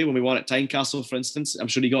our way, when we won at Tynecastle, for instance, I'm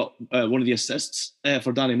sure he got one of the assists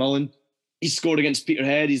for Danny Mullen. He scored against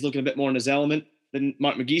Peterhead. He's looking a bit more in his element. Then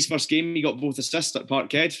Mark McGee's first game, he got both assists at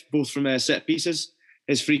Parkhead, both from set pieces,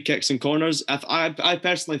 his free kicks and corners. I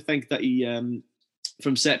personally think that he,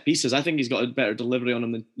 from set pieces, I think he's got a better delivery on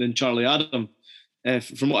him than Charlie Adam.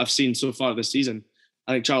 From what I've seen so far this season,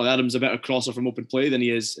 I think Charlie Adam's a better crosser from open play than he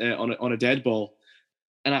is on a dead ball.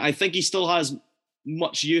 And I think he still has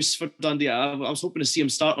much use for Dundee. I was hoping to see him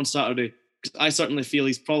start on Saturday, because I certainly feel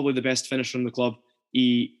he's probably the best finisher in the club.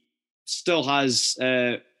 He still has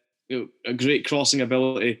a great crossing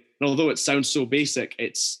ability, and although it sounds so basic,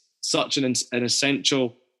 it's such an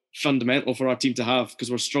essential fundamental for our team to have,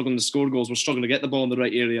 because we're struggling to score goals, we're struggling to get the ball in the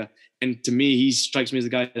right area, and to me, he strikes me as the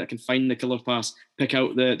guy that can find the killer pass, pick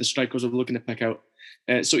out the strikers we're looking to pick out.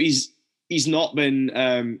 So he's not been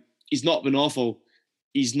awful,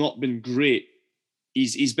 he's not been great,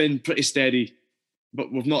 he's been pretty steady,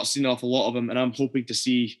 but we've not seen an awful lot of him, and I'm hoping to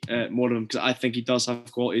see more of him, because I think he does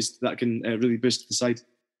have qualities that can really boost the side.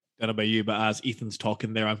 I don't know about you, but as Ethan's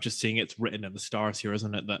talking there, I'm just seeing it's written in the stars here,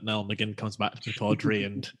 isn't it? That Niall McGinn comes back to Tawdry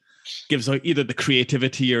and gives out either the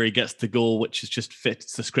creativity or he gets the goal, which is just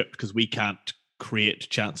fits the script, because we can't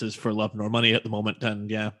create chances for love nor money at the moment.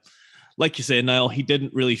 And yeah, like you say, Niall, he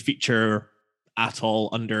didn't really feature at all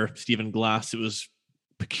under Stephen Glass. It was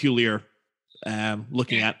peculiar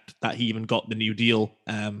looking at that he even got the new deal.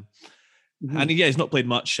 And yeah, he's not played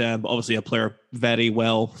much, but obviously a player very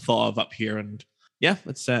well thought of up here. And yeah,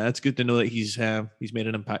 it's good to know that he's made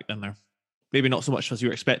an impact in there. Maybe not so much as you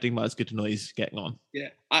were expecting, but it's good to know he's getting on. Yeah,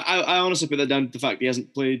 I honestly put that down to the fact he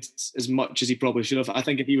hasn't played as much as he probably should have. I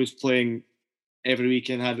think if he was playing every week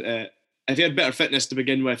and if he had better fitness to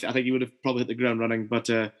begin with, I think he would have probably hit the ground running. But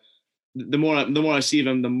the more I see of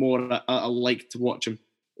him, the more I like to watch him.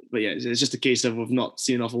 But yeah, it's just a case of we've not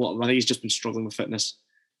seen an awful lot of him. I think he's just been struggling with fitness.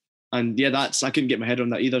 And yeah, I couldn't get my head around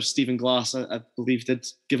that either. Stephen Glass, I believe, did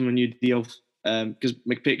give him a new deal, because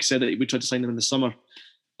McPake said that we tried to sign him in the summer,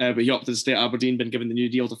 but he opted to stay at Aberdeen, been given the new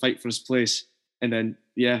deal to fight for his place, and then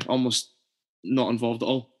yeah, almost not involved at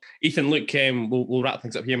all. Ethan, look, we'll wrap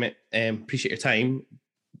things up here, mate. Appreciate your time.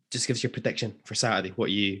 Just give us your prediction for Saturday.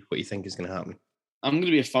 What you think is going to happen? I'm going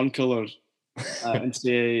to be a fun killer and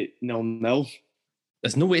say 0-0.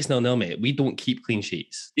 There's no way it's 0-0, mate. We don't keep clean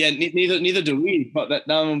sheets. Yeah, neither do we. But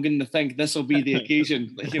now I'm going to think this will be the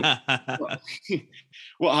occasion.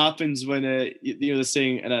 What happens when they're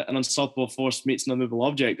saying an unstoppable force meets an unmovable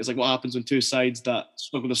object? It's like what happens when two sides that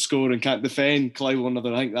struggle to score and can't defend collide one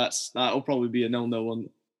another. I think that'll probably be a 0-0 one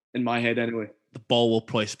in my head anyway. The ball will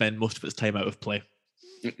probably spend most of its time out of play.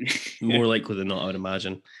 More likely than not, I would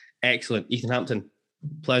imagine. Excellent, Ethan Hampton.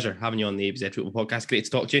 Pleasure having you on the ABZ Football Podcast. Great to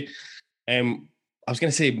talk to you. I was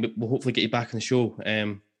going to say we'll hopefully get you back on the show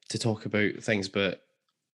to talk about things, but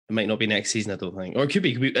it might not be next season, I don't think. Or it could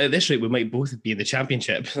be. At this rate, we might both be in the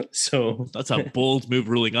Championship. So that's a bold move,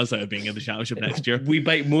 ruling us out of being in the Championship next year. We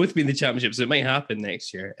might both be in the Championship, so it might happen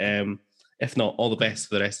next year. If not, all the best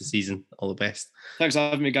for the rest of the season. All the best. Thanks for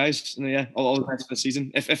having me, guys. And yeah, all the best for the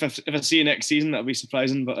season. If I see you next season, that'll be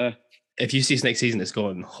surprising. But if you see us next season, it's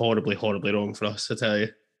gone horribly, horribly wrong for us, I tell you.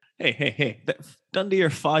 Hey. Dundee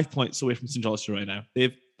are 5 points away from St Johnstone right now.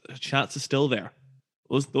 The chance is still there.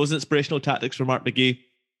 Those inspirational tactics from Mark McGee,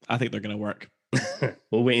 I think they're going to work.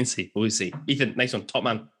 We'll wait and see. We'll see. Ethan, nice one. Top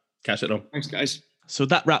man. Catch it on. Thanks, guys. So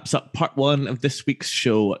that wraps up part one of this week's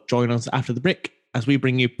show. Join us after the break as we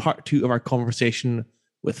bring you part two of our conversation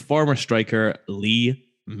with former striker Lee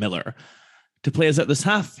Miller. To play us out this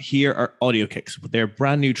half, here are Audio Kicks with their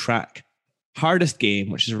brand new track, Hardest Game,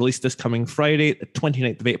 which is released this coming Friday, the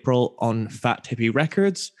 29th of April on Fat Hippie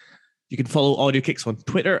Records. You can follow Audio Kicks on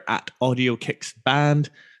Twitter at Audio Kicks Band.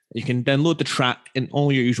 You can download the track in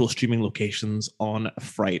all your usual streaming locations on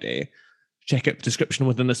Friday. Check out the description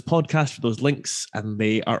within this podcast for those links, and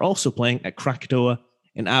they are also playing at Krakatoa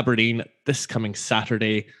in Aberdeen this coming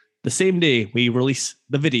Saturday, the same day we release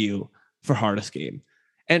the video for Hardest Game.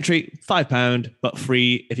 Entry £5, but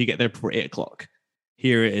free if you get there before 8 o'clock.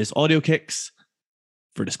 Here is Audio Kicks.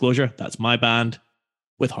 For disclosure, that's my band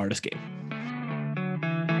with Hardest Game.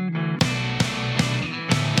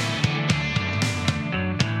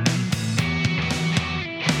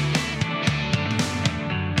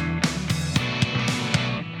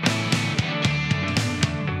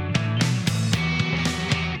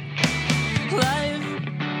 Life,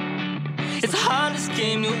 it's the hardest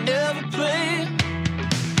game you'll ever play.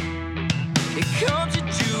 It comes at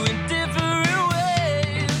you in different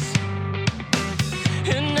ways,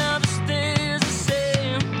 and never stays the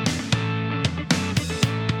same.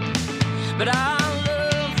 But I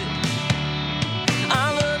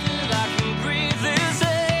love it, I can breathe this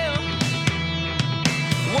air.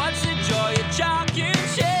 Watch the joy of chalk and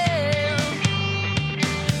share,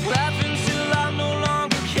 laughing till I no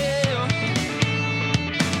longer care.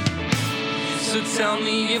 So tell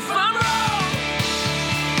me if I'm wrong.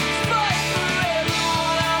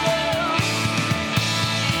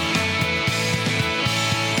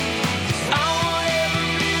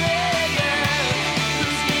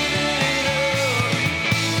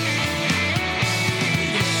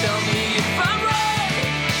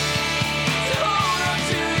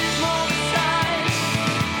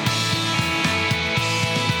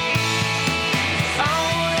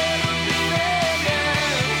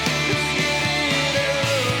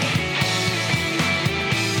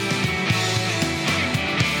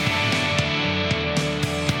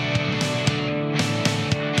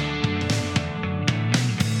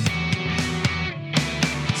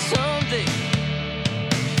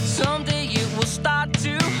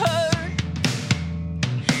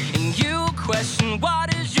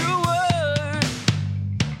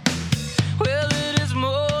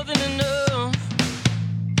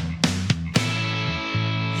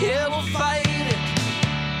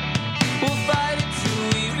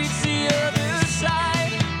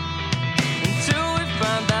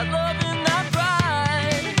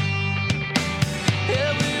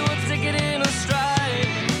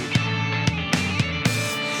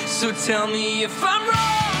 Tell me if I'm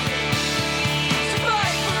wrong to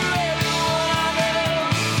fight for everyone I love.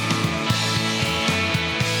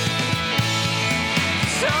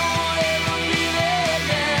 'Cause I won't ever be that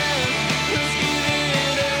man who's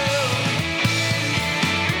giving up.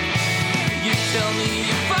 You tell me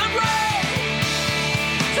if I'm right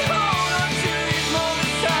to hold on to these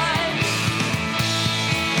moments tight.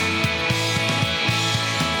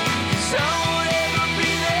 'Cause I won't ever be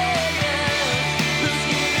that man who's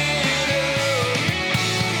giving up.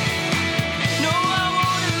 No, I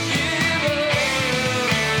won't give up.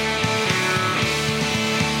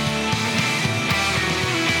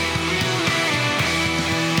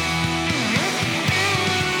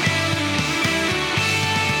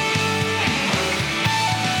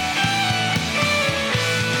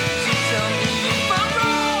 So tell me if I'm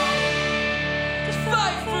wrong to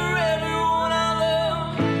fight for everyone I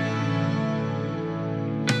love.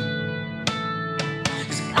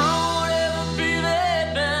 'Cause I won't ever be that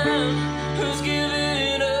man who's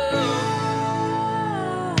giving up.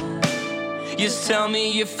 Just tell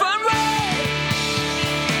me if I'm right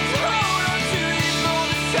to hold on to these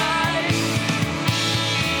moments tight.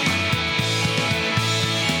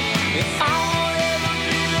 If I won't ever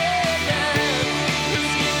be that man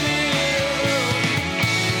who's giving up.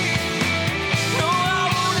 No, I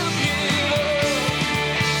won't give up.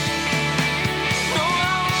 No,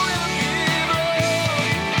 I won't give up.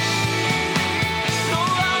 No,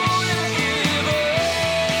 I won't give up.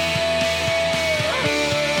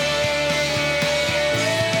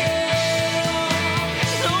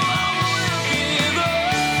 No, I won't give up. No, I won't give up.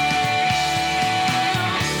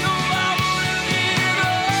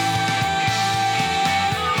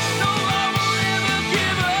 No, I won't ever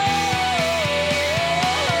give up.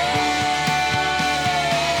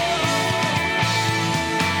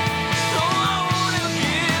 No, I won't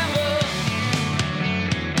give up.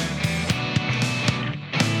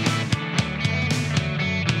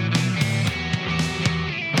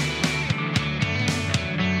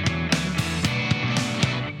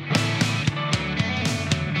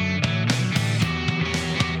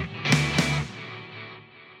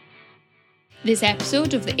 This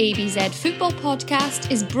episode of the ABZ Football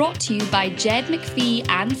Podcast is brought to you by Jed McPhee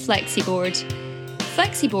and Flexiboard.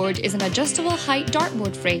 Flexiboard is an adjustable height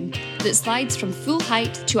dartboard frame that slides from full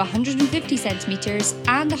height to 150 centimetres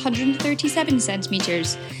and 137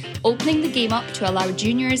 centimetres, opening the game up to allow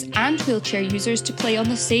juniors and wheelchair users to play on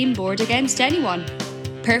the same board against anyone.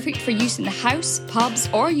 Perfect for use in the house, pubs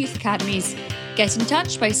or youth academies. Get in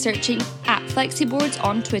touch by searching @Flexiboards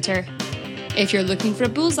on Twitter. If you're looking for a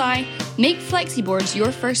bullseye, make Flexiboards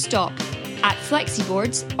your first stop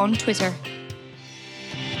 @Flexiboards on Twitter.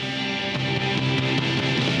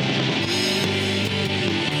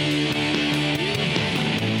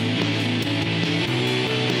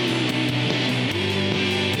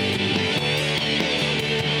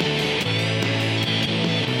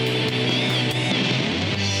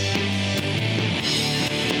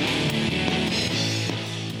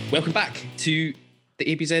 Welcome back to the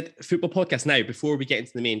ABZ Football Podcast. Now, before we get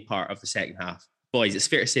into the main part of the second half, boys, it's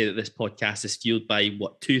fair to say that this podcast is fueled by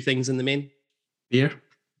what, two things in the main? Beer.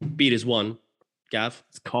 Beer is one. Gav?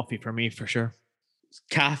 It's coffee for me, for sure.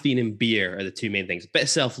 Caffeine and beer are the two main things. A bit of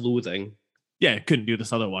self-loathing. Yeah, couldn't do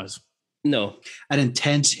this otherwise. No. An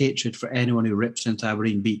intense hatred for anyone who rips into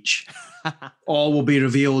Aberdeen Beach. All will be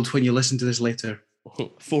revealed when you listen to this later.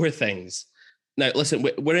 Four things. Now, listen,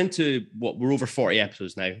 we're into we're over 40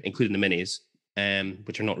 episodes now, including the minis,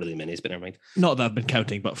 which are not really minis, but never mind. Not that I've been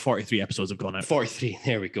counting, but 43 episodes have gone out. 43,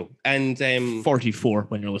 there we go. And 44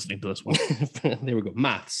 when you're listening to this one. there we go.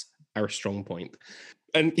 Maths, our strong point.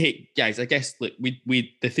 And hey, guys, I guess look,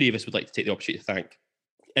 we the three of us would like to take the opportunity to thank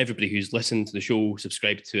everybody who's listened to the show,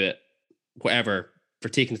 subscribed to it, whatever, for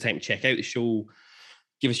taking the time to check out the show.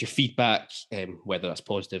 Give us your feedback, whether that's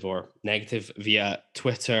positive or negative, via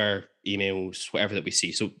Twitter, emails, whatever that we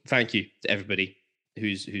see. So thank you to everybody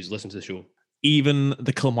who's listened to the show. Even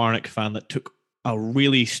the Kilmarnock fan that took a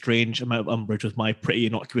really strange amount of umbrage with my pretty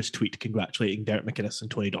innocuous tweet congratulating Derek McInnes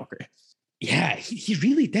and Tony Docherty. Yeah, he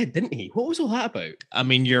really did, didn't he? What was all that about? I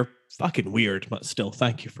mean, you're fucking weird, but still,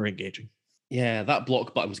 thank you for engaging. Yeah, that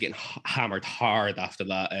block button was getting hammered hard after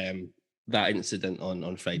that incident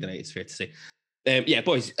on Friday night, it's fair to say. Yeah,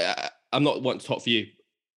 boys, I'm not wanting to talk for you,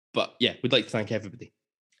 but yeah, we'd like to thank everybody.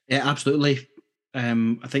 Yeah, absolutely.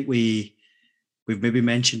 I think we've maybe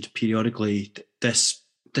mentioned periodically this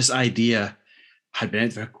idea had been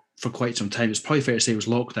out there for quite some time. It's probably fair to say it was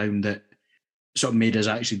lockdown that sort of made us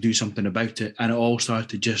actually do something about it, and it all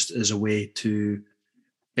started just as a way to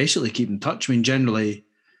basically keep in touch. I mean, generally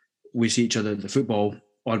we see each other at the football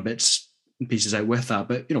odd bits pieces out with that.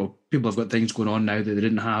 But, people have got things going on now that they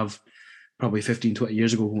didn't have probably 15, 20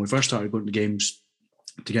 years ago when we first started going to games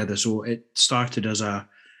together. So it started as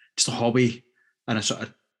just a hobby and a sort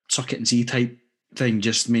of suck it and see type thing,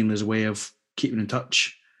 just mainly as a way of keeping in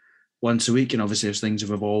touch once a week. And obviously as things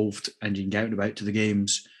have evolved and you can get out and about to the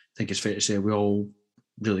games, I think it's fair to say we all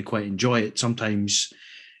really quite enjoy it. Sometimes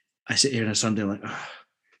I sit here on a Sunday like,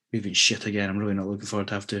 we've been shit again. I'm really not looking forward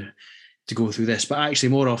to have to go through this. But actually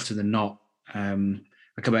more often than not,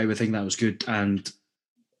 I come out with a thing that was good, and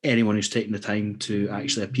anyone who's taken the time to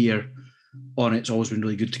actually appear on it's always been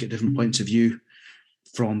really good to get different points of view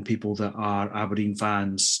from people that are Aberdeen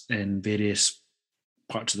fans in various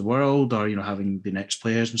parts of the world, or having been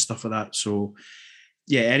ex-players and stuff like that. So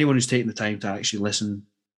yeah, anyone who's taken the time to actually listen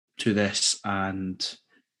to this and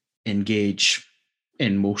engage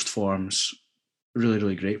in most forms, really,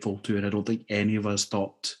 really grateful to. And I don't think any of us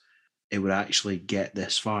thought it would actually get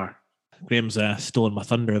this far. Graham's stolen my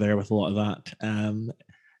thunder there with a lot of that.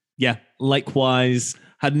 Yeah, likewise,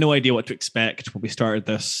 had no idea what to expect when we started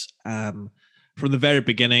this. From the very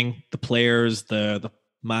beginning, the players, the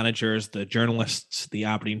managers, the journalists, the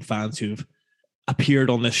Aberdeen fans who've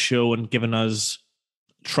appeared on this show and given us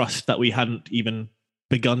trust that we hadn't even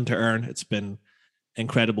begun to earn. It's been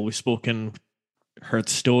incredible. We've spoken, heard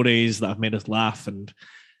stories that have made us laugh and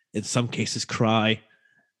in some cases cry.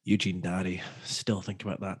 Eugene Daddy, still think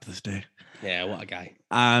about that to this day. Yeah, what a guy.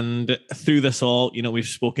 And through this all, we've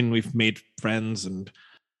spoken, we've made friends and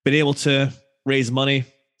been able to raise money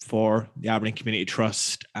for the Aberdeen Community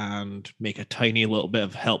Trust and make a tiny little bit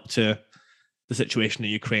of help to the situation in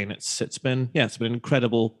Ukraine. It's been an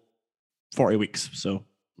incredible 40 weeks. So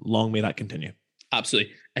long may that continue.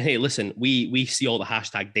 Absolutely. And hey, listen, we see all the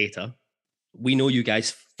hashtag data. We know you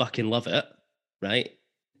guys fucking love it, right?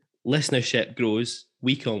 Listenership grows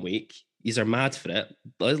week on week. These are mad for it.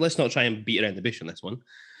 Let's not try and beat around the bush on this one.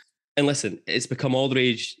 And listen, it's become all the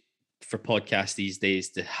rage for podcasts these days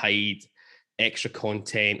to hide extra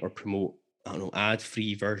content or promote,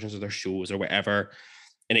 ad-free versions of their shows or whatever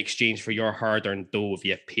in exchange for your hard-earned dough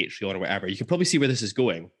via Patreon or whatever. You can probably see where this is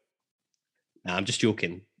going. Nah, I'm just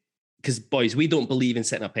joking. Because, boys, we don't believe in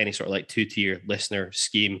setting up any sort of like two-tier listener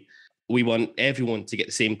scheme. We want everyone to get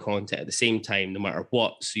the same content at the same time, no matter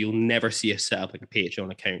what. So you'll never see us set up like a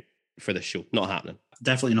Patreon account for the show. Not happening.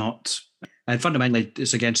 Definitely not. And fundamentally,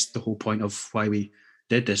 it's against the whole point of why we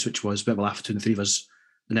did this, which was a bit of a laugh between the three of us.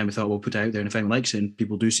 And then we thought we'll put it out there, and if anyone likes it, and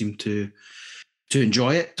people do seem to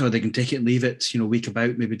enjoy it, or they can take it and leave it, week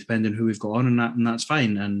about, maybe depending on who we've got on, and that's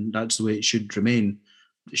fine. And that's the way it should remain.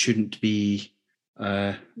 It shouldn't be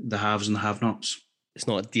the haves and the have-nots. It's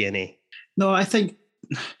not a DNA. No, I think,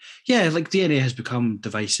 yeah, like DNA has become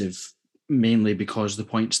divisive mainly because the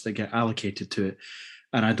points that get allocated to it.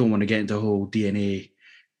 And I don't want to get into a whole DNA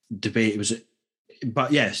debate.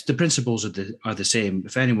 But yes, the principles are the same.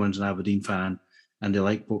 If anyone's an Aberdeen fan and they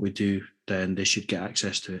like what we do, then they should get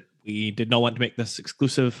access to it. We did not want to make this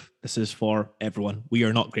exclusive. This is for everyone. We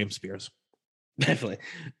are not Graham Spears. Definitely.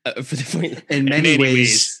 For the point, in many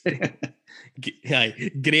ways. Graham,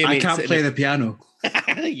 I can't play the piano.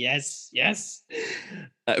 yes.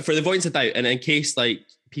 For the avoidance of doubt, and in case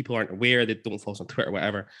people aren't aware, they don't follow us on Twitter or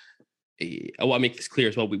whatever, I want to make this clear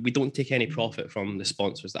as well. We don't take any profit from the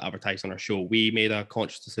sponsors that advertise on our show. We made a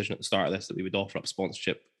conscious decision at the start of this that we would offer up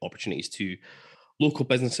sponsorship opportunities to local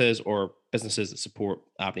businesses or businesses that support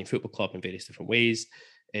Aberdeen Football Club in various different ways.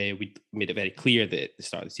 We made it very clear that at the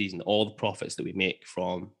start of the season, all the profits that we make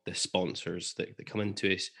from the sponsors that come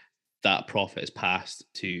into us, that profit is passed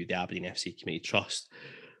to the Aberdeen FC Community Trust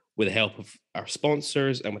with the help of our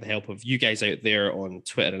sponsors and with the help of you guys out there on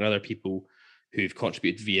Twitter and other people who've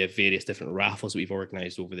contributed via various different raffles that we've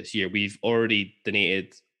organised over this year. We've already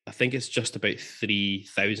donated, I think it's just about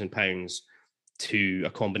 £3,000 to a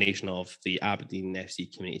combination of the Aberdeen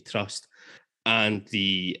FC Community Trust and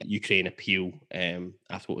the Ukraine appeal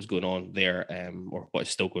after what was going on there, or what is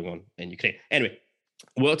still going on in Ukraine. Anyway,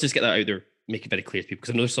 we'll just get that out there, make it very clear to people,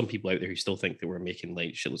 because I know there's some people out there who still think that we're making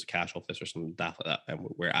shitloads of cash off this or something daft like that, and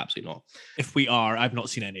we're absolutely not. If we are, I've not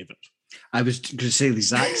seen any of it. I was going to say the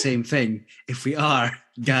exact same thing. If we are,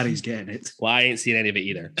 Gary's getting it. Well, I ain't seen any of it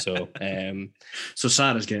either. So, so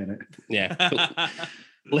Sarah's getting it. Yeah.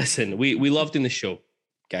 Listen, we love doing the show,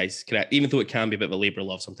 guys. Correct. Even though it can be a bit of a labour of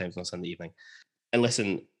love sometimes on a Sunday evening. And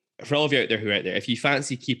listen, for all of you out there who are out there, if you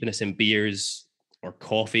fancy keeping us in beers or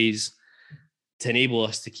coffees to enable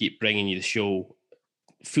us to keep bringing you the show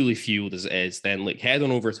fully fueled as it is, then head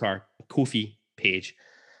on over to our Ko-fi page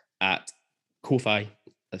at Ko-fi.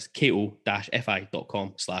 That's ko-fi.com/ABZ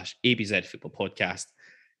Football Podcast.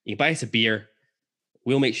 You can buy us a beer.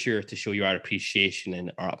 We'll make sure to show you our appreciation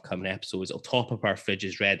in our upcoming episodes. It'll top up our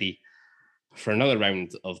fridges ready for another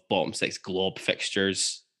round of bottom six glob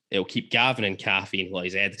fixtures. It'll keep Gavin in caffeine while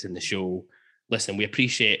he's editing the show. Listen, we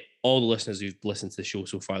appreciate all the listeners who've listened to the show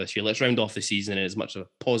so far this year. Let's round off the season in as much of a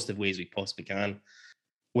positive way as we possibly can.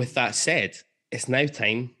 With that said, it's now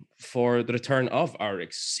time for the return of our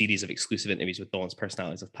series of exclusive interviews with Don's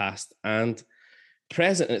personalities of past and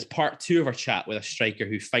present. And it's part 2 of our chat with a striker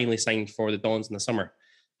who finally signed for the Dons in the summer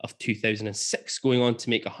of 2006, going on to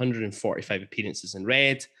make 145 appearances in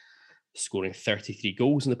red, scoring 33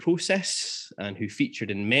 goals in the process, and who featured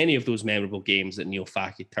in many of those memorable games that Neil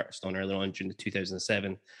Faki touched on earlier on during the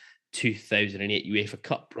 2007-2008 UEFA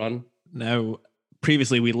Cup run. Now,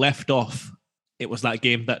 previously we left off, it was that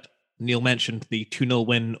game that Neil mentioned, the 2-0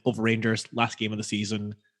 win over Rangers, last game of the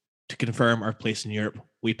season, to confirm our place in Europe.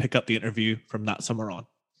 We pick up the interview from that summer on.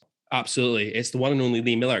 Absolutely. It's the one and only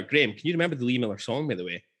Lee Miller. Graham, can you remember the Lee Miller song, by the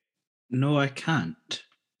way? No, I can't.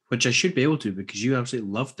 Which I should be able to because you absolutely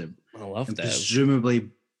loved him. I loved and it. Presumably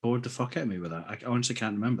bored the fuck out of me with that. I honestly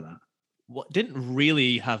can't remember that. What didn't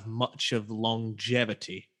really have much of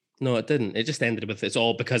longevity. No, it didn't. It just ended with it's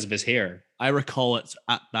all because of his hair. I recall it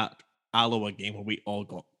at that Alloa game where we all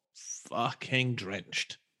got fucking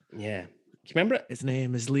drenched. Yeah. Do you remember it? His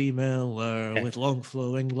name is Lee Miller with long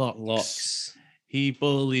flowing locks. He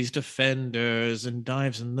bullies defenders and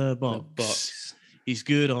dives in the box. He's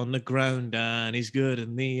good on the ground and he's good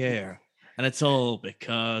in the air. And it's all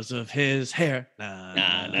because of his hair.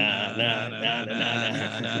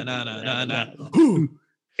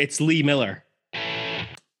 It's Lee Miller.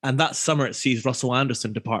 And that summer it sees Russell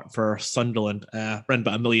Anderson depart for Sunderland, around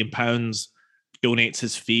about £1 million, donates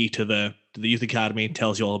his fee to the youth academy and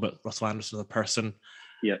tells you all about Russell Anderson as a person.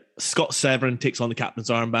 Yeah. Scott Severin takes on the captain's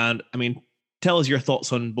armband. I mean, tell us your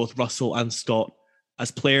thoughts on both Russell and Scott as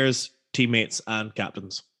players, teammates, and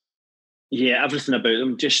captains. Yeah, everything about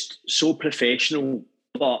them, just so professional,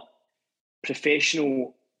 but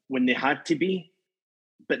professional when they had to be,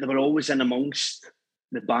 but they were always in amongst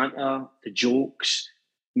the banter, the jokes,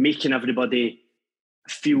 making everybody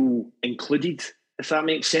feel included, if that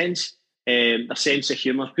makes sense. Their sense of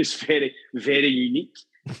humour was very, very unique.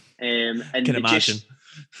 And Can imagine.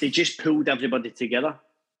 They just pulled everybody together.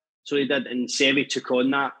 So they did, and Sevi took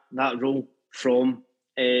on that role from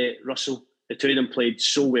Russell. The two of them played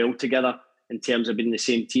so well together in terms of being the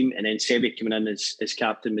same team, and then Sevi coming in as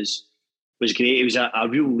captain was great. He was a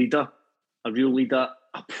real leader,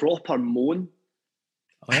 a proper moan,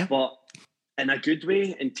 but in a good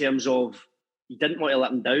way, in terms of you didn't want to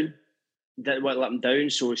let him down.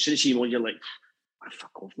 So as soon as you won, you're like,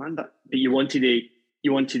 fuck off, man. But you wanted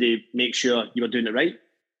to make sure you were doing it right,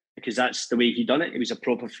 because that's the way he done it. He was a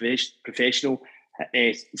proper professional,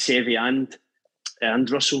 Sevi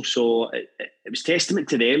and Russell. So it was testament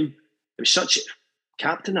to them. It was such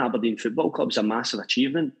captain Aberdeen Football Club is a massive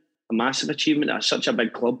achievement. It's such a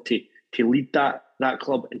big club to lead that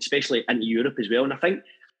club, and especially into Europe as well. And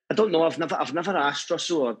I don't know. I've never asked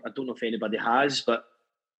Russell, or I don't know if anybody has, but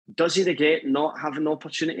does he regret not having the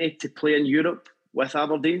opportunity to play in Europe with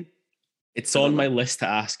Aberdeen? It's on my list to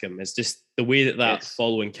ask him. It's just the way that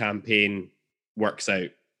following campaign works out.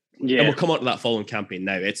 Yeah. And we'll come on to that following campaign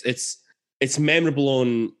now. It's memorable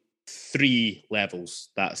on 3 levels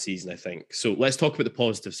that season, I think. So let's talk about the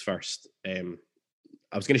positives first. I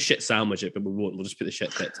was going to shit sandwich it, but we won't. We'll just put the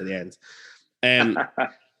shit bit to the end.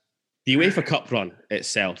 The UEFA Cup run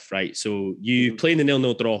itself, right? So you play in the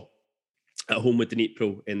 0-0 draw at home with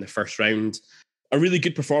Dnipro in the first round. A really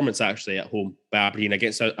good performance, actually, at home by Aberdeen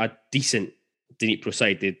against a decent Dnipro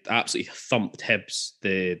side. They absolutely thumped Hibs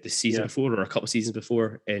the season before, or a couple of seasons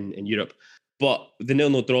before in Europe. But the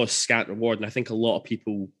 0-0 draw is scant reward, and I think a lot of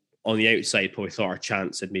people on the outside probably thought our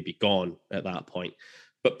chance had maybe gone at that point.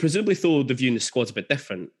 But presumably, though, the view in the squad's a bit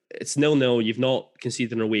different. It's 0-0, you've not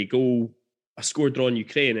conceded an away goal, a score draw in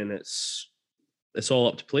Ukraine, and it's all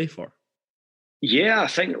up to play for. Yeah, I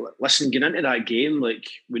think, listen, getting into that game, like,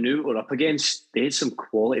 we knew what we were up against. They had some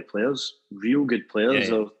quality players, real good players.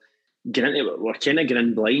 Yeah. We're kind of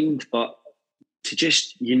getting blind, but to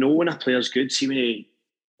just, when a player's good, see when he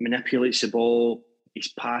manipulates the ball,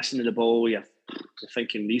 he's passing the ball, you're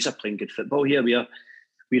thinking, these are playing good football here.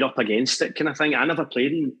 We're up against it kind of thing. I never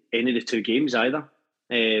played in any of the 2 games either.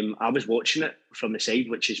 I was watching it from the side,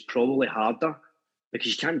 which is probably harder because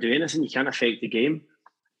you can't do anything. You can't affect the game.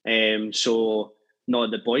 So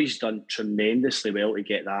the boys done tremendously well to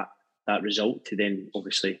get that result to then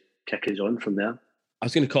obviously kick us on from there. I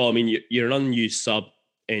was going to call, you're an unused sub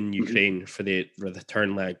in Ukraine for the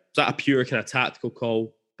return leg. Is that a pure kind of tactical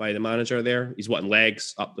call by the manager there? He's wanting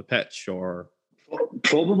legs up the pitch, or?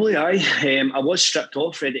 Probably, aye. I was stripped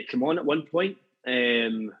off, ready to come on at one point,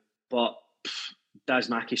 but Daz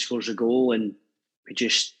Mackey scores a goal and we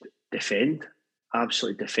just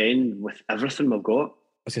absolutely defend with everything we've got.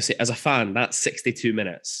 I was going to say, as a fan, that 62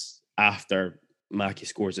 minutes after Mackey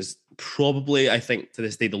scores is probably, I think, to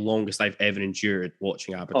this day, the longest I've ever endured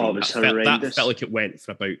watching Aberdeen. Oh, it was horrendous. That felt like it went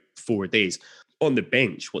for about 4 days. On the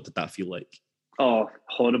bench, what did that feel like? Oh,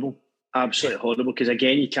 horrible. Absolutely horrible. Because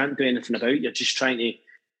again, you can't do anything about it. You're just trying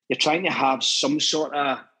to have some sort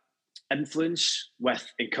of influence with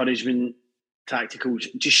encouragement, tactical,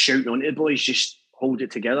 just shouting on to the boys, just hold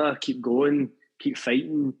it together, keep going, keep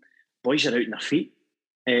fighting. Boys are out on their feet.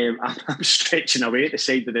 I'm stretching away at the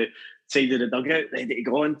side of the dugout, ready to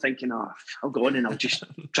go on, thinking, I'll go on and I'll just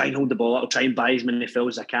try and hold the ball. I'll try and buy as many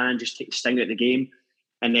fouls as I can, just take the sting out of the game.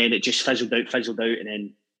 And then it just fizzled out, and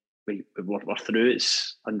then we're through.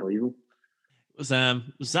 It's unbelievable. It was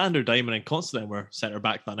Xander Diamond and Constantine were centre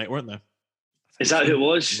back that night, weren't they? Is that who it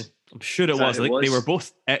was? I'm sure it was. I think they were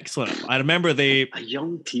both excellent. I remember a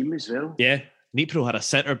young team as well. Yeah. Nipro had a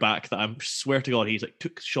centre back that I swear to God, he's like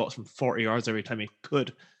took shots from 40 yards every time he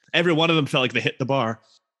could. Every one of them felt like they hit the bar.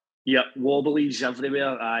 Yeah, wobblies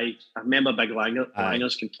everywhere. I remember Big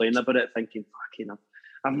Langers complaining about it, thinking, fucking,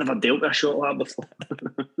 I've never dealt with a shot like that before.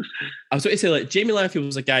 I was going to say, like, Jamie Lanfield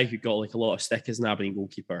was a guy who got like a lot of stick as an Aberdeen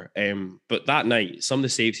goalkeeper. But that night, some of the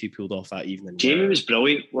saves he pulled off that evening. Jamie was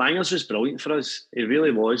brilliant. Langers was brilliant for us. He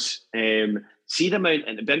really was. See the amount,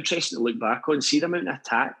 and it'd be interesting to look back on, see the amount of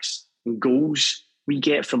attacks and goals we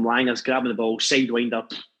get from Langers grabbing the ball,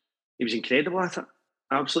 sidewinder. He was incredible at it.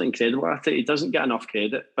 Absolutely incredible at it. He doesn't get enough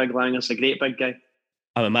credit. Big Langers, a great big guy.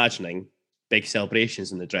 I'm imagining big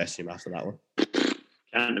celebrations in the dressing room after that one.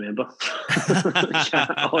 Can't remember.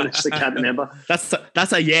 Honestly, can't remember.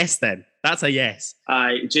 That's a yes then. That's a yes.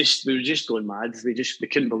 We were just going mad. We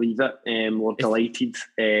couldn't believe it. We're delighted.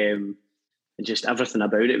 And just everything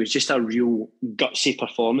about it. It was just a real gutsy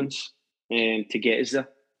performance to get us there.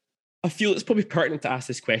 I feel it's probably pertinent to ask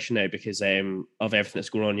this question now because of everything that's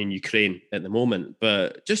going on in Ukraine at the moment.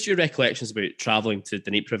 But just your recollections about travelling to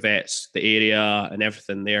Dnipro, the area and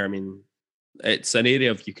everything there. I mean, it's an area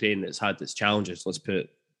of Ukraine that's had its challenges, let's put it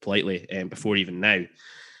politely, before even now.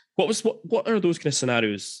 What are those kind of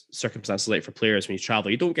scenarios, circumstances like for players when you travel?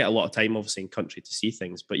 You don't get a lot of time, obviously, in country to see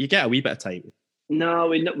things, but you get a wee bit of time. No,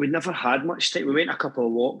 we never had much time. We went a couple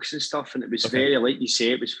of walks and stuff, and it was very, like you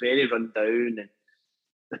say, it was very run down, and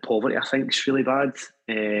the poverty, I think, is really bad.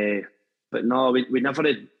 But no, we never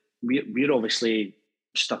had. We're obviously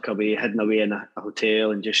stuck away, hidden away in a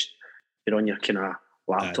hotel, and just you're on your kind of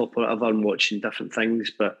laptop or whatever and watching different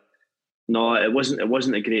things. But no, it wasn't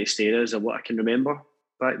the greatest areas of what I can remember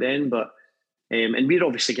back then. But and we're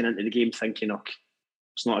obviously getting into the game thinking,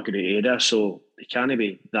 it's not a good area, so they can't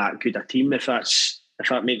be that good a team if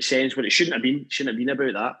that makes sense. But it shouldn't have been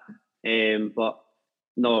about that. But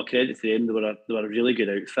no, credit to them. They were a really good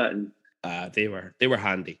outfit, and they were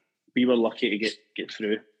handy. We were lucky to get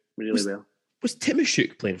through really well. Was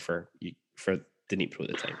Timoshuk playing for Dnipro at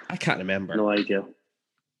the time? I can't remember. No idea.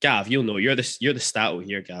 Gav, you'll know. You're the stato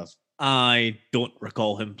here, Gav. I don't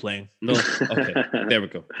recall him playing. No? Okay, there we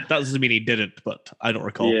go. That doesn't mean he didn't, but I don't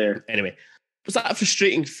recall. Yeah. Anyway, was that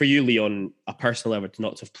frustrating for you, Lee, on a personal level to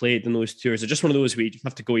not have played in those tours? Or just one of those where you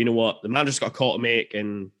have to go, you know what, the manager's got a call to make?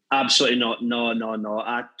 And absolutely not. No.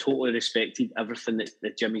 I totally respected everything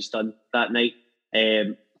that Jimmy's done that night.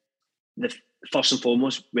 First and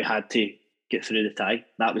foremost, we had to get through the tie.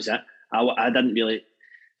 That was it. I didn't really...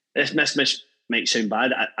 This might sound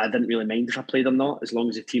bad. I didn't really mind if I played or not, as long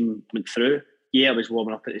as the team went through. Yeah, I was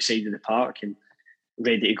warming up at the side of the park and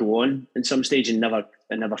ready to go on in some stage, and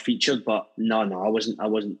never featured. But no, I wasn't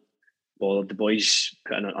bothered. The boys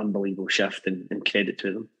put in an unbelievable shift, and credit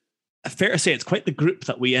to them. Fair to say, it's quite the group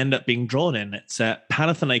that we end up being drawn in. It's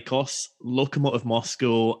Panathinaikos, Lokomotiv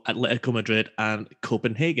Moscow, Atletico Madrid, and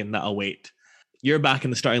Copenhagen that await. You're back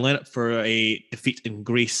in the starting lineup for a defeat in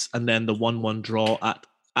Greece, and then the 1-1 draw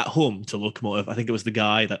at home to Lokomotiv. I think it was the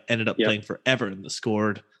guy that ended up playing for Everton that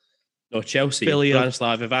scored. No, Chelsea.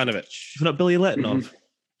 Branislav Ivanovic. Not Billy Letinov.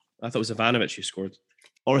 I thought it was Ivanovic who scored.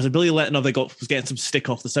 Or is it Billy Letinov that was getting some stick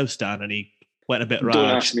off the South Stand and he went a bit rag? Don't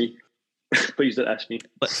ask me. Please don't ask me.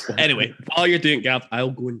 Anyway, while you're doing it, Gav,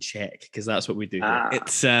 I'll go and check because that's what we do here.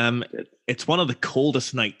 It's one of the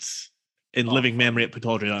coldest nights in living memory at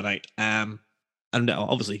Pataudry that night. And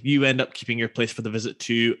obviously, you end up keeping your place for the visit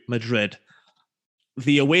to Madrid.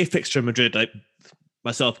 The away fixture in Madrid,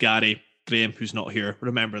 myself, Gary, Graham, who's not here,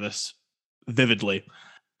 remember this vividly.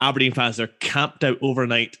 Aberdeen fans are camped out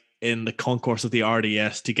overnight in the concourse of the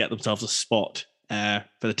RDS to get themselves a spot for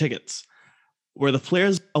the tickets. Were the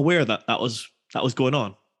players aware that was that was going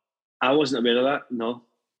on? I wasn't aware of that. No,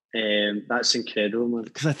 that's incredible, man.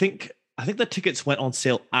 Because I think the tickets went on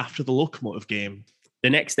sale after the Locomotive game The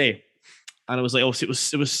next day. and it was like, it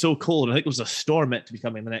was so cold. I think it was a storm meant to be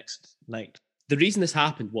coming the next night. The reason this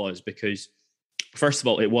happened was because, first of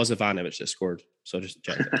all, it was Ivanovic that scored. So I just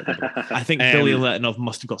checked it. I think Billy Letinov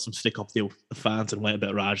must have got some stick up the fans and went a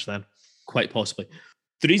bit rage then. Quite possibly.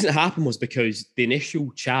 The reason it happened was because the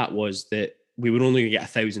initial chat was that we would only get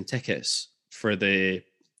 1,000 tickets for the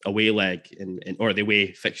away leg or the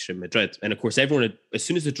away fixture in Madrid. And of course, everyone, as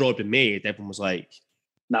soon as the draw had been made, everyone was like,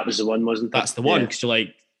 that was the one, wasn't it? That's the one, because you're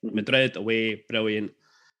like, Madrid away, brilliant.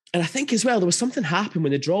 And I think as well, there was something happened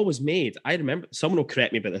when the draw was made. I remember, someone will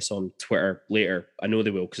correct me about this on Twitter later. I know they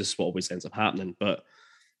will, because this is what always ends up happening. But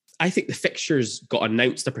I think the fixtures got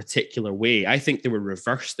announced a particular way. I think they were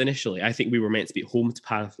reversed initially. I think we were meant to be home to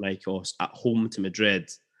Panathinaikos, at home to Madrid,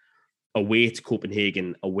 away to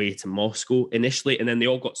Copenhagen, away to Moscow initially, and then they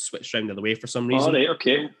all got switched around the other way for some reason. Oh, right,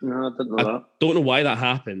 okay. No, I didn't know that. Don't know why that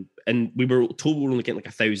happened. And we were told we were only getting like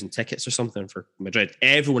 1,000 tickets or something for Madrid.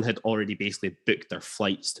 Everyone had already basically booked their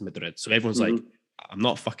flights to Madrid. So everyone's like, I'm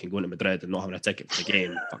not fucking going to Madrid and not having a ticket for the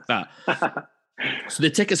game. Fuck that. So the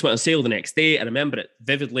tickets went on sale the next day. I remember it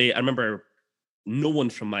vividly. I remember no one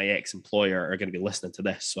from my ex-employer are going to be listening to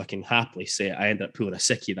this, so I can happily say I ended up pulling a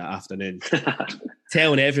sickie that afternoon,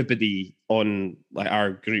 telling everybody on like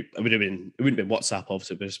our group. It wouldn't have been WhatsApp,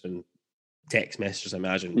 obviously, but it's been text messages, I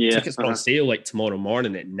imagine. Yeah, tickets were on sale like tomorrow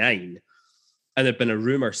morning at 9, and there'd been a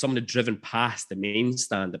rumor someone had driven past the main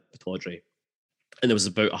stand at Pataudry, and there was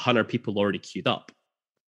about 100 people already queued up.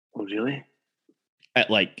 Oh, really? At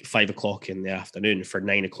like 5 o'clock in the afternoon for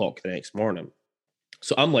 9 o'clock the next morning.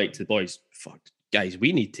 So I'm like to the boys, fuck, guys,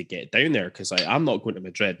 we need to get down there because I'm not going to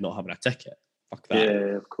Madrid not having a ticket. Fuck that.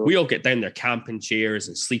 Yeah, of course. We all get down there, camping chairs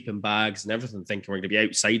and sleeping bags and everything, thinking we're going to be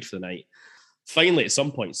outside for the night. Finally, at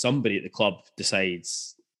some point, somebody at the club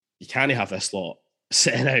decides you can't have this lot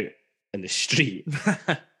sitting out in the street.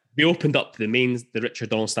 We opened up the Richard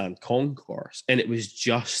Donald Stand concourse, and it was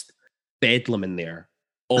just bedlam in there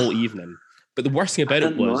all evening. But the worst thing about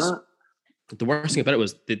it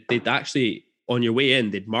was they'd actually, on your way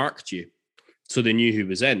in, they'd marked you so they knew who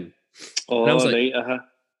was in. Oh, and I was like, right,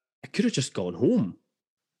 I could have just gone home.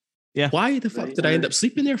 Yeah. Why the fuck did I end up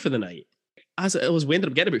sleeping there for the night? As it was, we ended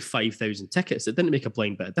up getting about 5,000 tickets. It didn't make a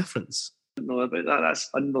blind bit of difference. I didn't know about that. That's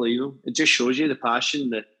unbelievable. It just shows you the passion,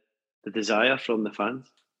 the desire from the fans.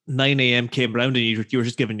 9 a.m. came round and you were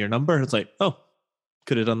just given your number. It's like, oh,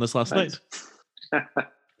 could have done this last night.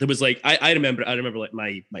 There was like, I remember like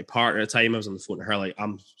my partner at the time, I was on the phone to her, like,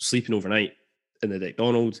 I'm sleeping overnight in the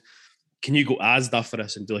McDonald's. Can you go Asda for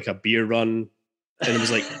us and do like a beer run? And it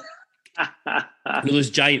was like, those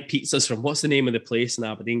giant pizzas from, what's the name of the place in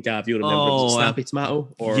Aberdeen, Gav? You remember? Was it Snappy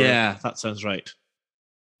Tomato? Or yeah, that sounds right.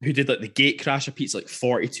 Who did like the Gatecrasher pizza, like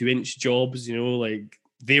 42-inch jobs, you know, like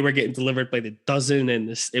they were getting delivered by the dozen, and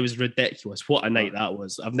it was ridiculous. What a night that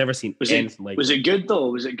was. I've never seen anything like it. Was it good though?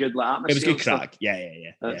 Was it good like atmosphere? It was good crack.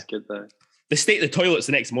 Yeah. That's good though. The state of the toilets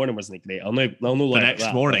the next morning wasn't great. I'll know the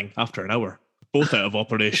next morning after an hour, both out of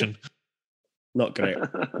operation. Not great.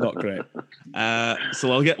 So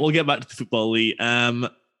we'll get back to the football league.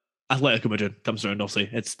 Atletico Madrid comes around, obviously.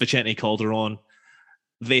 It's Vicente Calderon.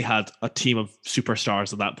 They had a team of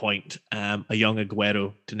superstars at that point, a young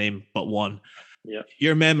Aguero to name but one. Yeah.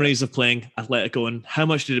 Your memories of playing Atletico, and how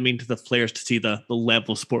much did it mean to the players to see the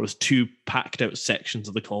level of sport? It was two packed out sections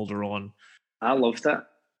of the Calderon. I loved it.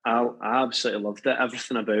 I absolutely loved it.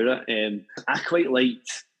 Everything about it. I quite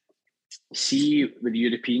liked, see, with the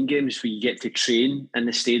European games where you get to train in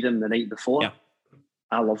the stadium the night before. Yeah.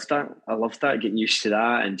 I loved that, getting used to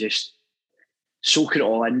that and just soak it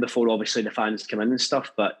all in before obviously the fans come in and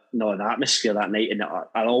stuff. But no, the atmosphere that night, and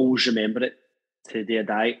I'll always remember it to the day I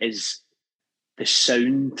die, is the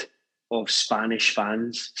sound of Spanish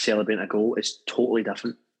fans celebrating a goal is totally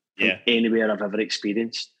different from anywhere I've ever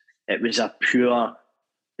experienced. It was a pure,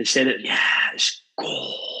 instead of, it's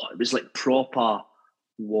goal, it was like proper,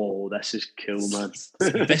 whoa, this is cool, man.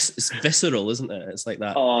 It's visceral, isn't it? It's like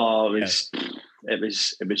that. Oh, it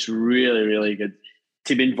was really, really good.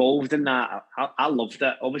 To be involved in that, I loved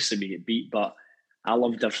it. Obviously we get beat, but I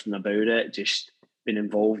loved everything about it, just being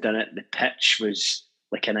involved in it. The pitch was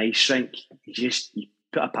like an ice rink. You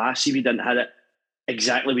put a pass, if you didn't hit it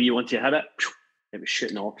exactly where you wanted to hit it, it was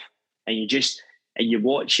shooting off. And you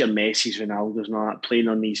watch your Messi's, Ronaldo's and all that playing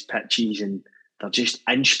on these pitches, and they're just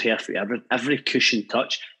inch perfect. Every cushion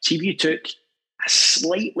touch. See, if you took a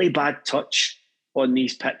slightly bad touch on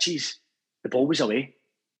these pitches, the ball was away.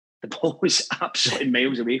 The ball was absolutely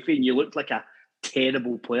miles away from you, and you looked like a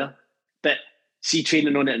terrible player. But see,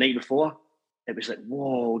 training on it the night before, it was like,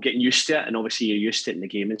 whoa, getting used to it. And obviously you're used to it in the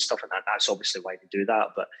game and stuff like that. That's obviously why they do that.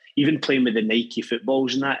 But even playing with the Nike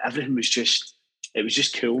footballs and that, everything was just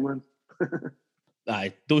cool, man.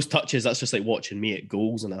 Aye, those touches, that's just like watching me at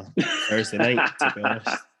goals on a Thursday night, to be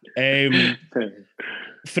honest.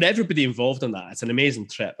 For everybody involved in that, it's an amazing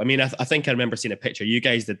trip. I mean, I think I remember seeing a picture. You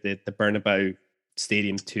guys did the Bernabeu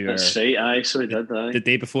Stadium tour. That's right, aye, so we did, aye. The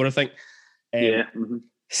day before, I think. Yeah.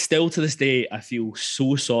 Still to this day, I feel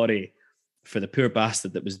so sorry for the poor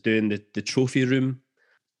bastard that was doing the trophy room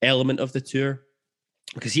element of the tour,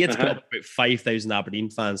 because he had to put up about 5,000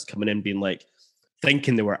 Aberdeen fans coming in being like,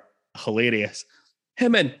 thinking they were hilarious. Hey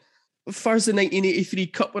man, far's the 1983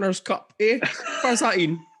 Cup Winners' Cup, eh? Far's that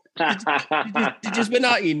in? Did you win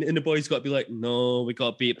that in? And the boys got to be like, no, we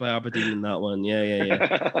got beat by Aberdeen in that one. Yeah.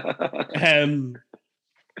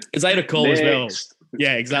 As I recall as well.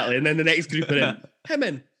 Yeah, exactly. And then the next group are in, hey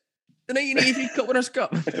man, the 1983 Cup Winners'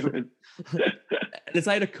 Cup. And as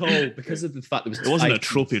I recall, because of the fact there wasn't a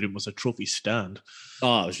trophy room, it was a trophy stand.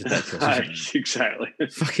 Oh, it was ridiculous. Exactly.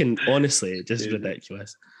 Fucking honestly, just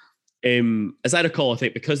ridiculous. As I recall, I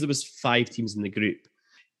think because there was 5 teams in the group,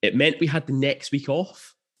 it meant we had the next week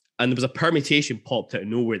off. And there was a permutation popped out of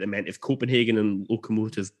nowhere that meant if Copenhagen and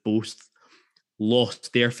Lokomotiv both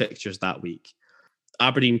lost their fixtures that week,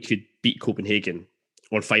 Aberdeen could beat Copenhagen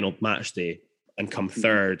on final match day and come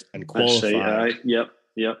third and qualify. Right, yep.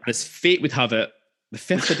 And as fate would have it, the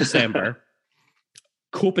 5th of December,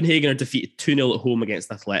 Copenhagen are defeated 2-0 at home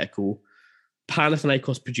against Atletico.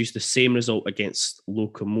 Panathinaikos produced the same result against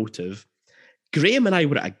Lokomotiv. Graham and I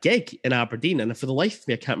were at a gig in Aberdeen, and for the life of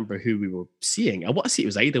me, I can't remember who we were seeing. I want to say it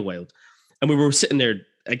was Idlewild. And we were sitting there,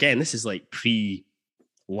 again, this is like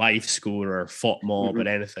pre-live score or FOTMob or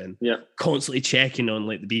anything. Yeah. Constantly checking on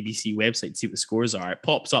like the BBC website to see what the scores are. It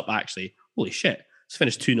pops up, actually, holy shit, it's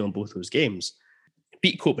finished 2-0 in both those games.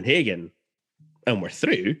 Beat Copenhagen, and we're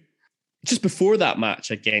through. Just before that match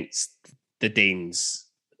against the Danes,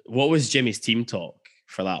 what was Jimmy's team talk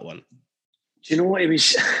for that one? Do you know what it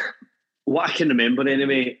was? What I can remember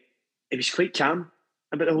anyway, it was quite calm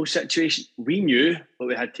about the whole situation. We knew what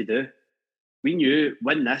we had to do. We knew,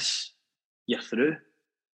 win this, you're through.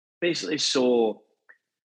 Basically, so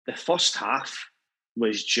the first half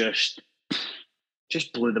was just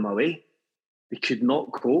blew them away. They could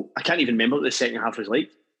not cope. I can't even remember what the second half was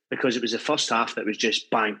like, because it was the first half that was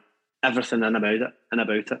just bang, everything in about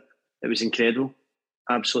it. It was incredible.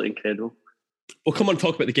 Absolutely incredible. We'll come on and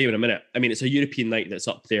talk about the game in a minute. I mean, it's a European night that's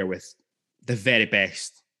up there with the very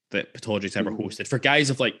best that Pittodrie's ever hosted. For guys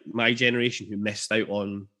of like my generation who missed out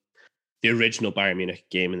on the original Bayern Munich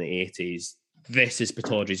game in the 80s, this is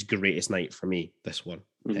Pittodrie's greatest night for me, this one.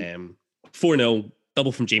 4-0,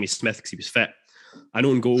 double from Jamie Smith because he was fit. An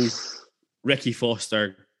own goal. Ricky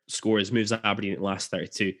Foster scores, moves Aberdeen at the last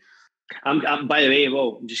 32. I'm by the way,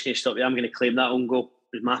 I'm just going to stop you. I'm going to claim that own goal.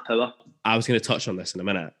 It was my power. I was going to touch on this in a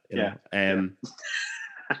minute. The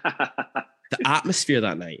atmosphere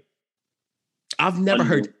that night, I've never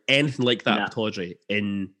heard anything like that at Pittodrie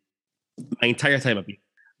in my entire time I've been.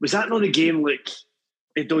 Was that not the game like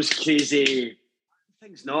those crazy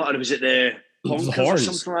things? Not, or was it the horns or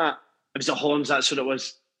something like that? It was the horns. That's what it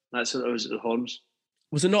was. The horns.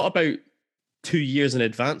 Was it not about 2 years in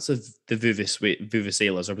advance of the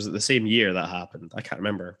Vuvuzelas, or was it the same year that happened? I can't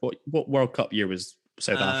remember. What World Cup year was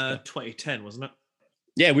South Africa? 2010, wasn't it?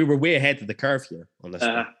 Yeah, we were way ahead of the curve here on this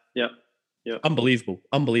one. Yeah. Unbelievable.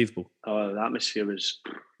 Oh, the atmosphere was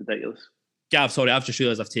ridiculous. Gav, sorry, I've just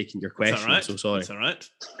realised I've taken your question. I'm so sorry. That's all right.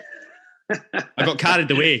 I got carried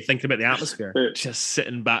away thinking about the atmosphere. Just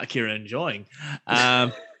sitting back here enjoying.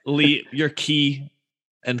 Lee, your key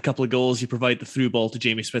and a couple of goals, you provide the through ball to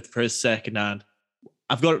Jamie Smith for his second hand.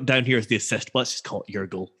 I've got it down here as the assist, but let's just call it your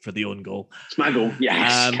goal for the own goal. It's my goal.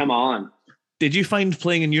 Yes, come on. Did you find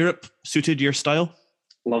playing in Europe suited your style?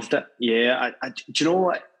 Loved it. Yeah. I do you know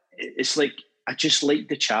what? It's like, I just like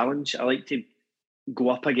the challenge. I like to go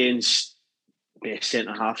up against best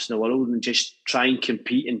centre-halves in the world and just try and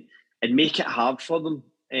compete and make it hard for them.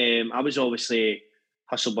 I was obviously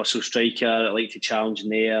hustle-bustle striker. I like to challenge in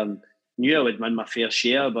there and knew I would win my fair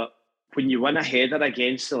share. But when you win a header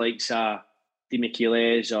against the likes of Di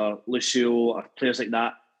Michelis or Lucio or players like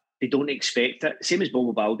that, they don't expect it. Same as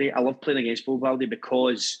Bobo Baldi. I love playing against Bobo Baldi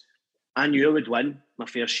because I knew I would win my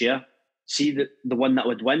fair share. See the one that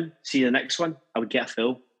would win, see the next one, I would get a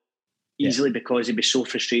foul easily because he'd be so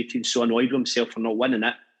frustrated, so annoyed with himself for not winning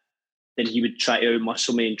it. Then he would try to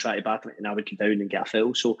outmuscle me and try to battle it, and I would go down and get a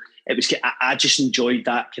foul. So it was. I just enjoyed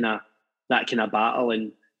that kind of battle,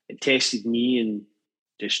 and it tested me and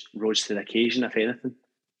just rose to the occasion, if anything.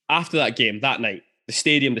 After that game, that night, the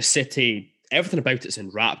stadium, the city, everything about it's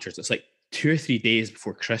in raptures. It's like 2 or 3 days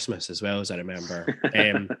before Christmas as well, as I remember.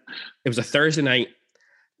 It was a Thursday night.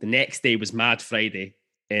 The next day was Mad Friday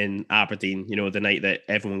in Aberdeen, you know, the night that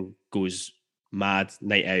everyone goes mad,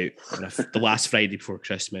 night out, and the last Friday before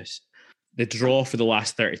Christmas. The draw for the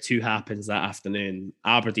last 32 happens that afternoon.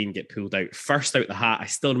 Aberdeen get pulled out. First out the hat. I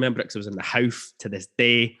still remember it because I was in the house to this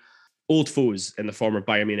day. Old foes in the former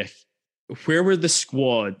Bayern Munich. Where were the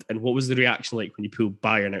squad and what was the reaction like when you pulled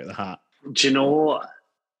Bayern out of the hat? Do you know,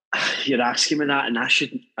 you're asking me that, and I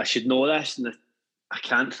should know this, and I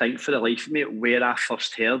can't think for the life of me where I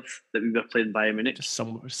first heard that we were playing Bayern Munich. Just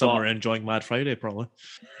somewhere enjoying Mad Friday, probably.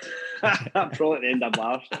 Probably at the end of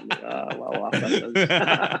March. I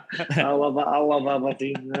love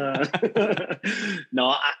Aberdeen.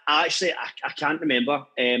 No, I can't remember.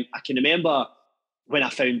 I can remember when I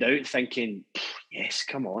found out thinking, yes,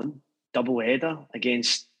 come on, double header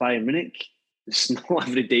against Bayern Munich. It's not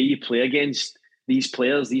every day you play against these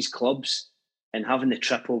players, these clubs, and having the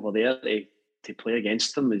trip over there to play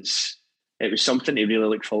against them it was something to really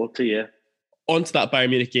look forward to, yeah. On to that Bayern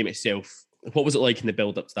Munich game itself. What was it like in the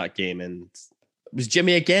build-up to that game? And was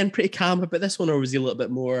Jimmy again pretty calm about this one, or was he a little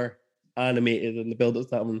bit more animated in the build-up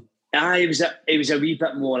to that one? It was a wee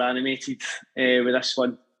bit more animated with this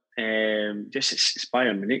one. Just it's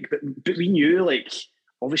Bayern Munich, but we knew, like,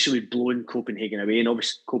 obviously we'd blown Copenhagen away, and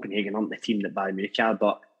obviously Copenhagen aren't the team that Bayern Munich are,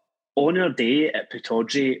 but on our day at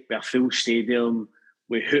Pittodrie, with a full stadium,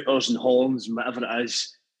 with hooters and horns and whatever it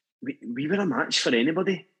is, we were a match for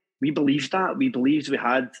anybody. We believed that. We believed we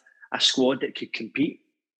had a squad that could compete.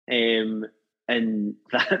 And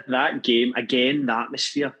that game, again, the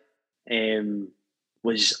atmosphere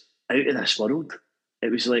was out of this world.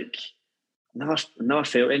 It was like, never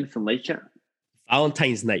felt anything like it.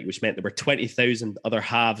 Valentine's night, which meant there were 20,000 other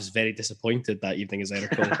halves very disappointed that evening, as I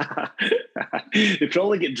recall. They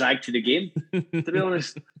probably get dragged to the game, to be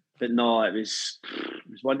honest. But no, it was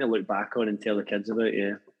one to look back on and tell the kids about,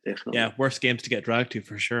 yeah, definitely. Yeah, worst games to get dragged to,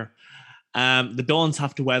 for sure. The Dons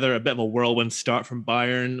have to weather a bit of a whirlwind start from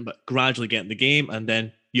Bayern, but gradually get in the game, and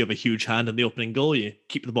then you have a huge hand in the opening goal. You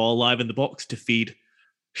keep the ball alive in the box to feed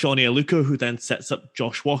Shawnee Aluko, who then sets up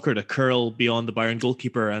Josh Walker to curl beyond the Bayern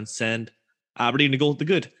goalkeeper and send Aberdeen a goal to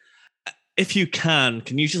good. If you can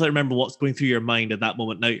you just remember what's going through your mind at that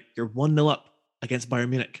moment? Now, you're 1-0 up against Bayern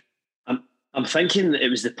Munich. I'm thinking it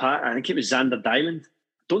was I think it was Xander Diamond.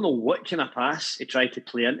 Don't know what kind of pass he tried to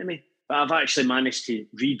play into me, but I've actually managed to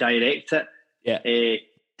redirect it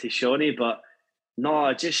to Shawnee. But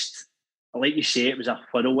no, just like you say, it was a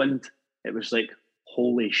whirlwind. It was like,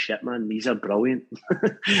 holy shit, man, these are brilliant.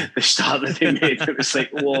 The start that they made, it was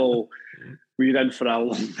like, whoa, we're in for a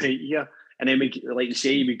long night here. And then, like you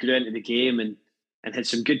say, we grew into the game and had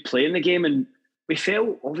some good play in the game. And we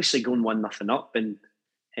felt, obviously, going 1-0 up. And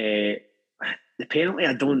the penalty,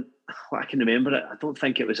 I can remember it. I don't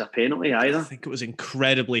think it was a penalty either. I think it was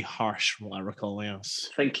incredibly harsh from what I recall, yes.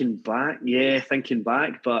 Thinking back.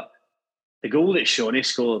 But the goal that Shawnee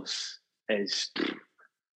scores is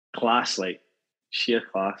class, like sheer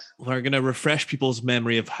class. We're going to refresh people's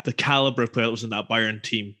memory of the calibre of player that was in that Bayern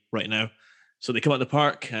team right now. So they come out the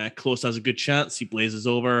park, Klose has a good chance, he blazes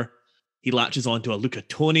over, he latches onto a Luca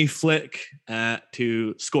Toni flick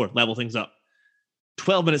to score, level things up.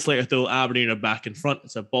 12 minutes later, though, Aberdeen are back in front.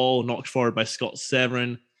 It's a ball knocked forward by Scott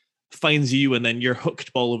Severin, finds you, and then your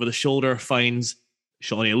hooked ball over the shoulder finds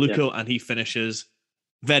Shawnee Aluko, and he finishes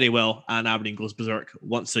very well, and Aberdeen goes berserk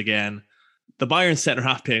once again. The Bayern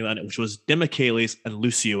centre-half pairing then, which was Demichelis and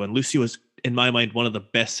Lucio, and Lucio is, in my mind, one of the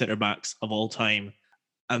best centre-backs of all time,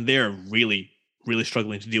 and they're really, really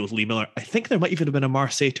struggling to deal with Lee Miller. I think there might even have been a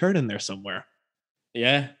Marseille turn in there somewhere.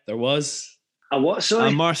 Yeah, there was. A what, sorry?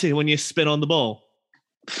 A Marseille, when you spin on the ball.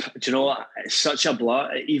 Do you know what? It's such a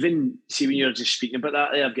blur. Even, see, when you're just speaking about that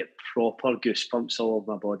there, I've got proper goosebumps all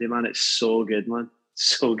over my body, man. It's so good, man.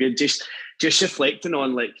 So good. Just reflecting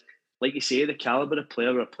on, like you say, the calibre of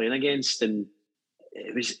player we're playing against, and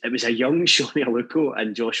it was a young Shawnee Aluko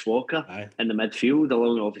and Josh Walker in the midfield,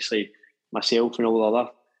 along obviously myself and all the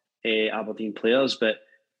other Aberdeen players. But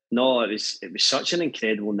no, it was such an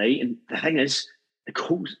incredible night. And the thing is, the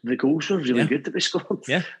goals were really good that we scored.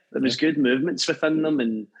 Yeah, there was good movements within them,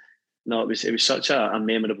 and no, it was such a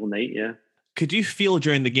memorable night. Yeah. Could you feel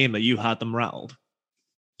during the game that you had them rattled?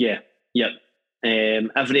 Yeah. I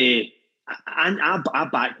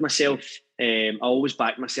backed myself. I always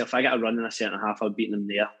backed myself. I got a run in a centre half, I'd beat them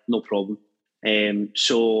there, no problem.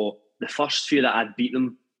 So the first few that I'd beat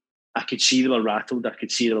them, I could see they were rattled. I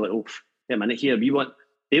could see they were like, oh, wait a minute here. They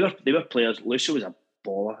were players. Lucio was a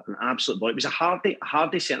baller, an absolute baller. It was a hardy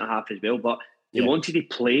centre half as well, but he wanted to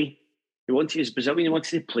play. He wanted his Brazilian. He wanted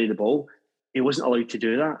to play the ball. He wasn't allowed to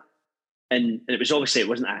do that. and it was obviously, it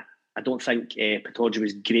wasn't I don't think Pittodrie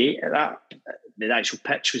was great at that. The actual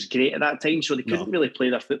pitch was great at that time, so they couldn't really play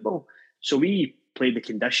their football. So we played the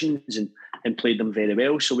conditions and played them very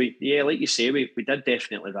well. So like you say, we did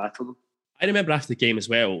definitely rattle them. I remember after the game as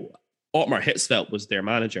well, Otmar Hitzfeld was their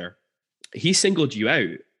manager. He singled you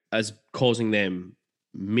out as causing them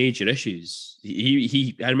major issues.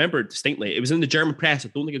 I remember distinctly, it was in the German press. I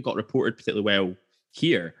don't think it got reported particularly well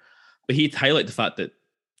here, but he'd highlight the fact that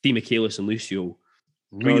Di Michaelis and Lucio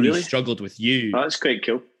really struggled with you. Oh, that's quite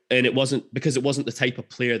cool. And it wasn't the type of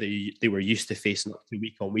player they were used to facing up to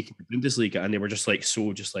week on week in the Bundesliga, and they were just like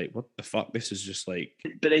what the fuck? This is just like.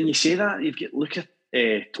 But then you say that look at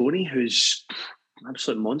Tony, who's an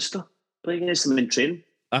absolute monster, playing against them in training.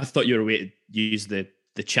 I thought you were waiting to use the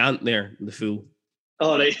chant there, the fool.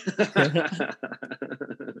 Oh right.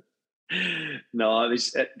 No,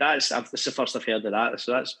 that's the first I've heard of that,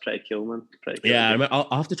 so that's pretty cool, man. Pretty cool. Yeah, I'll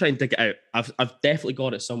have to try and dig it out. I've definitely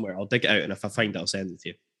got it somewhere. I'll dig it out, and if I find it, I'll send it to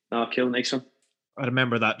you. Oh, cool, next one. I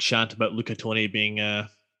remember that chant about Luca Toni being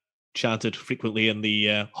chanted frequently in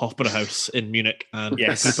the Hofbräuhaus in Munich, and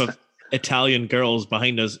a group of Italian girls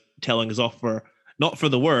behind us telling us off for not for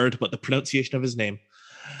the word, but the pronunciation of his name.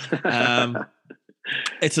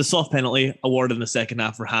 It's a soft penalty awarded in the second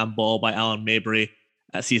half for handball by Alan Mabry.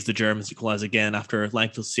 Sees the Germans equalise again after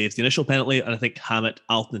Langfield saves the initial penalty, and I think Hammett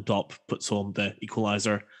Altentop puts home the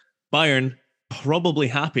equaliser. Bayern probably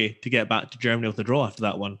happy to get back to Germany with a draw after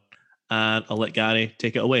that one, and I'll let Gary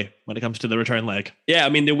take it away when it comes to the return leg. Yeah,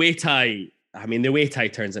 the way tie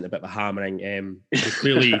turns into a bit of a hammering. They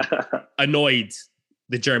clearly annoyed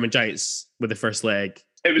the German Giants with the first leg.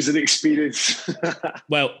 It was an experience.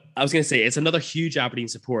 Well, I was going to say, it's another huge Aberdeen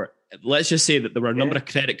support. Let's just say that there were a number of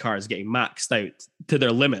credit cards getting maxed out to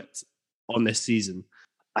their limit on this season.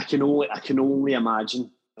 I can only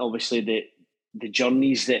imagine, obviously, the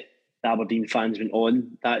journeys that the Aberdeen fans went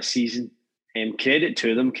on that season. Credit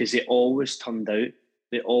to them, because they always turned out.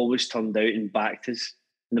 They always turned out and backed us.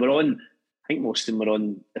 And they were on, I think most of them were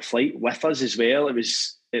on the flight with us as well. It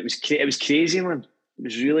was crazy, man.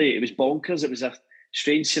 It was bonkers. It was a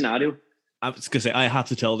strange scenario. I was going to say, I have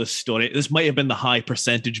to tell this story. This might have been the high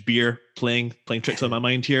percentage beer playing tricks on my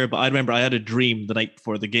mind here, but I remember I had a dream the night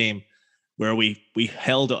before the game where we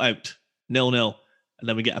held it out 0-0, and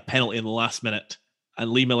then we get a penalty in the last minute, and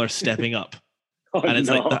Lee Miller stepping up. And it's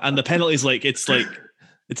and the penalty is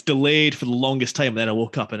it's delayed for the longest time. And then I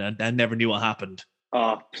woke up and I never knew what happened.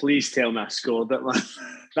 Oh, please tell me I scored it, man.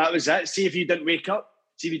 That was it. See if you didn't wake up,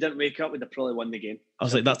 we'd have probably won the game. I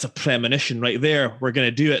was like, that's a premonition right there. We're going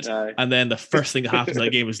to do it. And then the first thing that happens in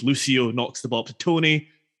that game is Lucio knocks the ball up to Tony,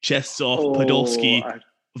 chests off Podolski,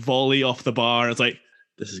 volley off the bar. It's like,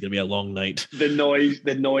 this is going to be a long night. The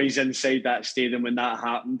noise inside that stadium when that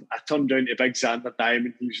happened. I turned down to Big Xander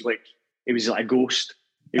Diamond. He was like a ghost.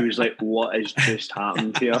 He was like, what has just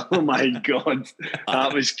happened here? Oh my God.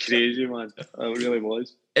 That was crazy, man. It really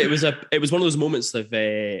was. It was one of those moments of,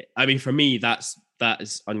 for me, that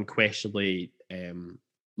is unquestionably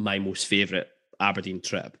my most favourite Aberdeen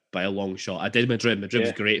trip by a long shot. I did Madrid. Madrid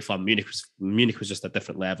was great fun. Munich was just a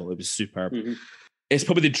different level. It was superb. Mm-hmm. It's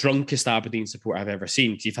probably the drunkest Aberdeen support I've ever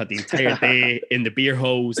seen, because you've had the entire day in the beer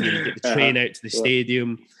halls, and then you get the train out to the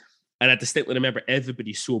stadium. And I distinctly remember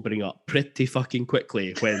everybody sobering up pretty fucking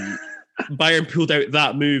quickly when Bayern pulled out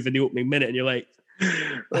that move in the opening minute, and you're like,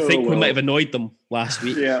 I think we might have annoyed them last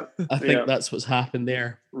week. Yeah, I think that's what's happened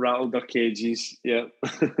there. Rattled their cages. Yeah.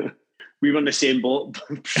 We were in the same boat.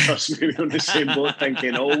 Trust me, we were in the same boat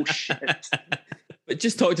thinking, oh shit. But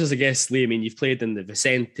just talk to us, I guess, Lee. You've played in the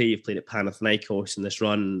Vicente, you've played at Panathinaikos in this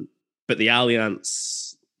run, but the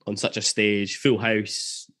Allianz on such a stage, full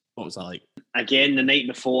house, what was that like? Again, the night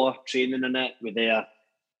before, training in it with their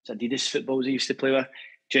Adidas footballs I used to play with,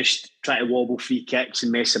 just try to wobble free kicks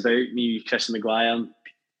and mess about, me, Chris Maguire, and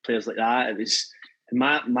players like that. It was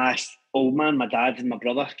my old man, my dad and my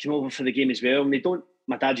brother came over for the game as well. And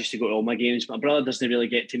my dad used to go to all my games, but my brother doesn't really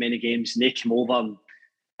get to many games, and they came over and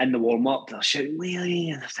in the warm-up, they're shouting,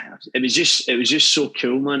 Lee. It was just so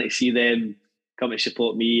cool, man, to see them come to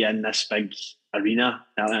support me in this big arena,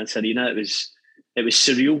 Allianz Arena. It was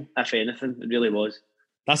surreal, if anything. It really was.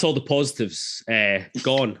 That's all the positives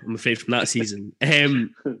gone, I'm afraid, from that season.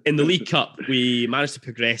 In the League Cup, we managed to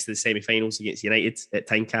progress to the semi-finals against United at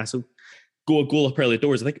Tynecastle. Go a goal up early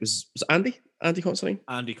doors. I think it was Andy Considine?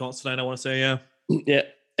 Andy Considine, I want to say, yeah. Yeah,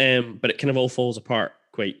 but it kind of all falls apart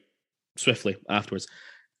quite swiftly afterwards.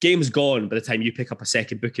 Game's gone by the time you pick up a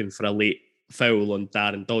second booking for a late foul on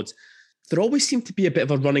Darren Dodds. There always seemed to be a bit of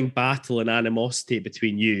a running battle and animosity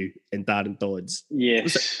between you and Darren Dodds. Yes.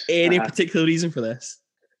 Was there any particular reason for this?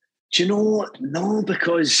 Do you know? No,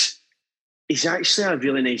 because he's actually a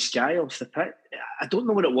really nice guy off the pitch. I don't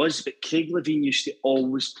know what it was, but Craig Levine used to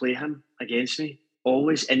always play him against me.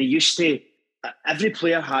 Always. And he used to, every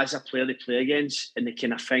player has a player they play against and they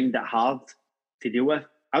kind of find it hard to deal with.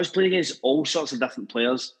 I was playing against all sorts of different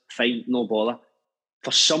players, fine, no bother.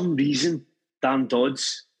 For some reason, Dan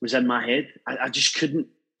Dodds was in my head. I just couldn't,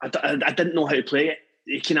 I didn't know how to play it.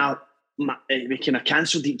 We kind of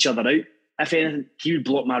cancelled each other out. If anything, he would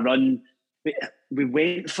block my run. We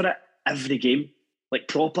went for it every game, like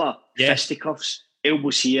proper fisticuffs,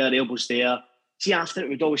 elbows here, elbows there. See, after it,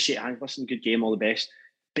 we'd always shake hands, listen, good game, all the best.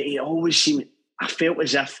 But he always seemed, I felt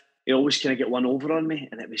as if he always kind of get one over on me,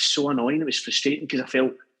 and it was so annoying. It was frustrating because I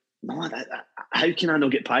felt, no, how can I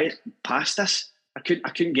not get past this? I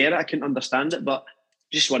couldn't get it. I couldn't understand it. But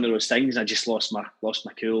just one of those things. I just lost my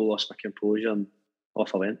cool, lost my composure, and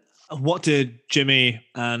off I went. What did Jimmy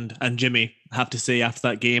and Jimmy have to say after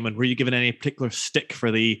that game? And were you given any particular stick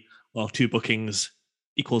for the 2 bookings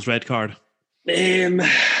equals red card?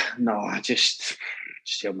 No, I just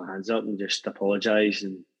held my hands up and just apologised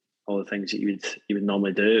and all the things that you would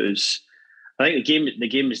normally do. It was, I think the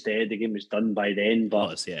game was dead. The game was done by then.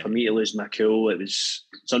 But for me to lose my cool, it's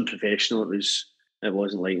unprofessional. It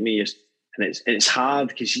wasn't like me. And it's hard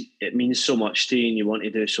because it means so much to you, and you want to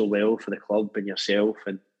do so well for the club and yourself,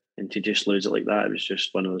 and to just lose it like that, it was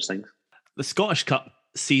just one of those things. The Scottish Cup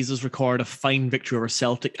sees us record a fine victory over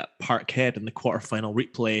Celtic at Parkhead in the quarter-final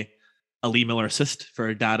replay. A Lee Miller assist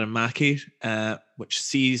for Darren Mackey, which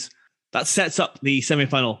sets up the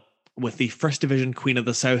semi-final with the First Division Queen of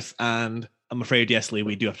the South. And I'm afraid, yes, Lee,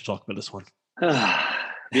 we do have to talk about this one.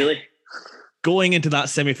 Really? Going into that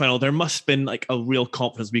semi-final, there must have been like a real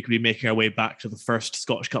confidence we could be making our way back to the first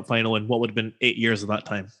Scottish Cup final in what would have been 8 years of that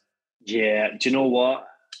time. Yeah, do you know what?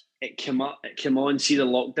 It came on. See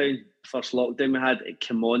the first lockdown we had. It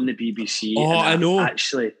came on the BBC. Oh, I know. I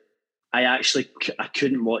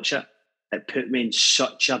couldn't watch it. It put me in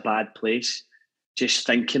such a bad place, just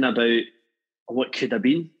thinking about what could have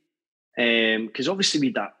been. Because obviously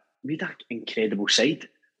we had that incredible side.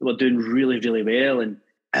 We were doing really, really well, and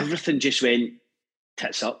everything just went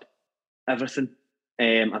tits up. Everything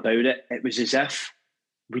about it. It was as if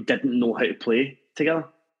we didn't know how to play together.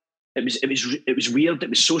 It was weird. It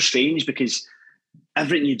was so strange because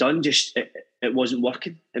everything you'd done it wasn't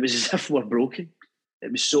working. It was as if we were broken.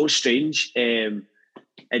 It was so strange.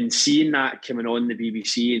 And seeing that coming on the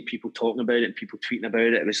BBC and people talking about it and people tweeting about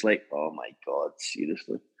it, it was like, oh my God,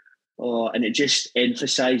 seriously. Oh, and it just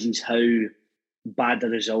emphasises how bad the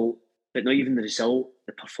result, but not even the result,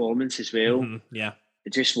 the performance as well. Mm-hmm, yeah.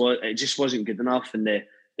 It just wasn't good enough. And the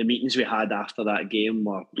meetings we had after that game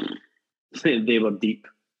they were deep.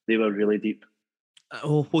 They were really deep.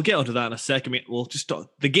 We'll get onto that in a second. We'll just talk.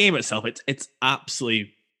 The game itself, it's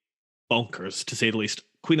absolutely bonkers, to say the least.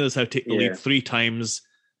 Queen of the South take the lead 3 times.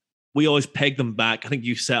 We always peg them back. I think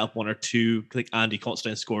you set up 1 or 2. I think Andy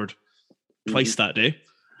Constantine scored twice that day.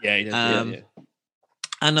 Yeah, he did. Yeah.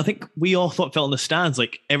 And I think we all felt in the stands,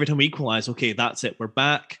 like every time we equalise, okay, that's it. We're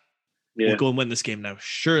back. Yeah. We'll go and win this game now.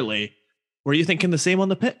 Surely. Were you thinking the same on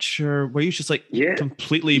the pitch, or were you just like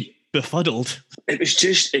completely befuddled? It's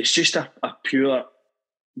just a pure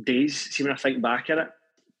daze. See, when I think back at it,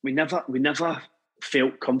 we never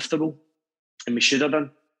felt comfortable, and we should have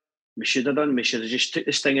done. We should have just took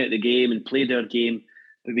this thing out of the game and played our game,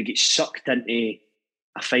 but we get sucked into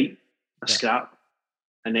a fight, a scrap,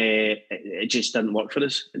 and it just didn't work for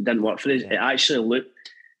us. It didn't work for us. It actually looked,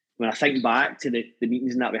 when I think back to the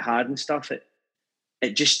meetings that we had and stuff,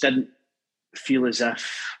 it just didn't feel as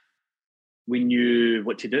if we knew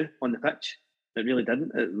what to do on the pitch. It really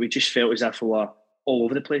didn't. We just felt as if we were all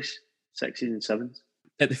over the place, 6s and 7s.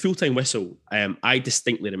 At the full-time whistle, I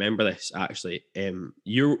distinctly remember this, actually.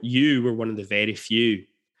 You were one of the very few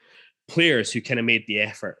players who kind of made the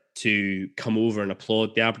effort to come over and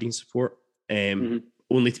applaud the Aberdeen support,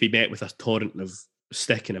 only to be met with a torrent of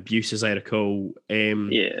stick and abuse, as I recall.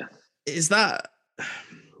 Is that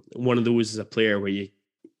one of those as a player where you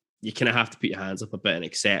kind of have to put your hands up a bit and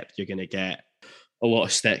accept you're going to get a lot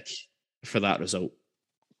of stick for that result?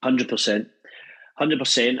 100%.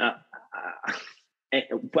 100%.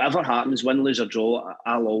 Whatever happens, win, lose or draw,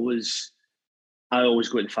 I'll always go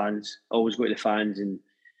to the fans. Always go to the fans and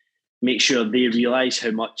make sure they realise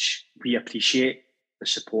how much we appreciate the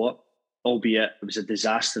support. Albeit it was a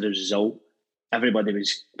disastrous result. Everybody there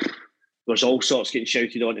was all sorts getting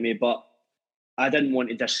shouted onto me, but I didn't want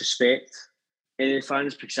to disrespect any of the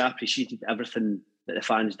fans because I appreciated everything that the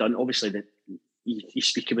fans done. Obviously, you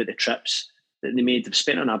speak about the trips that they made. They've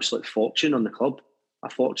spent an absolute fortune on the club. A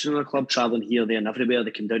fortune on the club, travelling here, there and everywhere. They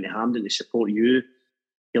come down to Hampden to support you.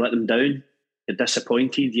 You let them down. you're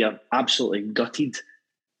disappointed, you're absolutely gutted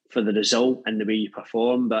for the result and the way you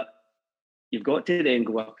perform, but you've got to then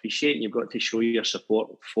go appreciate, and you've got to show your support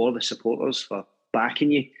for the supporters for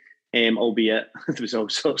backing you, albeit there was all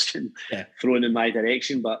sorts thrown in my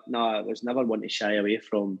direction, but no, I was never one to shy away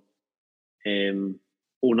from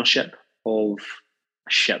ownership of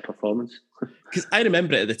a shit performance. Because I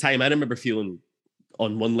remember it at the time, I remember feeling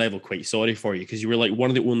on one level quite sorry for you, because you were like one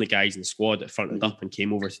of the only guys in the squad that fronted up and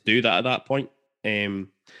came over to do that at that point. And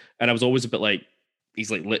I was always a bit like, he's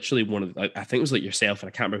like literally one of the, I think it was like yourself, and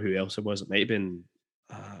I can't remember who else it was. It might have been,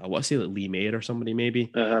 I want to say like Lee Mayer or somebody maybe.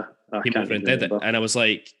 Came over and did it. And I was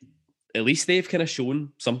like, at least they've kind of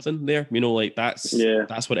shown something there. You know, like that's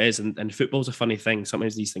what it is. And football's a funny thing.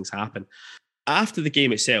 Sometimes these things happen. After the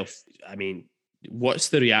game itself, I mean, what's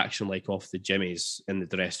the reaction like off the Jimmies in the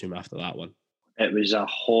dressing room after that one? It was a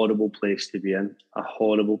horrible place to be in. A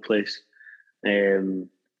horrible place.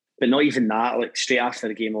 But not even that. Like straight after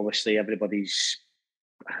the game, obviously everybody's,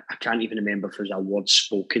 I can't even remember if there was a word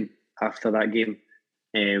spoken after that game.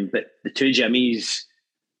 But the two Jimmies,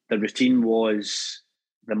 the routine was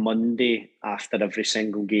the Monday after every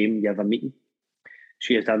single game, you have a meeting.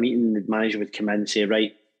 So you have a meeting, the manager would come in and say,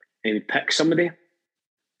 right, and he would pick somebody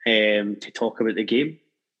to talk about the game.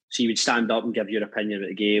 So you would stand up and give your opinion about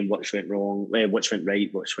the game, which went wrong, which went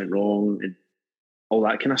right, which went wrong, and all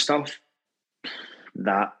that kind of stuff.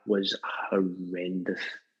 That was horrendous.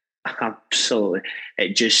 Absolutely.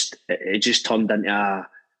 It just turned into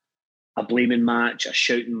a blaming match, a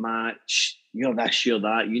shouting match. You're this, you're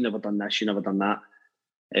that. You never done this, you never done that.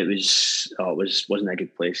 It wasn't a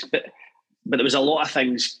good place. But there was a lot of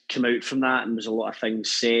things come out from that, and there was a lot of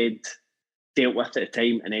things said, dealt with at the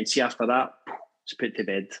time, and then see after that, it's put to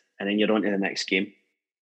bed, and then you're on to the next game,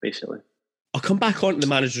 basically. I'll come back on to the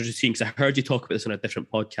manager's routine, because I heard you talk about this on a different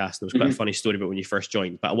podcast. And it was quite a funny story about when you first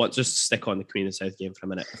joined, but I want to just stick on the Queen of the South game for a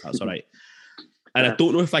minute, if that's all right. And I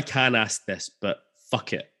don't know if I can ask this, but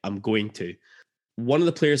fuck it, I'm going to. One of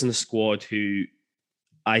the players in the squad who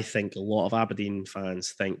I think a lot of Aberdeen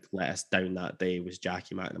fans think let us down that day was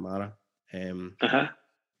Jackie McNamara.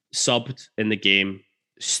 Subbed in the game,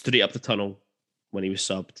 straight up the tunnel when he was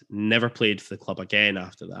subbed. Never played for the club again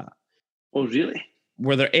after that. Oh, really?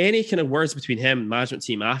 Were there any kind of words between him and the management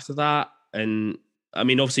team after that? And I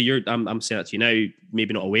mean, obviously, I'm saying that to you now,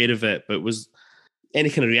 maybe not aware of it, but was any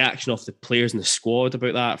kind of reaction off the players in the squad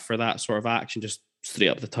about that, for that sort of action, just straight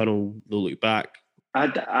up the tunnel, no look back?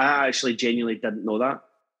 I actually genuinely didn't know that.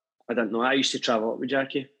 I didn't know that. I used to travel up with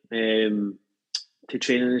Jackie to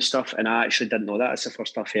training and stuff, and I actually didn't know that. It's the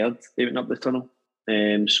first I've heard they went up the tunnel.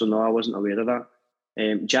 So no, I wasn't aware of that.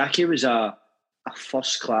 Jackie was a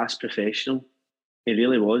first-class professional. He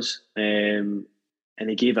really was. And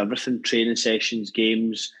he gave everything, training sessions,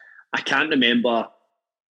 games. I can't remember,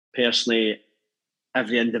 personally,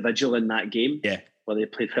 every individual in that game, whether they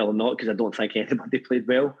played well or not, because I don't think anybody played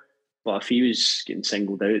well. But if he was getting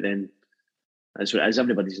singled out, then as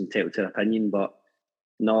everybody's entitled to their opinion. But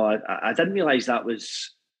no, I didn't realise that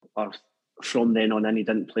was, or from then on in, he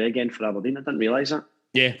didn't play again for Aberdeen. I didn't realise that.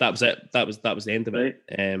 Yeah, that was it. That was the end of it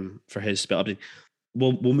for his spell.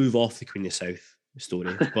 We'll move off the Queen of the South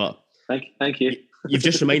story, but thank you. You've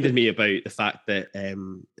just reminded me about the fact that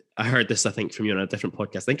I heard this, I think, from you on a different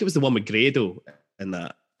podcast. I think it was the one with Grado in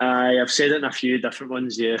that. I've said it in a few different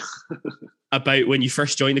ones, yeah. About when you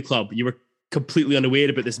first joined the club, you were completely unaware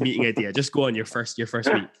about this meeting idea. Just go on your first week.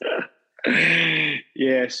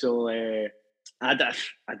 Yeah, so I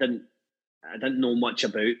didn't know much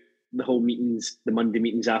about the whole meetings, the Monday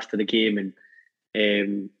meetings after the game, and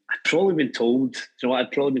I'd probably been told. You know what?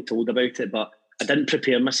 I'd probably been told about it, but I didn't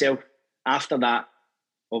prepare myself. After that,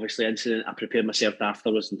 obviously, incident, I prepared myself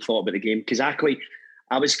afterwards and thought about the game, because I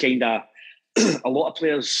was kind of a lot of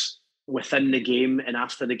players within the game and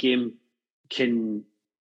after the game can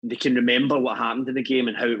remember what happened in the game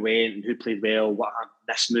and how it went and who played well, what happened,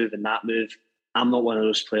 this move and that move. I'm not one of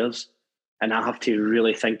those players, and I have to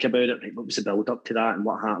really think about it. Like, what was the build up to that and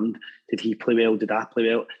what happened? Did he play well? Did I play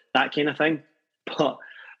well? That kind of thing. But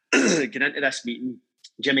getting into this meeting,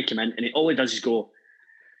 Jimmy came in and all he does is go,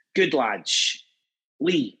 "Good lads,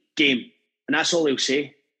 Lee, game," and that's all he'll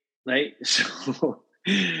say, right? So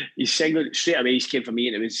he singled straight away. He came for me,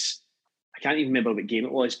 and it was, I can't even remember what game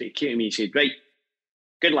it was, but he came to me and said, "Right,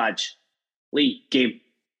 good lads, Lee, game."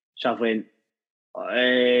 So I went,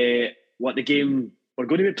 "What, the game we're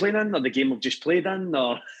going to be playing in, or the game we've just played in?"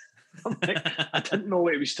 Or I'm like, I didn't know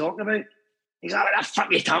what he was talking about. He's like, "What the fuck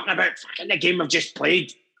are you talking about? Fucking the game we've just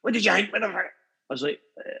played. What did you think?" Whatever. I was like,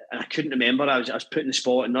 and I couldn't remember. I was put in the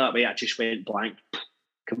spot, and that way I just went blank,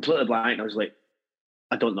 completely blank. I was like,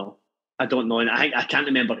 I don't know. I don't know. And I can't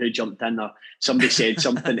remember who jumped in, or somebody said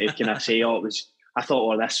something to kind of say, I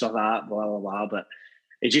thought, this or that, blah, blah, blah. But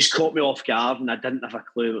it just caught me off guard and I didn't have a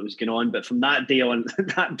clue what was going on. But from that day on,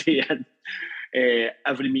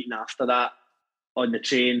 every meeting after that, on the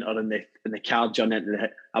train or in the car journey,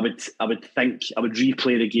 I would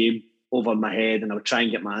replay the game over my head and I would try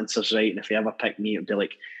and get my answers right. And if he ever picked me, it would be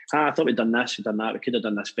like, I thought we'd done this, we'd done that, we could have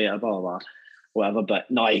done this better, blah, blah, blah, whatever.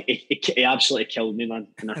 But no, it absolutely killed me, man.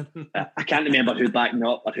 And I can't remember who backed me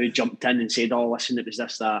up or who jumped in and said, listen, it was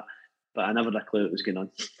this, that. But I never had a clue what was going on.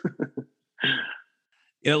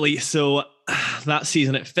 Lee, so that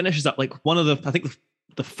season, it finishes up like I think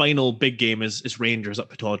the final big game is Rangers at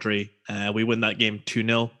Pittodrie. We win that game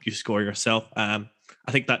 2-0. You score yourself. I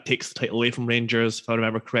think that takes the title away from Rangers, if I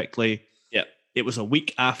remember correctly. Yeah. It was a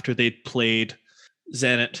week after they'd played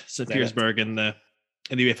Zenit, St. Petersburg in the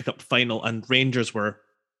UEFA Cup final, and Rangers were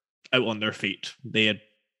out on their feet. They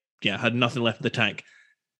had nothing left in the tank.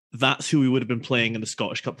 That's who we would have been playing in the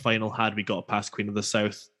Scottish Cup final had we got past Queen of the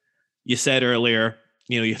South. You said earlier,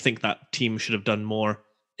 you think that team should have done more.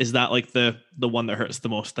 Is that like the one that hurts the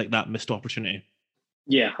most, like that missed opportunity?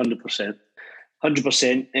 Yeah, 100%.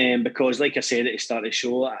 100%. Because like I said at the start of the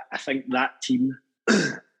show, I think that team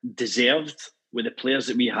deserved, with the players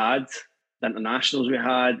that we had, the internationals we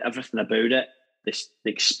had, everything about it, the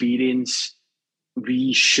experience,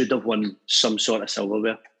 we should have won some sort of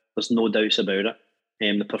silverware. There's no doubts about it.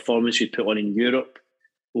 The performance we put on in Europe,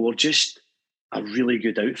 we were just a really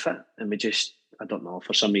good outfit. And we just, I don't know,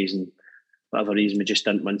 for some reason, whatever reason, we just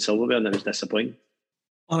didn't win silverware, and it was disappointing.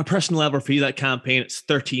 On a personal level for you, that campaign, it's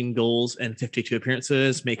 13 goals and 52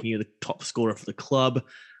 appearances, making you the top scorer for the club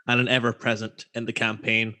and an ever-present in the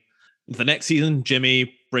campaign. The next season,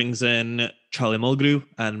 Jimmy brings in Charlie Mulgrew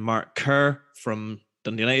and Mark Kerr from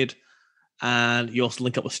Dundee United. And you also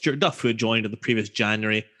link up with Stuart Duff, who had joined in the previous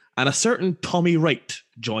January. And a certain Tommy Wright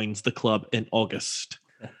joins the club in August.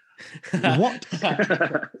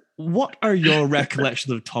 What are your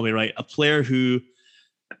recollections of Tommy Wright, a player who,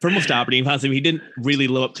 for most Aberdeen fans, he didn't really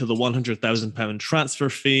live up to the £100,000 transfer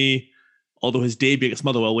fee, although his debut against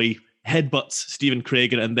Motherwell, he headbutts Stephen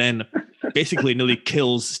Craigan and then basically nearly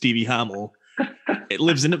kills Stevie Hamill. It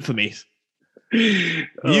lives in infamy. You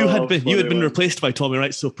had been replaced by Tommy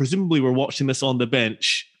Wright, so presumably we're watching this on the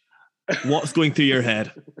bench. What's going through your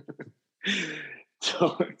head?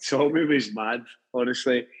 Tommy was mad,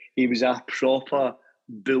 honestly. He was a proper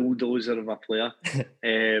bulldozer of a player.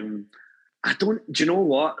 Do you know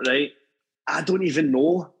what, right? I don't even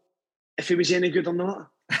know if he was any good or not.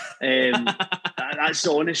 That's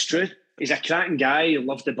the honest truth. He's a cracking guy. He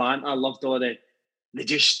loved the banter, loved all the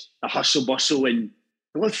hustle bustle, and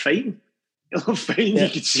he loved fighting. Yeah. You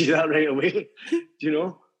could see that right away. Do you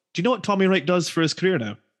know what Tommy Wright does for his career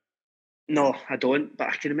now? No, I don't, but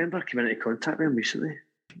I can remember coming into contact with him recently.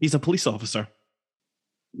 He's a police officer.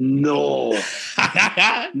 No.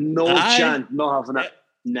 No chance. Not having it.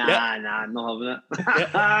 Nah, not having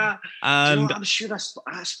it. And I'm sure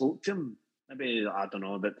I spoke to him maybe, I don't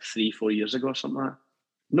know, about 3-4 years ago or something like that.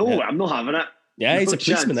 No, I'm not having it. Yeah, he's No a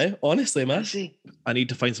policeman now, honestly, man. I need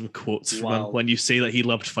to find some quotes from him when you say that he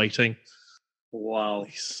loved fighting. Wow.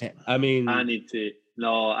 I mean, I need to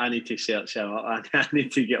search him up. I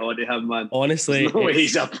need to get on to him, man. Honestly. There's no way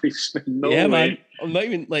he's a policeman. No way. Man. I'm not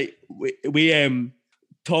even like, we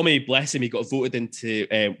Tommy, bless him, he got voted into,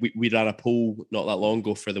 we ran a poll not that long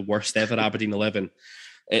ago for the worst ever Aberdeen 11.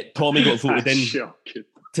 Tommy got voted in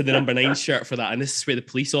to the number 9 shirt for that. And this is where the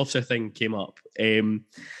police officer thing came up.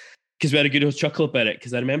 Because we had a good old chuckle about it.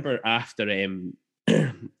 Because I remember after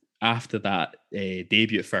that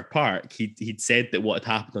debut at Fir Park, he'd said that what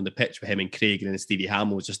had happened on the pitch with him and Craig and Stevie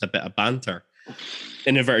Hamill was just a bit of banter,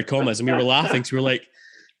 in inverted commas. And we were laughing. So we were like,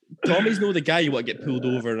 Tommy's no the guy you want to get pulled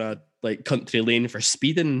over in a country lane for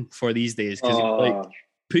speeding for these days, because he was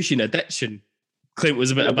pushing a ditch and claimed it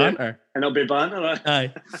was a bit of banter. And it'll be banter, right?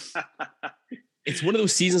 Aye. It's one of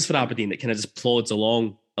those seasons for Aberdeen that kind of just plods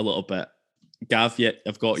along a little bit. Gav,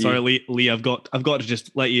 I've got you. Sorry, Lee, I've got to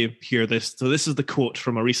just let you hear this. So this is the quote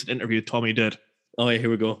from a recent interview Tommy did. Oh yeah, here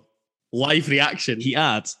we go. Live reaction. He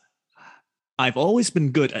adds, "I've always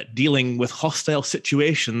been good at dealing with hostile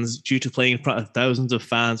situations due to playing in front of thousands of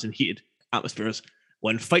fans in heated atmospheres.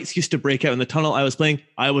 When fights used to break out in the tunnel I was playing,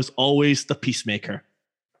 I was always the peacemaker."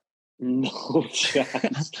 No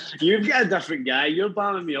chance. You've got a different guy. You're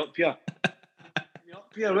bamming me up here.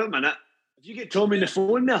 Wait a minute. If you get Tommy on the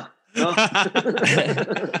phone now. No.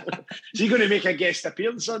 Is he going to make a guest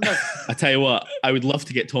appearance on this? I tell you what, I would love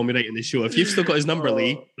to get Tommy Wright on the show. If you've still got his number,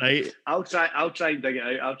 Lee, right? I'll try and dig it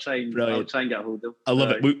out. I'll try and get a hold of him. I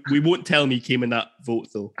love it. We won't tell him he came in that vote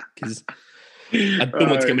though, because I don't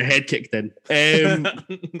want to get my head kicked in.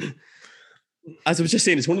 As I was just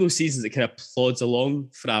saying, it's one of those seasons that kind of plods along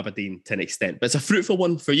for Aberdeen to an extent, but it's a fruitful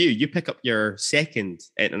one for you. You pick up your second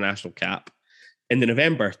international cap in the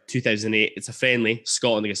November 2008. It's a friendly,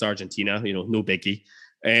 Scotland against Argentina, no biggie.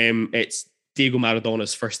 It's Diego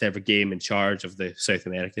Maradona's first ever game in charge of the South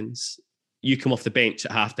Americans. You come off the bench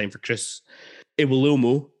at halftime for Chris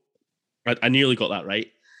Iwelumo. I nearly got that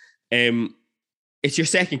right. It's your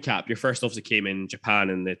second cap. Your first obviously came in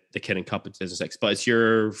Japan in the Kirin Cup in 2006, but it's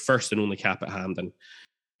your first and only cap at Hampden.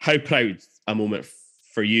 How proud a moment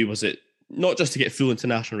for you was it, not just to get full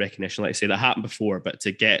international recognition, like I say, that happened before, but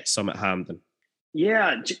to get some at Hampden?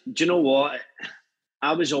 Yeah, do you know what?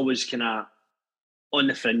 I was always kind of on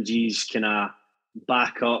the fringes, kind of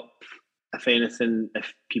back up, if anything,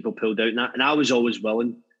 if people pulled out. And I was always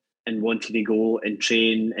willing and wanted to go and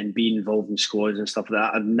train and be involved in squads and stuff like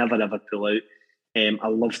that. I'd never, ever pull out. I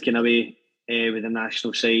loved getting away with the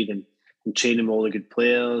national side and training with all the good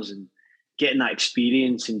players and getting that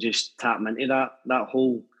experience and just tapping into that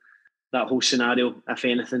whole scenario, if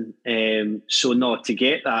anything. So not to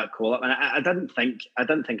get that call up, and I didn't think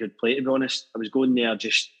I'd play, to be honest. I was going there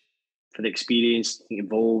just for the experience, to get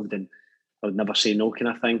involved, and I would never say no, kind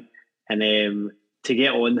of thing. And to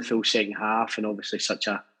get on the full second half, and obviously such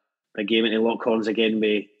a big game into lock corners again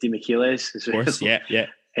with Di Michelis as well. Of course, yeah.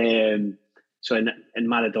 So in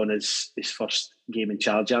Maradona's his first game in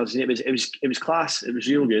charge, it was class. It was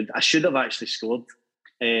real good. I should have actually scored.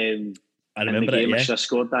 I remember it. Yeah. I should have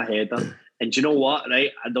scored that header. And do you know what?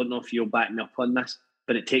 Right, I don't know if you'll back me up on this,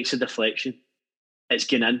 but it takes a deflection. It's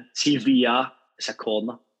going in. See VR. It's a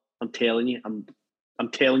corner. I'm telling you. I'm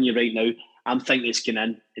telling you right now. I'm thinking it's going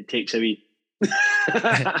in. It takes a wee.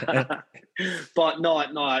 But no.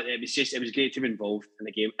 It was great to be involved in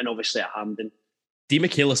the game, and obviously at Hampden. Di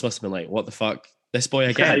Michelis must have been like, what the fuck? This boy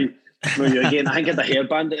again? No, you again. I think I had a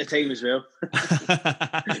hairband at the time as well.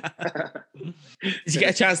 Did you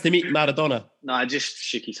get a chance to meet Maradona? No, I just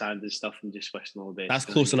shook his hand and stuff and just wished him all the best. That's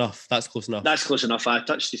close enough. That's close enough. I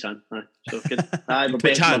touched his hand. So good.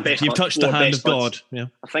 Which hand? You've touched the hand of God. Yeah.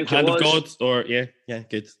 I think hand it was. Hand of God, or yeah,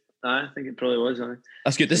 good. I think it probably was.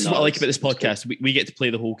 That's good. This is what I like about this podcast. We get to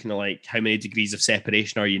play the whole kind of like, how many degrees of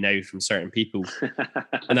separation are you now from certain people?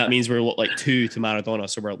 And that means we're like 2 to Maradona,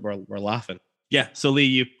 so we're laughing. Yeah, so Lee,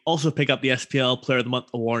 you also pick up the SPL Player of the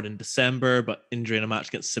Month award in December, but injury in a match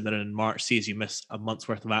against St Mirren in March sees you miss a month's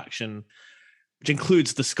worth of action, which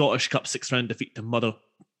includes the Scottish Cup 6th round defeat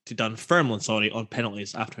to Dunfermline, on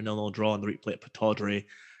penalties after a 0-0 draw in the replay at Pittodrie.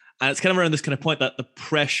 And it's kind of around this kind of point that the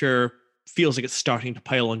pressure feels like it's starting to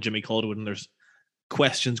pile on Jimmy Calderwood, and there's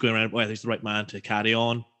questions going around whether he's the right man to carry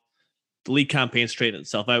on. The league campaign straightened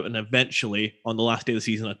itself out, and eventually, on the last day of the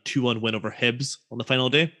season, a 2-1 win over Hibs on the final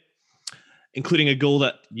day, including a goal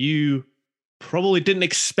that you probably didn't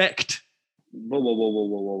expect.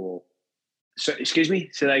 Whoa. So, excuse me,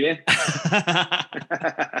 say that again.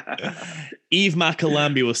 Yves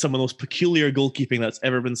Macalambi, with some of the most peculiar goalkeeping that's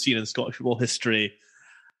ever been seen in Scottish football history,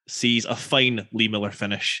 sees a fine Lee Miller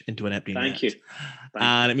finish into an empty net. Thank you.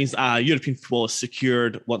 It means European football is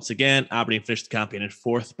secured once again. Aberdeen finished the campaign in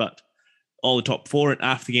 4th, but all the top 4, and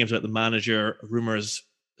after the games about the manager, rumours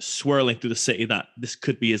swirling through the city that this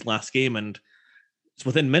could be his last game, and it's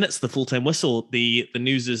within minutes of the full-time whistle. The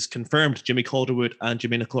news is confirmed. Jimmy Calderwood and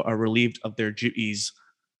Jimmy Nicola are relieved of their duties.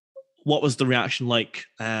 What was the reaction like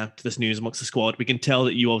to this news amongst the squad? We can tell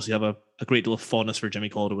that you obviously have a great deal of fondness for Jimmy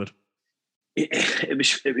Calderwood. It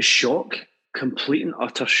was shock, complete and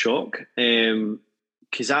utter shock.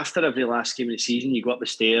 Because after every last game of the season, you go up the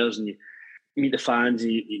stairs and you meet the fans,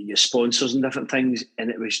 and your sponsors and different things, and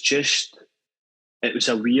it was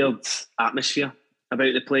a weird atmosphere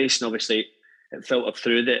about the place, and obviously it filtered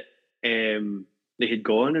through that they had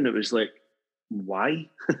gone, and it was like, why?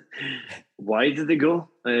 Why did they go?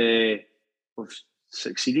 We've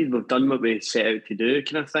succeeded. We've done what we set out to do,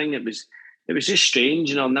 kind of thing. It was just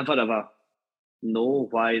strange, and I'll never ever know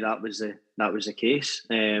why that was the case.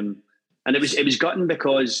 And it was gutting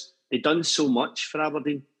because they'd done so much for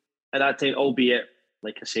Aberdeen at that time, albeit,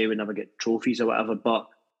 like I say, we never get trophies or whatever, but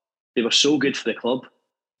they were so good for the club.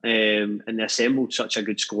 And they assembled such a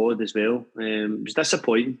good squad as well. It was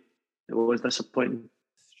disappointing. It was disappointing.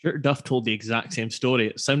 Stuart Duff told the exact same story.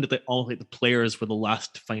 It sounded almost like the players were the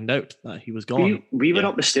last to find out that he was gone. We were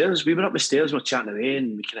up the stairs. We were chatting away,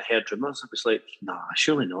 and we kind of heard rumours. It was like, nah,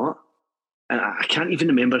 surely not. And I can't even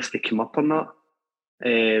remember if they came up or not.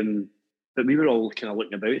 But we were all kind of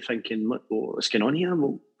looking about, thinking, what's going on here?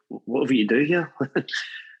 What have we to do here?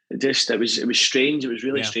 It was strange. It was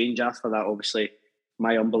really strange after that. Obviously,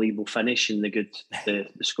 my unbelievable finish and the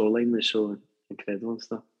scoreline was so incredible and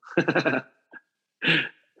stuff.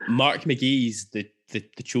 Mark McGee's the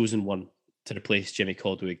chosen one to replace Jimmy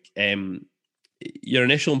Caldwell. Your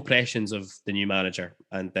initial impressions of the new manager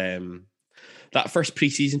and that first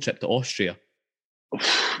pre-season trip to Austria?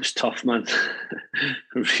 It was tough, man.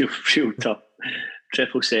 real tough.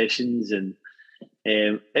 Triple sessions, and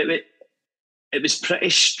it was pretty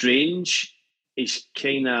strange. It's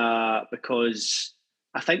kind of because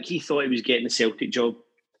I think he thought he was getting the Celtic job,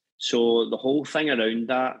 so the whole thing around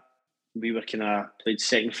that, we were kind of played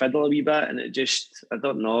second fiddle a wee bit, and it just, I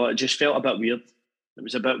don't know, it just felt a bit weird. It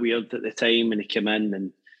was a bit weird at the time when he came in,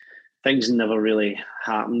 and things never really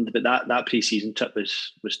happened. But that pre-season trip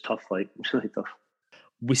was tough, like really tough.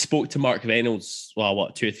 We spoke to Mark Reynolds, 2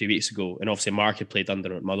 or 3 weeks ago, and obviously Mark had played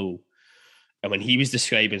under at Motherwell. And when he was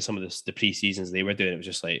describing some of the pre-seasons they were doing, it was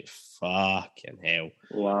just like, fucking hell.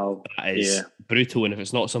 Wow. That is brutal. And if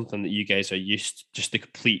it's not something that you guys are used, just to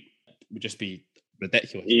complete, it would just be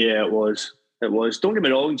ridiculous. Yeah, it was. Don't get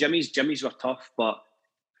me wrong, Jimmy's were tough, but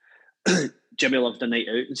Jimmy loved a night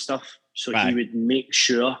out and stuff. So he would make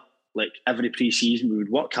sure, like every pre-season, we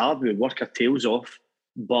would work hard, we would work our tails off,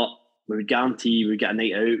 but we would guarantee we would get a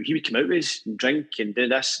night out. He would come out with us and drink and do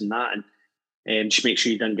this and that, and just make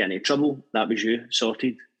sure you didn't get any trouble. That was you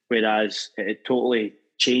sorted. Whereas it had totally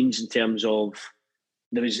changed in terms of,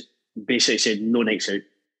 there was basically said no nights out.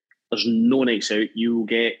 There's no nights out. You will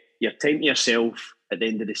get your time to yourself at the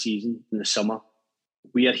end of the season in the summer.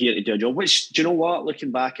 We are here to do a job. Which, do you know what?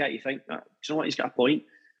 Looking back at it, you think, do you know what? He's got a point.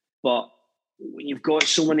 But when you've got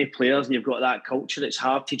so many players and you've got that culture, it's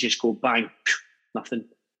hard to just go bang, nothing.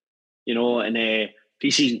 You know, and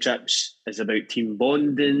pre-season trips is about team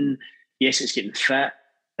bonding. Yes, it's getting fit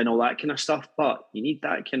and all that kind of stuff, but you need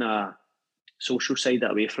that kind of social side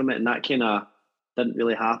away from it, and that kind of didn't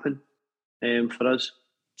really happen for us.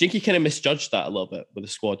 Do you think you kind of misjudged that a little bit with the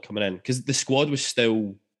squad coming in? Because the squad was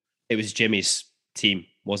still, it was Jimmy's team,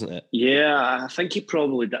 wasn't it? Yeah, I think he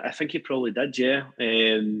probably did, yeah.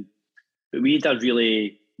 But we had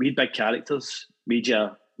big characters. We had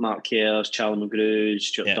your Mark Kerrs, Charlie McGrew,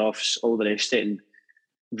 Stuart Duffs, all the rest of it, and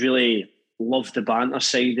really loved the banter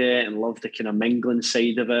side of it and loved the kind of mingling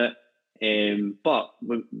side of it. But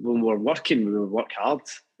when we were working, we would work hard.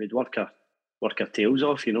 We'd work our tails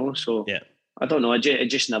off, you know. So I don't know. It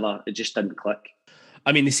just didn't click.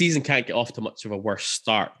 I mean, the season can't get off to much of a worse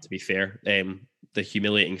start, to be fair. The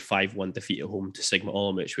humiliating 5-1 defeat at home to Sigma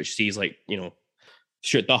Olomouc, which sees, like, you know,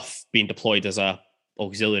 Stuart Duff being deployed as a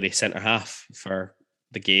auxiliary centre half for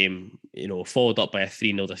the game, you know, followed up by a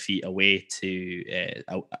 3-0 defeat away to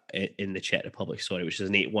in the Czech Republic, which is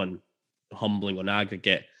an 8-1 humbling on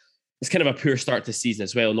aggregate. It's kind of a poor start to the season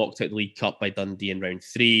as well. Knocked out the League Cup by Dundee in round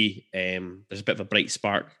 3. There's a bit of a bright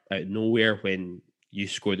spark out of nowhere when you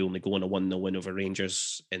scored the only goal in a 1-0 win over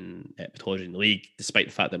Rangers in Epitology in the league, despite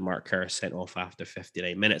the fact that Mark Kerr sent off after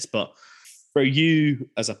 59 minutes. But for you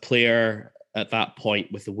as a player at that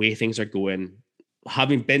point, with the way things are going,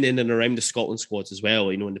 having been in and around the Scotland squads as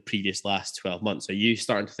well, you know, in the previous last 12 months, are you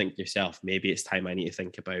starting to think to yourself, maybe it's time I need to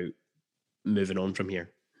think about moving on from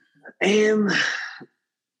here?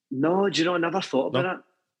 No, do you know, I never thought about it.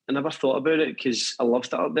 I never thought about it because I loved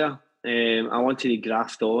it up there. I wanted to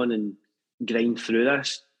graft on and grind through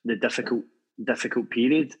the difficult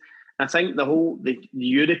period. I think the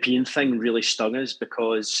European thing really stung us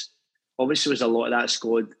because obviously there was a lot of that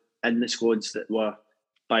squad in the squads that were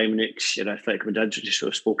Bayern Munich, Athletic Madrid, just sort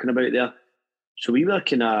of spoken about there. So we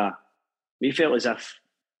felt as if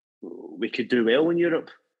we could do well in Europe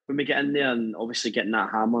when we get in there, and obviously getting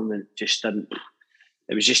that hammer, and it just didn't.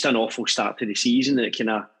 It was just an awful start to the season, and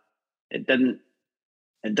it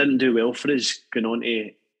didn't do well for us going on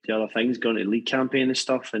to the other things, going to the league campaign and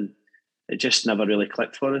stuff, and it just never really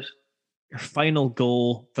clicked for us. Your final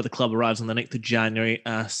goal for the club arrives on the 9th of January,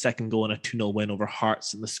 a second goal in a 2-0 win over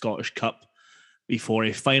Hearts in the Scottish Cup, before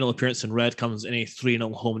a final appearance in red comes in a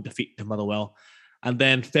 3-0 home defeat to Motherwell. And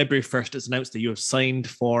then February 1st, it's announced that you have signed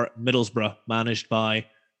for Middlesbrough, managed by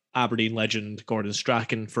Aberdeen legend Gordon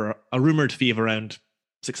Strachan, for a rumoured fee of around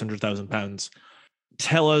 £600,000.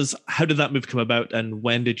 Tell us, how did that move come about, and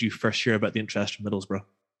when did you first hear about the interest from Middlesbrough?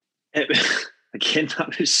 Again,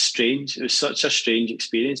 that was strange. It was such a strange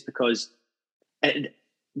experience because there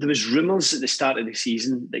was rumours at the start of the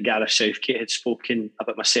season that Gareth Southgate had spoken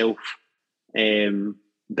about myself,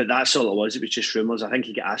 but that's all it was. It was just rumours. I think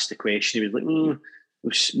he got asked the question. He was like,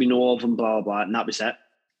 we know of him, blah, blah, blah, and that was it.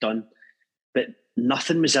 Done. But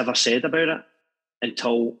nothing was ever said about it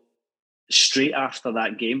until straight after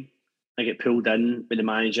that game. I get pulled in with the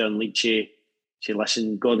manager and Leachy. Say,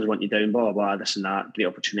 listen, Gordon's want you down, blah, blah, blah, this and that. Great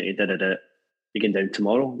opportunity, da-da-da. You're going down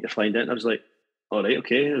tomorrow. You're flying down. I was like, all right,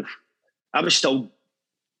 okay. I was still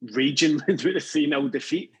raging with the 3-0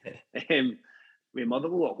 defeat. With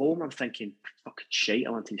Motherwell at home, I'm thinking, fucking shite, I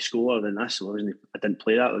wanted to score than this. I didn't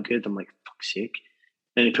play that good. I'm like, fuck's sake.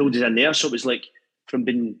 And he pulled us in there. So it was like, from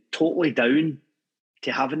being totally down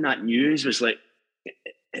to having that news was like,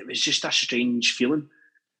 it was just a strange feeling.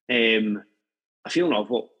 A feeling of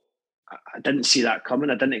what I didn't see that coming.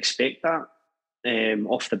 I didn't expect that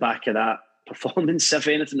off the back of that performance, if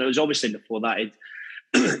anything. It was obviously before that I'd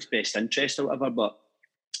its best interest or whatever, but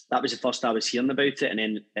that was the first I was hearing about it. And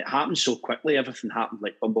then it happened so quickly. Everything happened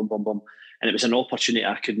like boom, boom, boom, boom. And it was an opportunity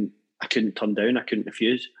I couldn't turn down. I couldn't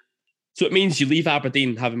refuse. So it means you leave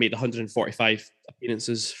Aberdeen having made 145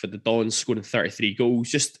 appearances for the Dons, scoring 33 goals.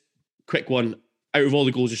 Just quick one. Out of all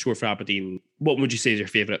the goals you scored for Aberdeen, what would you say is your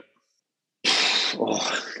favourite?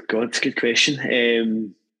 Oh, God, it's a good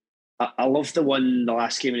question. I love the one, the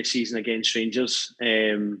last game of the season against Rangers,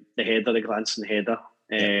 the header, the glancing header.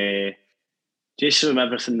 Just from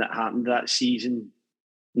everything that happened that season,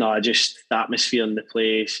 just the atmosphere in the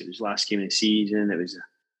place. It was last game of the season. It was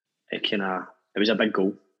a big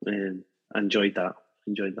goal. I enjoyed that.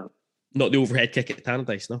 Not the overhead kick at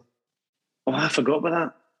Tannadice, no? Oh, I forgot about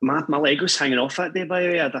that. My leg was hanging off that day, by the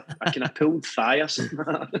way. I kind of pulled thigh or something.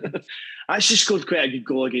 I actually scored quite a good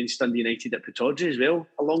goal against Dundee United at Pittodrie as well.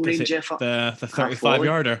 A long range effort. The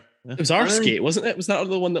 35-yarder. It was Arskate, wasn't it? Was that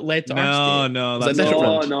the one that led to Arskate? No.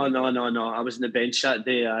 No. I was in the bench that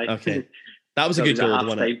day. Aye. Okay. That was a good goal,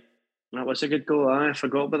 wasn't it? That was a good goal. I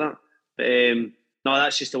forgot about that. But no,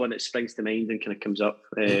 that's just the one that springs to mind and kind of comes up.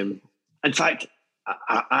 In fact,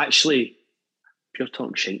 I actually, pure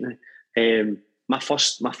talking shite now. My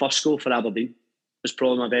first goal for Aberdeen was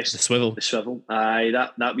probably my best. The swivel. Aye,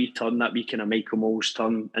 that wee turn, that wee kind of Michael Moles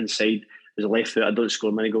turn inside was a left foot. I don't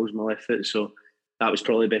score many goals with my left foot, so that was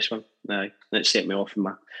probably the best one. Aye, that set me off in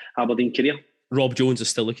my Aberdeen career. Rob Jones is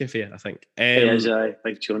still looking for you, I think. He is,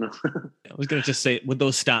 big Jonah. I was going to just say, with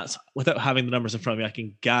those stats, without having the numbers in front of me, I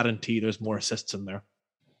can guarantee there's more assists in there.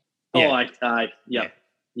 Yeah.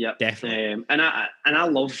 Yeah, definitely. And I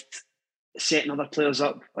loved setting other players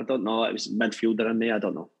up. I don't know. It was midfielder in me. I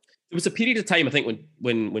don't know. There was a period of time, I think,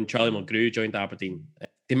 when Charlie Mulgrew joined Aberdeen,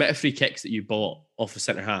 the amount of free kicks that you bought off of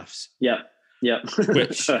centre halves. Yeah.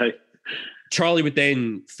 Which Charlie would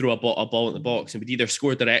then throw a ball in the box and would either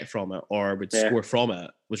score direct from it or would score from it.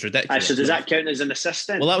 Was ridiculous. So does that count as an assist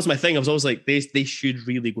then? Well, that was my thing. I was always like, they should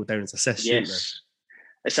really go down as assists. Yes.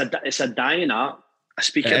 It's a dying art. I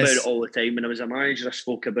speak about it all the time. When I was a manager, I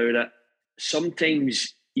spoke about it.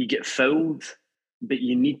 Sometimes you get fouled, but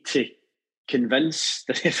you need to convince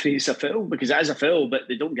the referee it's a foul, because it is a foul, but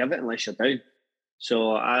they don't give it unless you're down.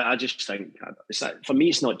 So I just think, for me,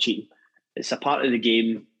 it's not cheating. It's a part of the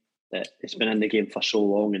game that it's been in the game for so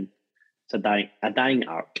long, and it's a dying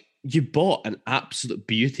art. You bought an absolute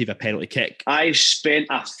beauty of a penalty kick. I spent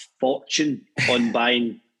a fortune on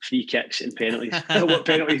buying free kicks and penalties. What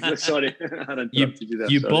penalties? Sorry.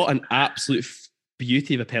 You bought an absolute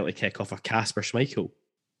beauty of a penalty kick off of Kasper Schmeichel,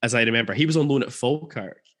 as I remember. He was on loan at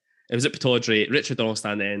Falkirk. It was at Pittodrie, Richard Donald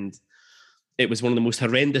stand end. It was one of the most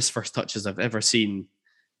horrendous first touches I've ever seen.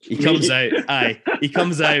 He comes out,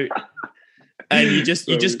 and you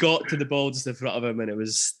just got to the ball just in front of him, and it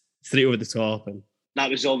was straight over the top. And that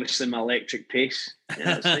was obviously my electric pace.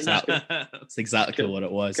 Yeah, that's exactly what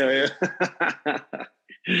it was.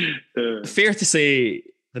 Fair to say,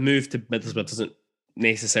 the move to Middlesbrough doesn't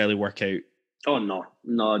necessarily work out. Oh,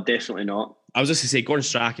 no, definitely not. I was just going to say, Gordon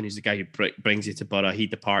Strachan, who's the guy who brings you to Borough, he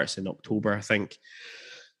departs in October, I think.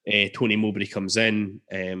 Tony Mowbray comes in.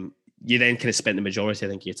 You then kind of spent the majority, I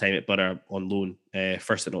think, of your time at Borough on loan.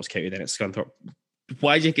 First at Notts County, then at Scunthorpe.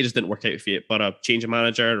 Why do you think it just didn't work out for you at Borough? Change of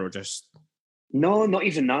manager or just... No, not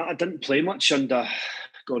even that. I didn't play much under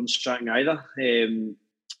Gordon Strachan either. It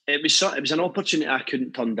was an opportunity I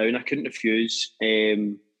couldn't turn down. I couldn't refuse.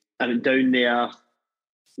 I went down there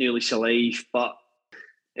nearly to life, but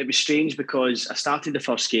it was strange because I started the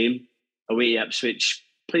first game away at Ipswich,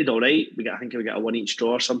 played all right. I think we got a 1 each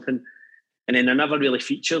draw or something, and then I never really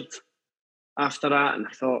featured after that. And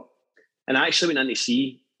I thought, and I actually went in to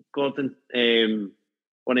see Gordon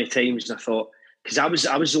one of the times, and I thought, because I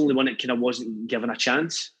was the only one that kind of wasn't given a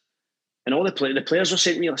chance, and all the players were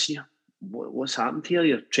saying to me, "Listen, what's happened here?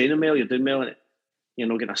 You're training well, you're doing well, and you're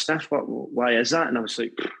not getting a sniff. Why is that?" And I was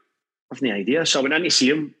like, I've no idea. So I went in to see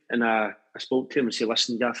him, and I spoke to him and said,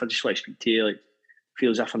 "Listen, Gaff, I just want to speak to you. Like, I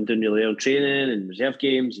feel as if I'm doing really well training and reserve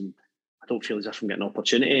games, and I don't feel as if I'm getting an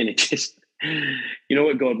opportunity." And it just, you know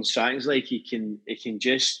what Gordon Strachan's like? He can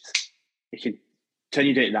turn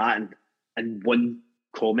you down to that and one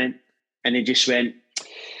comment, and he just went,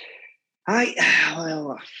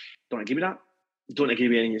 "Well, don't agree with that. Don't agree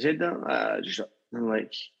with anything you said there. Just And I'm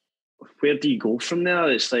like, where do you go from there?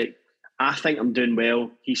 It's like, I think I'm doing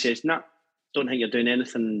well. He says, nah, don't think you're doing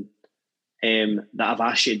anything that I've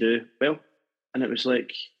asked you to do well. And it was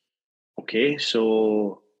like, okay,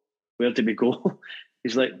 so where do we go?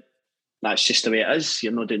 He's like, that's just the way it is.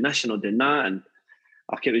 You're not doing this, you're not doing that. And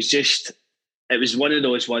like, it was one of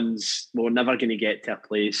those ones we're never going to get to a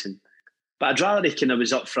place. But I'd rather he kind of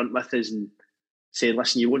was up front with us and say,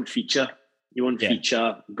 listen, you won't feature, go out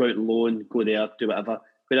on loan, go there, do whatever.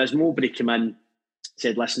 Whereas Mowbray came in,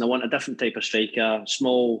 said, listen, I want a different type of striker,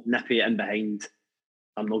 small, nippy in behind.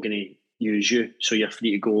 I'm not going to use you, so you're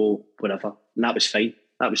free to go wherever. And that was fine.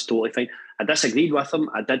 That was totally fine. I disagreed with him.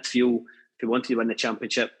 I did feel if he wanted to win the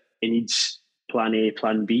championship, he needs plan A,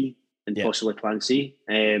 plan B, and possibly plan C.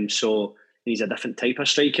 So he needs a different type of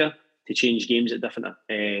striker to change games at different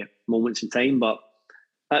moments in time. But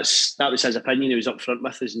that was his opinion. He was up front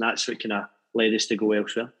with us, and that's what kind of led us to go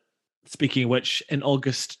elsewhere. Speaking of which, in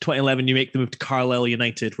August 2011, you make the move to Carlisle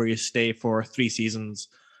United, where you stay for 3 seasons,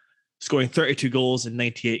 scoring 32 goals in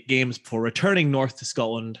 98 games before returning north to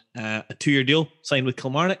Scotland. A 2-year deal signed with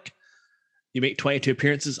Kilmarnock. You make 22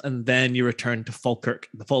 appearances, and then you return to Falkirk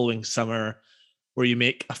the following summer, where you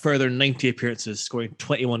make a further 90 appearances, scoring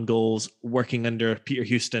 21 goals, working under Peter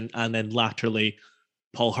Houston and then latterly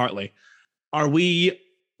Paul Hartley. Are we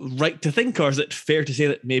right to think, or is it fair to say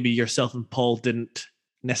that maybe yourself and Paul didn't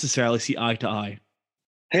necessarily see eye to eye?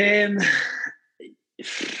 Do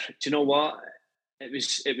you know what?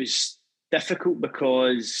 It was difficult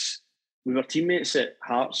because we were teammates at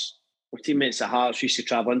Hearts. We used to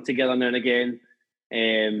travel in together now and again.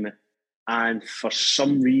 And for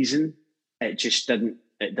some reason, it just didn't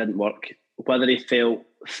work. Whether he felt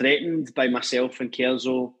threatened by myself and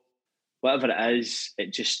Kerzo, whatever it is,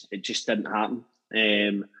 it just didn't happen.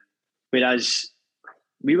 Whereas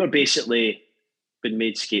we were basically been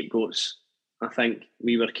made scapegoats. I think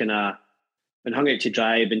we were kind of been hung out to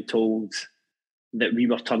dry, been told that we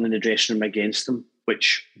were turning the dressing room against them,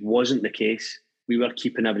 which wasn't the case. We were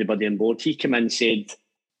keeping everybody on board. He came in and said,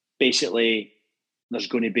 basically, there's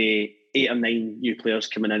going to be 8 or 9 new players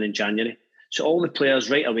coming in January. So all the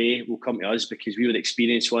players right away will come to us because we were the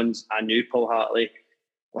experienced ones. I knew Paul Hartley.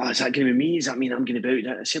 Well, is that going to be me? Does that mean I'm going to be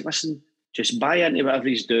out? I said, listen, just buy into whatever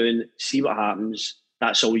he's doing, see what happens.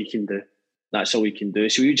 That's all you can do.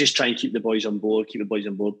 So we just try and keep the boys on board.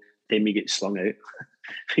 Then we get slung out.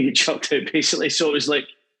 We get chucked out, basically. So it was like,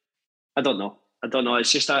 I don't know.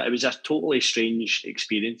 It's just it was a totally strange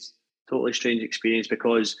experience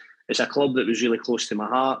because it's a club that was really close to my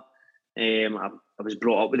heart. I was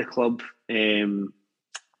brought up with the club,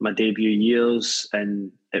 my debut years,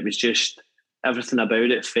 and it was just everything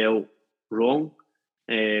about it felt wrong.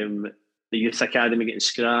 The youth academy getting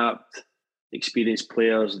scrapped, experienced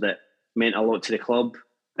players that meant a lot to the club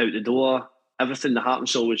out the door. Everything, the heart and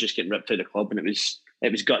soul was just getting ripped out of the club, and it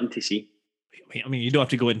was gutting to see. I mean, you don't have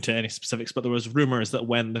to go into any specifics, but there was rumours that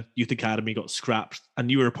when the youth academy got scrapped,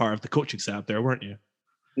 and you were part of the coaching setup there, weren't you?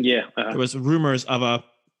 Yeah. There was rumours of a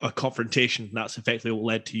confrontation, and that's effectively what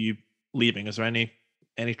led to you leaving. Is there any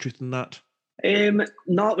truth in that?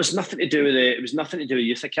 No, it was nothing to do with it. It was nothing to do with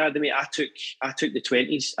youth academy. I took the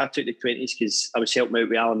 20s. I took the 20s because I was helping out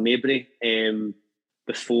with Alan Mabry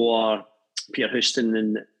before Peter Houston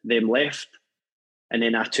and them left. And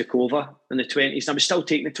then I took over in the 20s. And I was still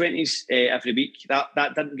taking the 20s every week.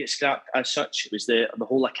 That didn't get scrapped as such. It was the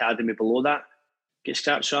whole academy below that get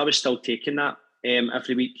scrapped. So I was still taking that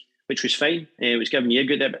every week, which was fine. It was giving me a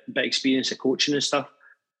good bit of experience of coaching and stuff.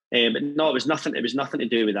 But no, it was nothing to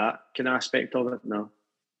do with that kind of aspect of it, no.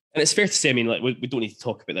 And it's fair to say, I mean, like we don't need to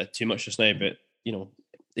talk about that too much just now, but, you know,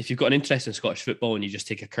 if you've got an interest in Scottish football and you just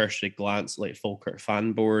take a cursory glance like Falkirk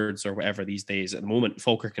fan boards or whatever these days, at the moment,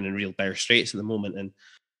 Falkirk are in real dire straits at the moment. And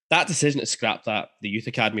that decision to scrap the Youth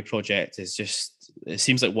Academy project is just, it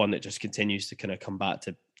seems like one that just continues to kind of come back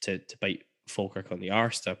to bite Falkirk on the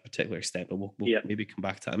arse to a particular extent, but we'll maybe come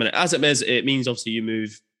back to that in a minute. As it is, it means obviously you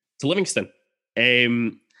move to Livingston.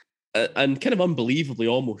 And kind of unbelievably,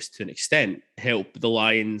 almost to an extent, help the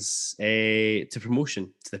Lions to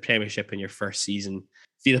promotion to the Premiership in your first season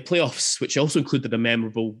via the playoffs, which also included a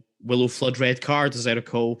memorable Willow flood red card, as I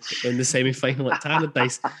recall, in the semi-final at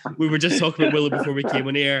Tannadice. We were just talking about Willow before we came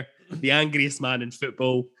on air, the angriest man in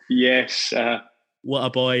football. Yes. What a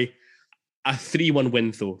boy. A 3-1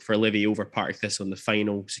 win, though, for Livi over Partick Thistle in the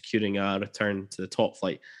final, securing a return to the top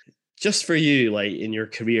flight. Just for you, like in your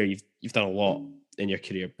career, you've done a lot in your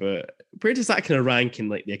career, but where does that kind of rank in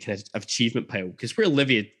like the kind of achievement pile? Because where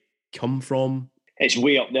Livi had come from, it's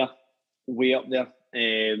way up there.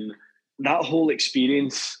 That whole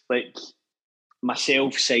experience, like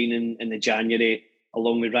myself signing in the January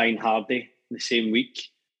along with Ryan Hardy, the same week.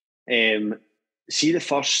 See the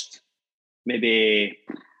first maybe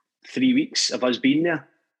 3 weeks of us being there,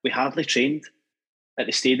 we hardly trained at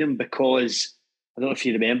the stadium because I don't know if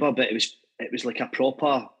you remember, but it was like a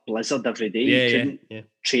proper blizzard every day. You couldn't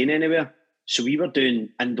train anywhere. So we were doing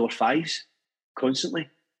indoor fives constantly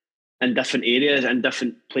in different areas, in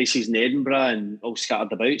different places in Edinburgh and all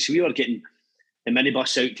scattered about. So we were getting the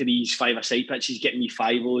minibus out to these 5-a-side pitches, getting me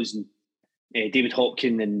 5-0s, and David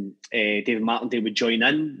Hopkin and David Martindale would join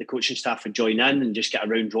in, the coaching staff would join in and just get a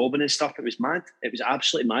round robin and stuff. It was mad. It was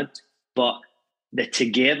absolutely mad. But the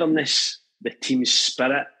togetherness, the team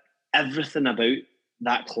spirit, everything about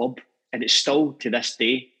that club, and it's still to this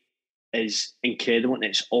day, is incredible, and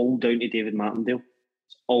it's all down to David Martindale.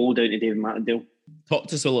 It's all down to David Martindale. Talk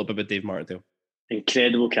to us a little bit about Dave Martindale.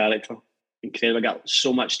 Incredible character. Incredible. I got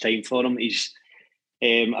so much time for him. He's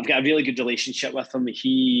I've got a really good relationship with him.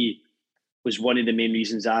 He was one of the main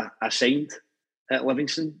reasons I signed at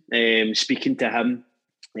Livingston. Speaking to him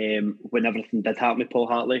when everything did happen with Paul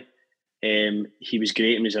Hartley, he was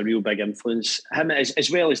great and was a real big influence. Him as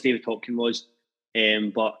well as David Hopkin was.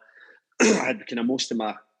 But I had kind of most of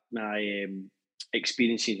my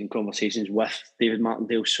experiences and conversations with David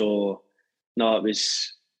Martindale. So no, it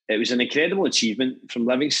was an incredible achievement from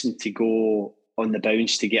Livingston to go on the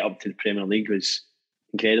bounce to get up to the Premier League was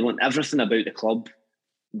incredible, and everything about the club,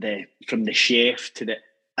 from the chef to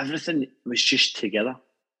everything was just together.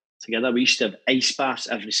 We used to have ice baths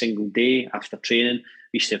every single day after training.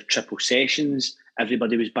 We used to have triple sessions.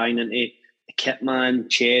 Everybody was buying into the kit man,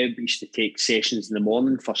 Cheb. We used to take sessions in the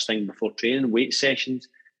morning, first thing before training, weight sessions.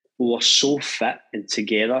 We were so fit and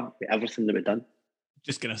together with everything that we'd done.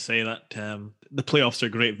 Just going to say that the playoffs are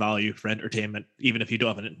great value for entertainment, even if you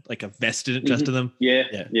don't have a vested interest in them.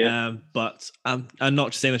 Yeah. But I'm not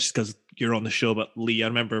just saying this just because you're on the show, but Lee, I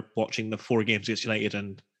remember watching the 4 games against United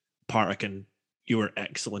and Partick, and you were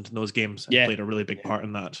excellent in those games and played a really big part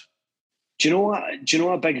in that. Do you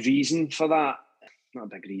know a big reason for that? Not a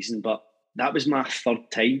big reason, but that was my 3rd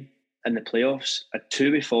time in the playoffs. I had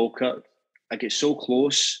 2 with Falkirk. I get so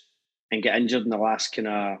close and get injured in the last kind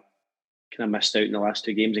of missed out in the last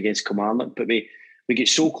 2 games against Kilmarnock, but we get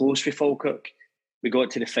so close with Falkirk. We got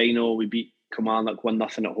to the final, we beat Kilmarnock 1-0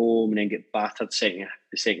 at home, and then get battered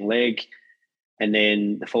the second leg. And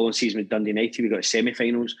then the following season with Dundee United, we got to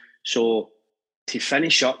semi-finals. So to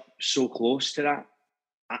finish up so close to that,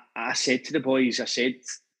 I said to the boys, I said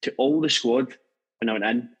to all the squad when I went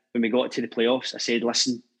in, when we got to the playoffs, I said,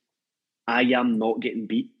 listen, I am not getting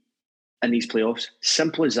beat in these playoffs.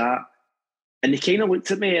 Simple as that. And they kind of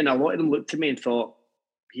looked at me, and a lot of them looked at me and thought,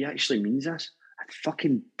 he actually means this. I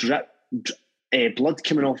fucking drip blood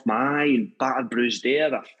coming off my eye and battered bruised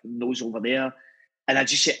there, a nose over there. And I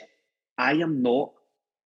just said, I am not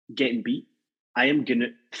getting beat. I am going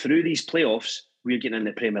to, through these playoffs, we're getting in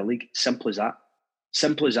the Premier League. Simple as that.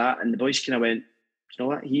 Simple as that. And the boys kind of went, you know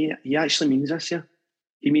what? He actually means this here.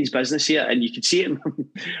 He means business here. And you could see it.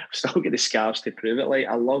 I've still got the scars to prove it. Like,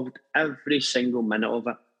 I loved every single minute of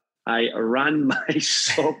it. I ran my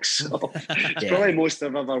socks off. It's probably most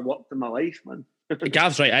I've ever worked in my life, man.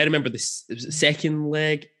 Gav's right. I remember this. It was the second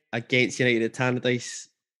leg against United at Tannadice.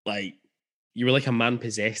 Like, you were like a man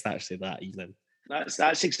possessed actually that evening.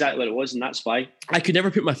 That's exactly what it was, and that's why. I could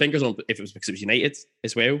never put my fingers on if it was because it was United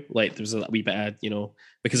as well. Like, there was a wee bit of,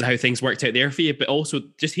 because of how things worked out there for you. But also,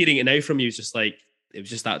 just hearing it now from you is just like, it was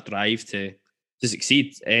just that drive to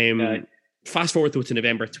succeed. Fast forward though to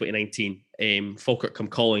November 2019, Falkirk come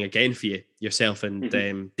calling again for you. Yourself and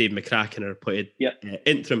Dave McCracken are appointed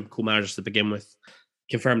interim co-managers to begin with,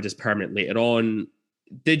 confirmed as permanent later on.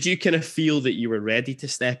 Did you kind of feel that you were ready to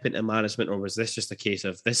step into management, or was this just a case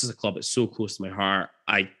of, this is a club that's so close to my heart,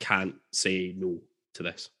 I can't say no to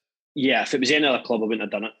this? Yeah, if it was any other club, I wouldn't have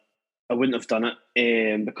done it. I wouldn't have done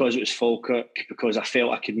it because it was Falkirk, because I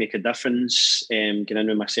felt I could make a difference, getting in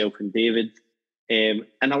with myself and David. And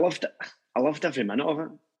I loved it. I loved every minute of it.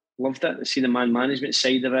 Loved it. See the man management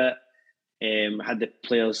side of it. We had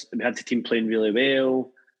the team playing really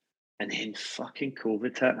well. And then fucking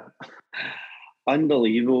COVID hit.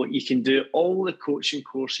 Unbelievable. You can do all the coaching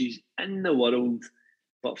courses in the world,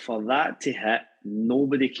 but for that to hit,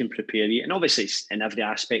 nobody can prepare you. And obviously it's in every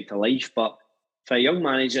aspect of life, but for a young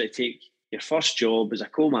manager to take your first job as a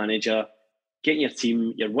co-manager, getting your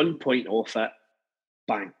team, you're 1 point off it,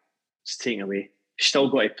 bang, it's taken away. You've still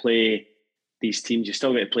got to play these teams. You've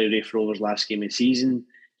still got to play Raith Rovers last game of the season.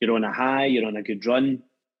 You're on a high, you're on a good run.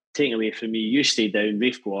 Taken away from you, you stay down,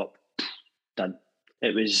 Raith go up, done.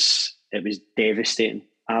 It was devastating,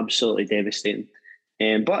 absolutely devastating.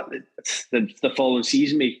 But the following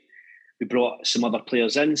season, we brought some other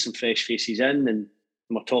players in, some fresh faces in, and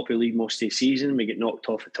and we're top of the league most of the season. We get knocked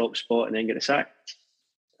off the top spot and then get the sack.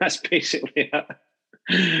 That's basically it.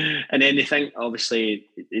 And then they think, obviously,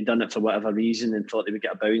 they'd done it for whatever reason and thought they would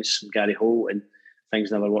get a bounce from Gary Holt, and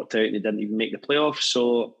things never worked out and they didn't even make the playoffs.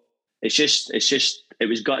 So it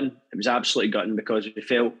was gutting. It was absolutely gutting, because we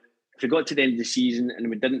felt if we got to the end of the season and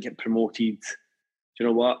we didn't get promoted, do you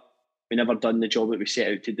know what? We never done the job that we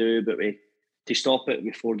set out to do, but to stop it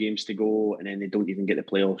with 4 games to go and then they don't even get the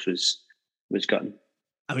playoffs was gutting.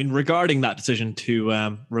 I mean, regarding that decision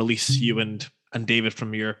to release you and David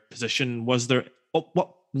from your position, was there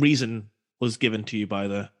what reason was given to you by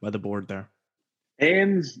the board there?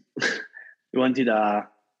 We wanted to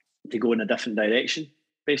go in a different direction,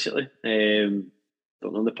 basically. Don't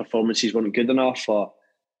know, the performances weren't good enough or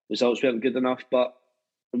results weren't good enough, but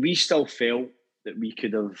we still felt that we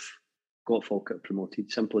could have got Falkirk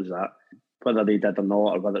promoted. Simple as that. Whether they did or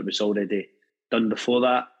not, or whether it was already done before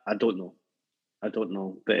that, I don't know.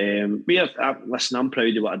 But listen, I'm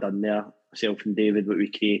proud of what I've done there, myself and David, what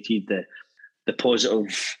we created, the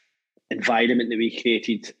positive environment that we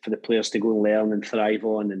created for the players to go and learn and thrive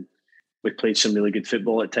on, and we played some really good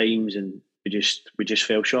football at times, and we just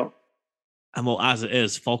fell short. And well, as it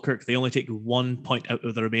is, Falkirk, they only take 1 point out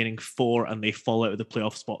of the remaining 4, and they fall out of the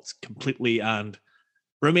playoff spots completely and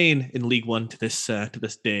remain in League One to this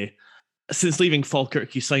day. Since leaving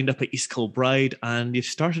Falkirk, you signed up at East Kilbride and you've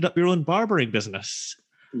started up your own barbering business.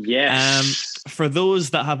 Yes. For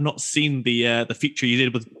those that have not seen the feature you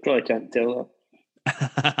did with... Probably can't tell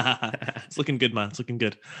that. It's looking good, man. It's looking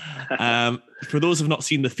good. For those who have not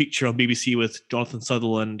seen the feature on BBC with Jonathan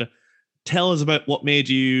Sutherland, tell us about what made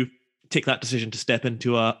you take that decision to step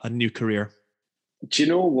into a new career. Do you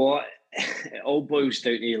know what? It all boils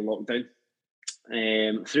down to lockdown.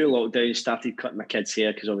 Through lockdown, started cutting my kids'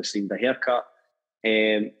 hair because obviously the haircut,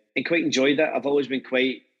 and quite enjoyed it. I've always been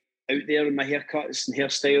quite out there in my haircuts and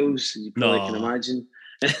hairstyles, as you probably can imagine.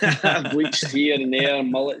 I've bleached here and there,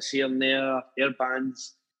 mullets here and there, hair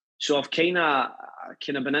bands. So I've kind of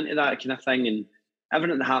been into that kind of thing, and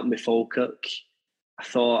everything that happened with Falkirk, I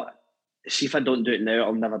thought, see if I don't do it now,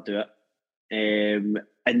 I'll never do it.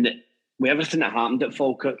 And with everything that happened at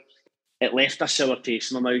Falkirk, it left a sour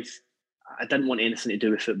taste in my mouth. I didn't want anything to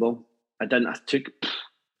do with football. I didn't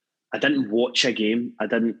watch a game. I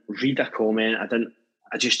didn't read a comment.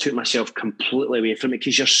 I just took myself completely away from it,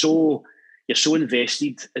 because you're so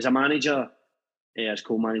invested as a manager, as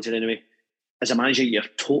co-manager anyway. As a manager, you're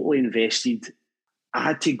totally invested. I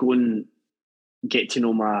had to go and get to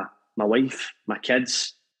know my wife, my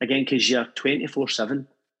kids again, because you're 24/7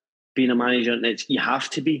 being a manager, and you have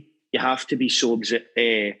to be so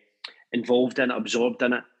involved in it, absorbed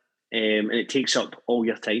in it. And it takes up all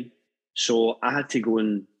your time. So I had to go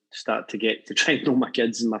and start to get to try and know my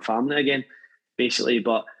kids and my family again, basically.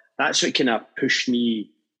 But that's what kind of pushed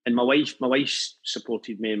me. And my wife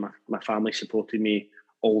supported me, and my family supported me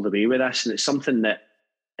all the way with this. And it's something that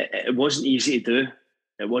it wasn't easy to do.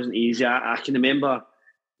 It wasn't easy. I can remember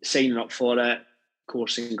signing up for it,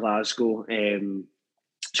 course in Glasgow,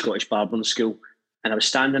 Scottish Barbering School. And I was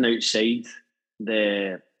standing outside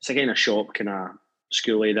it's again a shop kind of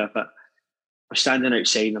school area, but I'm standing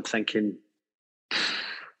outside and I'm thinking,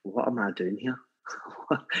 what am I doing here?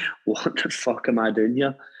 What the fuck am I doing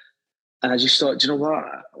here? And I just thought, do you know what?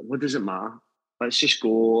 What does it matter? Let's just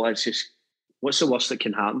go. What's the worst that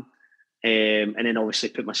can happen? And then obviously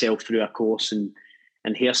put myself through a course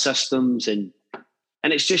and hair systems, and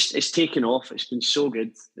it's taken off. It's been so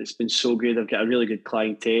good. I've got a really good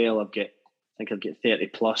clientele. I think I've got 30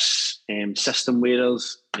 plus system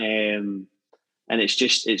wearers. And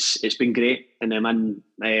it's been great. And I'm in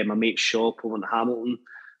my mate's shop over in Hamilton,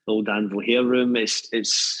 the old Anvil hair room. It's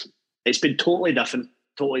been totally different.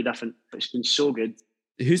 It's been so good.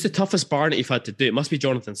 Who's the toughest bar that you've had to do? It must be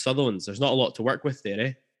Jonathan Sutherland's. There's not a lot to work with there,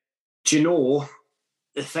 eh? Do you know,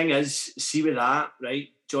 the thing is, see with that, right?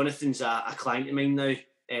 Jonathan's a client of mine now.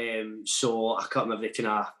 So I cut him every kind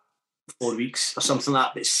of 4 weeks or something like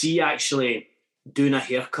that. But see, actually doing a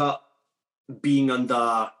haircut, being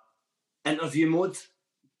under interview mode,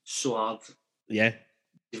 so hard. Yeah.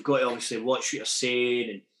 You've got to obviously watch what you're saying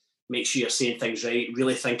and make sure you're saying things right,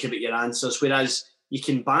 really think about your answers, whereas you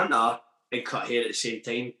can banter and cut hair at the same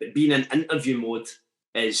time, but being in interview mode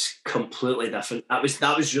is completely different. That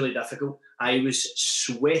was really difficult. I was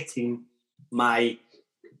sweating my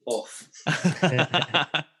off.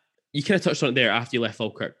 You kind of touched on it there. After you left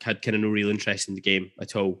Falkirk, had kind of no real interest in the game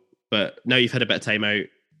at all, but now you've had a bit of time out.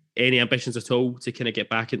 Any ambitions at all to kind of get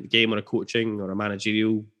back in the game on a coaching or a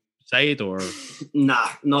managerial side, or? Nah,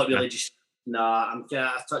 not really.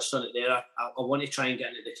 I touched on it there. I want to try and get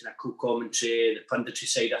into the kind of co-commentary, the punditry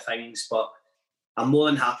side of things, but I'm more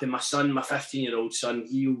than happy. My son, my 15-year-old son,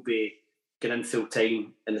 he'll be going in full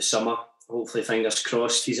time in the summer. Hopefully, fingers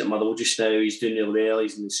crossed. He's at Motherwell just now. He's doing really well.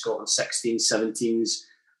 He's in the Scotland 16s, 17s.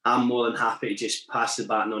 I'm more than happy to just pass the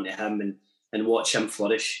baton on to him and watch him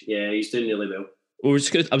flourish. Yeah, he's doing really well. I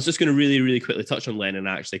was just going to really, really quickly touch on Lennon,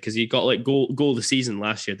 actually, because you got like goal of the season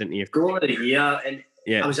last year, didn't you? Goal of the year. And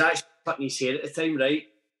yeah. I was actually cutting his hair at the time, right?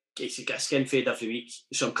 He get a skin fade every week.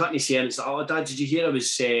 So I'm cutting his hair and it's like, oh, Dad, did you hear I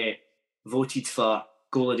was voted for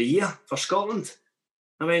goal of the year for Scotland?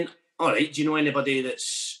 I went, all right, do you know anybody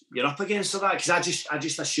that's you're up against for that? Because I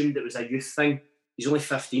just assumed it was a youth thing. He's only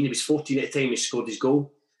 15. He was 14 at the time he scored his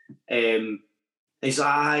goal. He's like,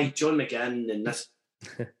 aye, John McGinn and this.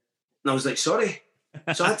 And I was like, sorry.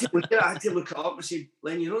 So I had to look it up and say,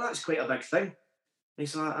 Len, you know that's quite a big thing. And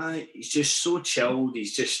he's like, aye, he's just so chilled.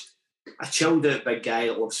 He's just a chilled out big guy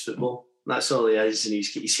that loves football. That's all he is. And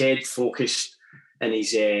he's got his head focused and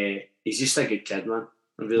he's just a good kid, man.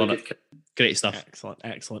 A really good kid. Great stuff.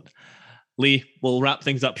 Excellent. Lee, we'll wrap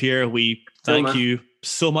things up here. We thank you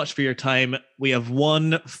so much for your time. We have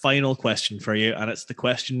one final question for you, and it's the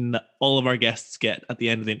question that all of our guests get at the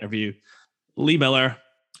end of the interview. Lee Miller,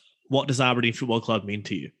 what does Aberdeen Football Club mean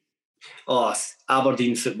to you? Oh,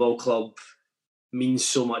 Aberdeen Football Club means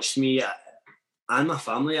so much to me and my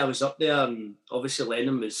family. I was up there, and obviously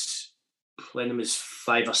Lennon was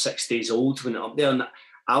 5 or 6 days old when I went up there, and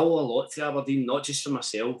I owe a lot to Aberdeen, not just for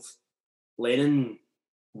myself. Lennon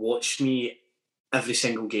watched me every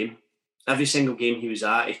single game. Every single game he was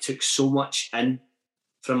at, he took so much in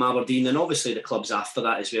from Aberdeen, and obviously the clubs after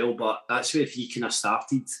that as well, but that's where he kind of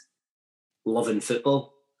started loving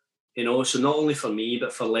football, you know. So not only for me,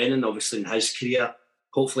 but for Lennon, obviously in his career.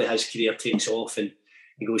 Hopefully his career takes off and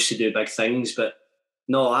he goes to do big things. But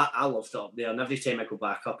no, I loved it up there, and every time I go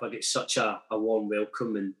back up, I get such a warm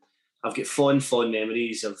welcome, and I've got fond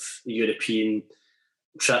memories of European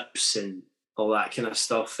trips and all that kind of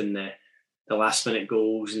stuff, and the last minute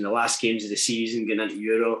goals and the last games of the season, getting into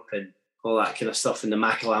Europe and all that kind of stuff, and the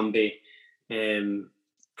Macalambe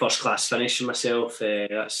first class finish for myself.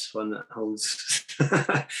 That's one that holds.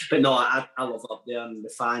 But no, I love it up there, and the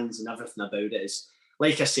fans and everything about it is,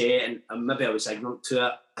 like I say, and maybe I was ignorant to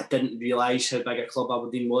it. I didn't realise how big a club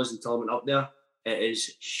Aberdeen was until I went up there. It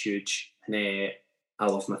is huge, and I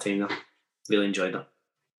love my time there. Really enjoyed it.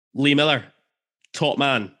 Lee Miller, top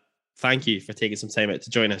man, thank you for taking some time out to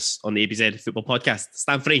join us on the ABZ Football Podcast.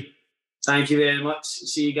 Stand free. Thank you very much.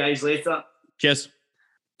 See you guys later. Cheers.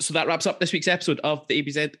 So that wraps up this week's episode of the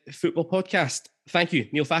ABZ Football Podcast. Thank you,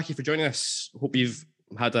 Neil Facky, for joining us. Hope you've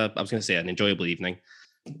had an enjoyable evening.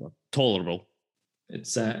 Tolerable.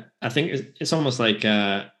 It's I think it's almost like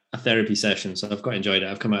a therapy session, so I've quite enjoyed it.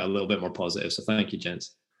 I've come out a little bit more positive, so thank you,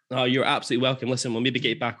 gents. Oh, you're absolutely welcome. Listen, we'll maybe get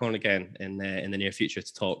you back on again in the near future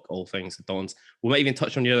to talk all things Dons. We might even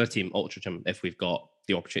touch on your other team, Ultragym, if we've got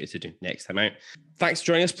the opportunity to do next time out. Thanks for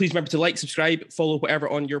joining us. Please remember to like, subscribe, follow whatever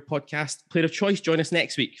on your podcast player of choice. Join us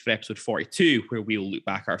next week for episode 42, where we'll look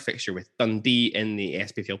back at our fixture with Dundee in the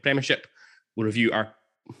SPFL Premiership. We'll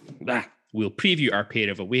preview our pair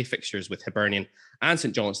of away fixtures with Hibernian and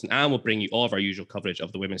St Johnstone, and we'll bring you all of our usual coverage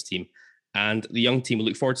of the women's team and the young team. We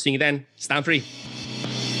look forward to seeing you then. Stand free.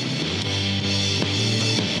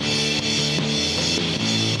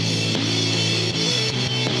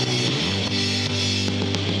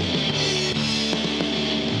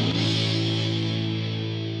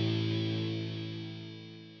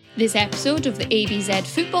 This episode of the ABZ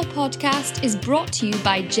Football Podcast is brought to you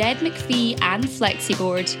by Jed McPhee and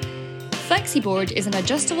Flexiboard. Flexiboard is an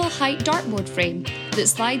adjustable height dartboard frame that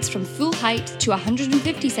slides from full height to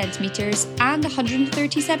 150 centimetres and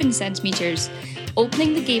 137 centimetres,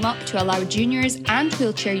 opening the game up to allow juniors and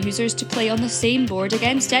wheelchair users to play on the same board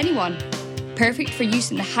against anyone. Perfect for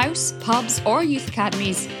use in the house, pubs or youth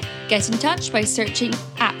academies. Get in touch by searching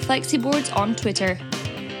 @Flexiboards on Twitter.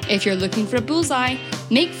 If you're looking for a bullseye,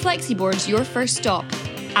 make Flexiboards your first stop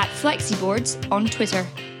 @Flexiboards on Twitter.